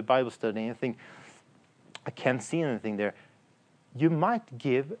end of the Bible study and you think, I can't see anything there, you might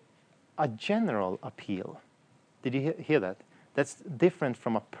give a general appeal. Did you hear that? That's different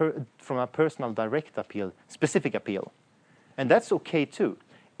from a personal, direct appeal, specific appeal, and that's okay too.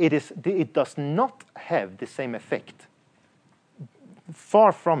 It does not have the same effect.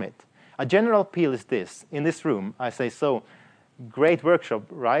 Far from it. A general appeal is this. In this room, I say, so, great workshop,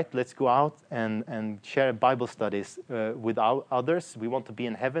 right? Let's go out and share Bible studies with others. We want to be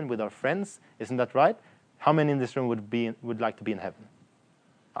in heaven with our friends. Isn't that right? How many in this room would like to be in heaven?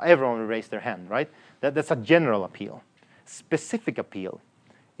 Everyone will raise their hand, right? That's a general appeal. Specific appeal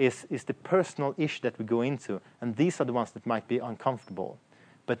is the personal issue that we go into, and these are the ones that might be uncomfortable,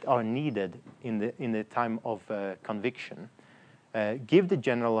 but are needed in the time of conviction. Give the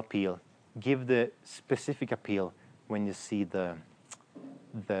general appeal. Give the specific appeal when you see the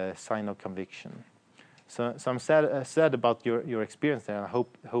sign of conviction. So I'm sad about your experience there. I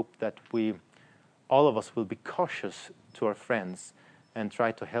hope that all of us will be cautious to our friends and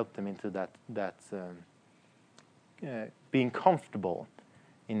try to help them into that being comfortable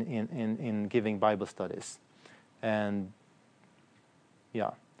in giving Bible studies. And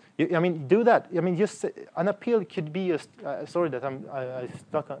yeah, do that. Just an appeal could be just. Sorry that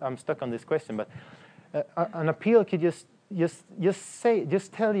I'm stuck on this question, but an appeal could just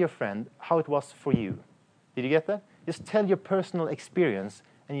tell your friend how it was for you. Did you get that? Just tell your personal experience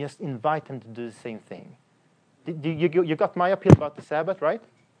and just invite them to do the same thing. You got my appeal about the Sabbath, right?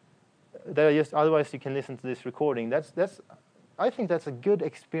 Otherwise you can listen to this recording. I think that's a good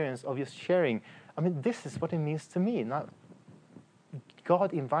experience of just sharing. This is what it means to me. Now,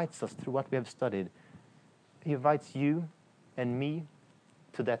 God invites us through what we have studied. He invites you and me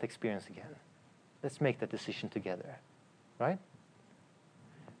to that experience again. Let's make that decision together, right?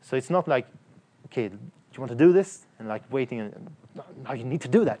 So it's not like, okay, do you want to do this? And like waiting, and now you need to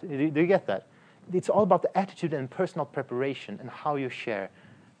do that. Do you get that? It's all about the attitude and personal preparation and how you share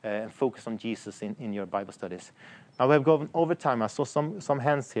and focus on Jesus in your Bible studies. Now we have gone over time. I saw some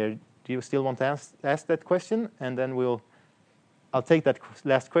hands here. Do you still want to ask that question? And then I'll take that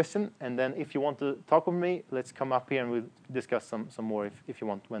last question. And then if you want to talk with me, let's come up here and we'll discuss some more if you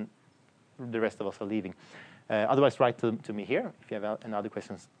want when the rest of us are leaving. Otherwise, write to me here if you have any other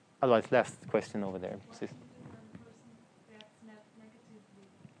questions. Otherwise, last question over there.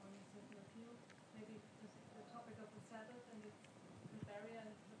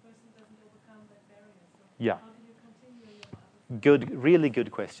 Yeah. Really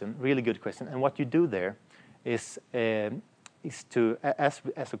good question. And what you do there is to, as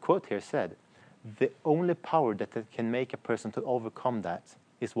a quote here said, the only power that can make a person to overcome that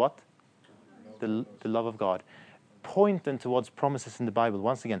is what? The love of God. Point them towards promises in the Bible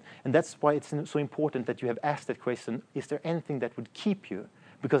once again, and that's why it's so important that you have asked that question. Is there anything that would keep you?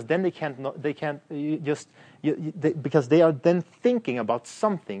 Because then because they are then thinking about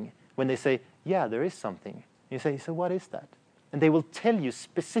something when they say, yeah, there is something. You say, so what is that? And they will tell you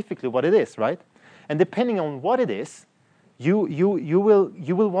specifically what it is, right? And depending on what it is, you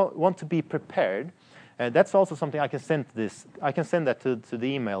will want to be prepared. That's also something I can send to this. I can send that to the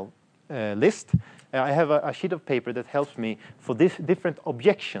email list. I have a sheet of paper that helps me for different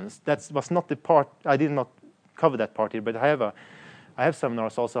objections. That was not the part. I did not cover that part here, but I have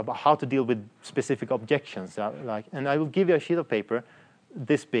seminars also about how to deal with specific objections. And I will give you a sheet of paper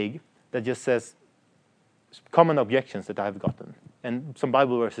this big that just says common objections that I've gotten, and some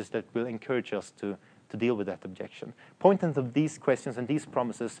Bible verses that will encourage us to deal with that objection. Point them to these questions and these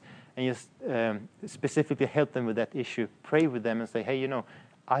promises, and just specifically help them with that issue. Pray with them and say, hey,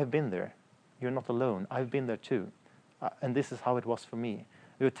 I've been there. You're not alone. I've been there too. And this is how it was for me.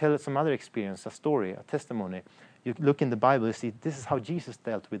 You tell some other experience, a story, a testimony, You look in the Bible, you see this is how Jesus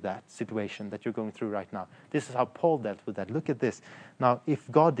dealt with that situation that you're going through right now. This is how Paul dealt with that. Look at this. Now, if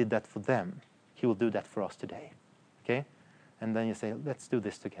God did that for them, he will do that for us today. Okay? And then you say, let's do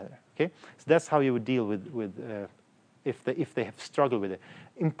this together. Okay? So that's how you would deal with if they have struggled with it.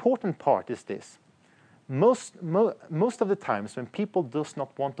 Important part is this. Most of the times when people does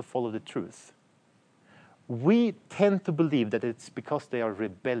not want to follow the truth, we tend to believe that it's because they are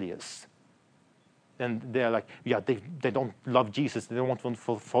rebellious. And they're like, yeah, they don't love Jesus. They don't want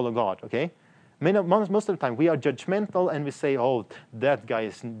to follow God, okay? Most of the time, we are judgmental and we say, oh,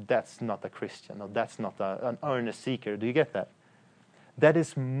 that's not a Christian, or that's not an earnest seeker. Do you get that? That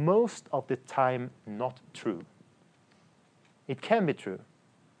is most of the time not true. It can be true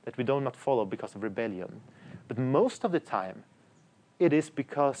that we do not follow because of rebellion. But most of the time, it is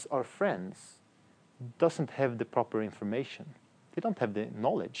because our friends doesn't have the proper information. They don't have the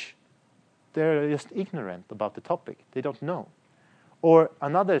knowledge. They're just ignorant about the topic. They don't know. Or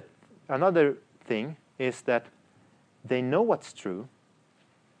another thing is that they know what's true.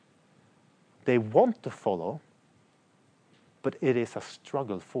 They want to follow, but it is a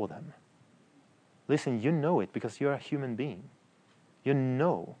struggle for them. Listen, you know it because you're a human being. You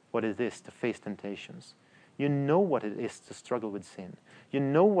know what it is to face temptations. You know what it is to struggle with sin. You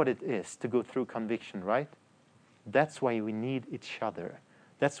know what it is to go through conviction, right? That's why we need each other.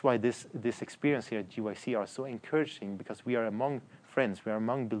 That's why this experience here at GYC are so encouraging, because we are among friends, we are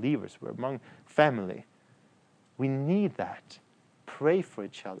among believers, we're among family. We need that. Pray for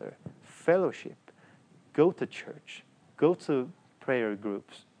each other, fellowship, go to church, go to prayer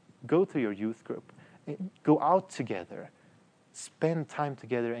groups, go to your youth group, go out together, spend time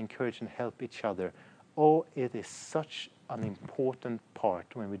together, encourage and help each other. Oh, it is such an important part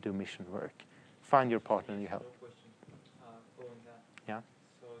when we do mission work. Find your partner and you help. Question, following that. Yeah.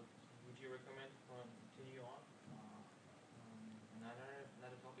 So, would you recommend continue on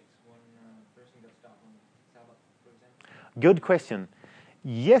another topics when a person gets stuck on Sabbath, for example? Good question.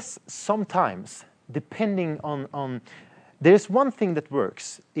 Yes, sometimes, depending on there's one thing that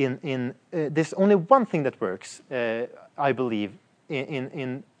works there's only one thing that works, I believe,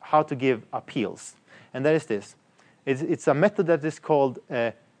 in how to give appeals, and that is this. It's a method that is called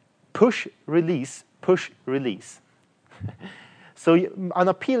push, release, push, release. So an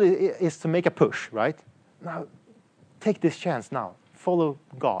appeal is to make a push, right? Now, take this chance now. Follow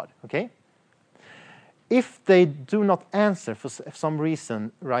God, okay? If they do not answer for some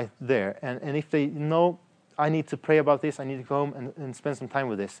reason right there, and if they know, I need to pray about this, I need to go home and spend some time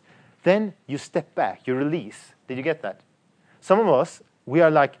with this, then you step back, you release. Did you get that? Some of us, we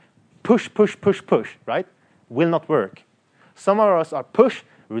are like push, push, push, push, right? Will not work. Some of us are push,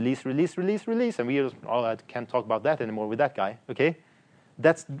 release, release, release, release, and we just, oh, I can't talk about that anymore with that guy, okay?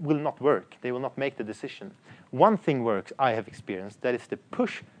 That will not work. They will not make the decision. One thing works, I have experienced, that is the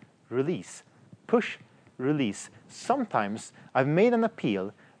push, release. Push, release. Sometimes I've made an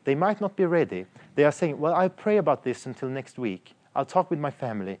appeal, they might not be ready. They are saying, well, I'll pray about this until next week. I'll talk with my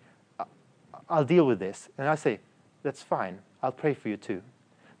family. I'll deal with this. And I say, that's fine. I'll pray for you too.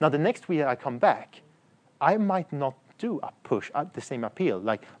 Now, the next week I come back, I might not do a push, the same appeal,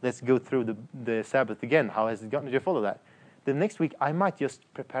 like let's go through the Sabbath again. How has it gone? Did you follow that? The next week, I might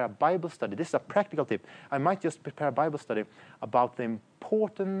just prepare a Bible study. This is a practical tip. I might just prepare a Bible study about the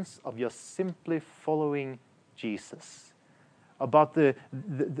importance of just simply following Jesus. About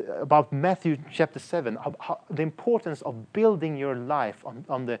about Matthew chapter 7, the importance of building your life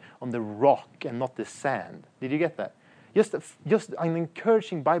on the rock and not the sand. Did you get that? Just an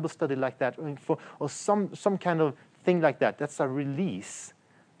encouraging Bible study like that, or some kind of thing like that. That's a release.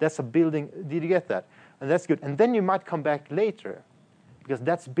 That's a building. Did you get that? And that's good. And then you might come back later, because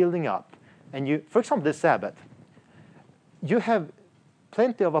that's building up. And you, for example, the Sabbath. You have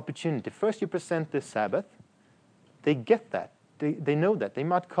plenty of opportunity. First, you present the Sabbath. They get that. They know that. They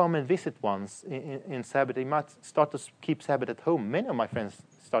might come and visit once in Sabbath. They might start to keep Sabbath at home. Many of my friends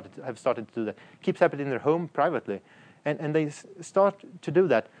have started to do that. Keep Sabbath in their home privately. And they start to do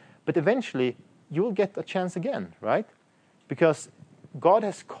that. But eventually, you will get a chance again, right? Because God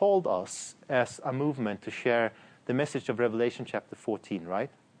has called us as a movement to share the message of Revelation chapter 14, right?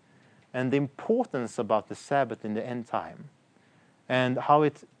 And the importance about the Sabbath in the end time, and how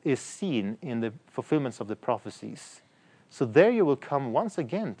it is seen in the fulfillments of the prophecies. So there you will come once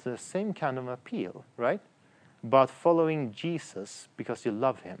again to the same kind of appeal, right? About following Jesus because you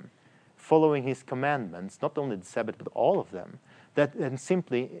love him. Following his commandments, not only the Sabbath, but all of them. That, and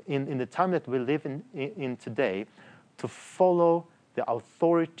simply, in the time that we live in today, to follow the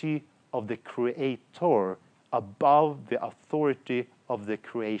authority of the Creator above the authority of the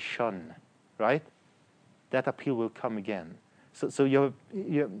creation, right? that appeal will come again. So you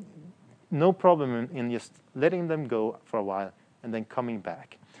have no problem in just letting them go for a while and then coming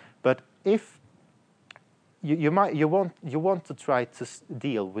back. But if you want to try to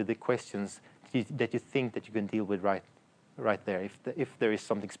deal with the questions that you think that you can deal with right there, if there is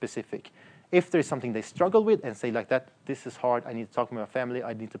something specific. If there is something they struggle with and say like that, this is hard, I need to talk to my family,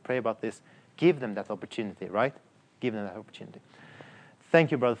 I need to pray about this, give them that opportunity, right? Give them that opportunity.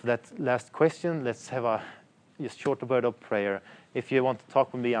 Thank you, brother, for that last question. Let's have a just short word of prayer. If you want to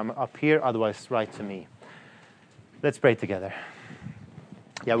talk with me, I'm up here, otherwise write to me. Let's pray together.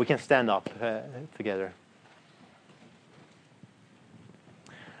 Yeah, we can stand up together.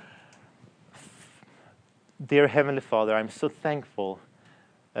 Dear Heavenly Father, I'm so thankful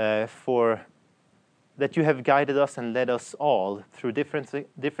for that you have guided us and led us all through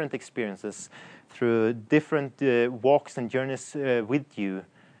different experiences, through different walks and journeys with you,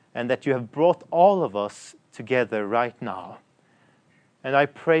 and that you have brought all of us together right now. And I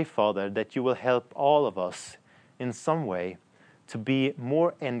pray, Father, that you will help all of us in some way to be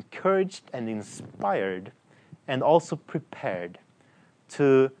more encouraged and inspired and also prepared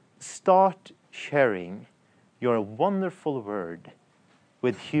to start sharing your wonderful word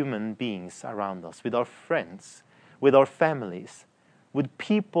with human beings around us, with our friends, with our families, with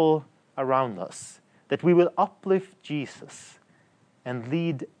people around us, that we will uplift Jesus and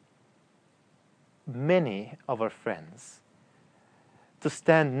lead many of our friends to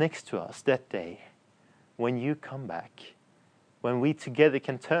stand next to us that day when you come back, when we together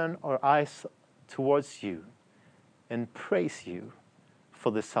can turn our eyes towards you and praise you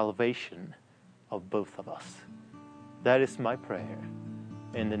for the salvation of both of us. That is my prayer.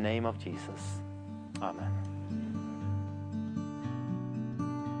 In the name of Jesus. Amen.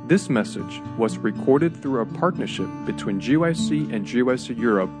 This message was recorded through a partnership between GYC and GYC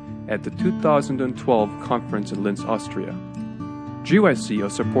Europe at the 2012 conference in Linz, Austria. GYC, a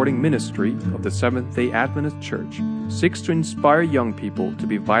supporting ministry of the Seventh-day Adventist Church, seeks to inspire young people to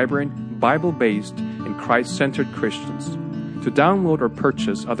be vibrant, Bible-based, and Christ-centered Christians. To download or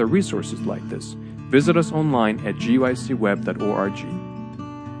purchase other resources like this, visit us online at gycweb.org.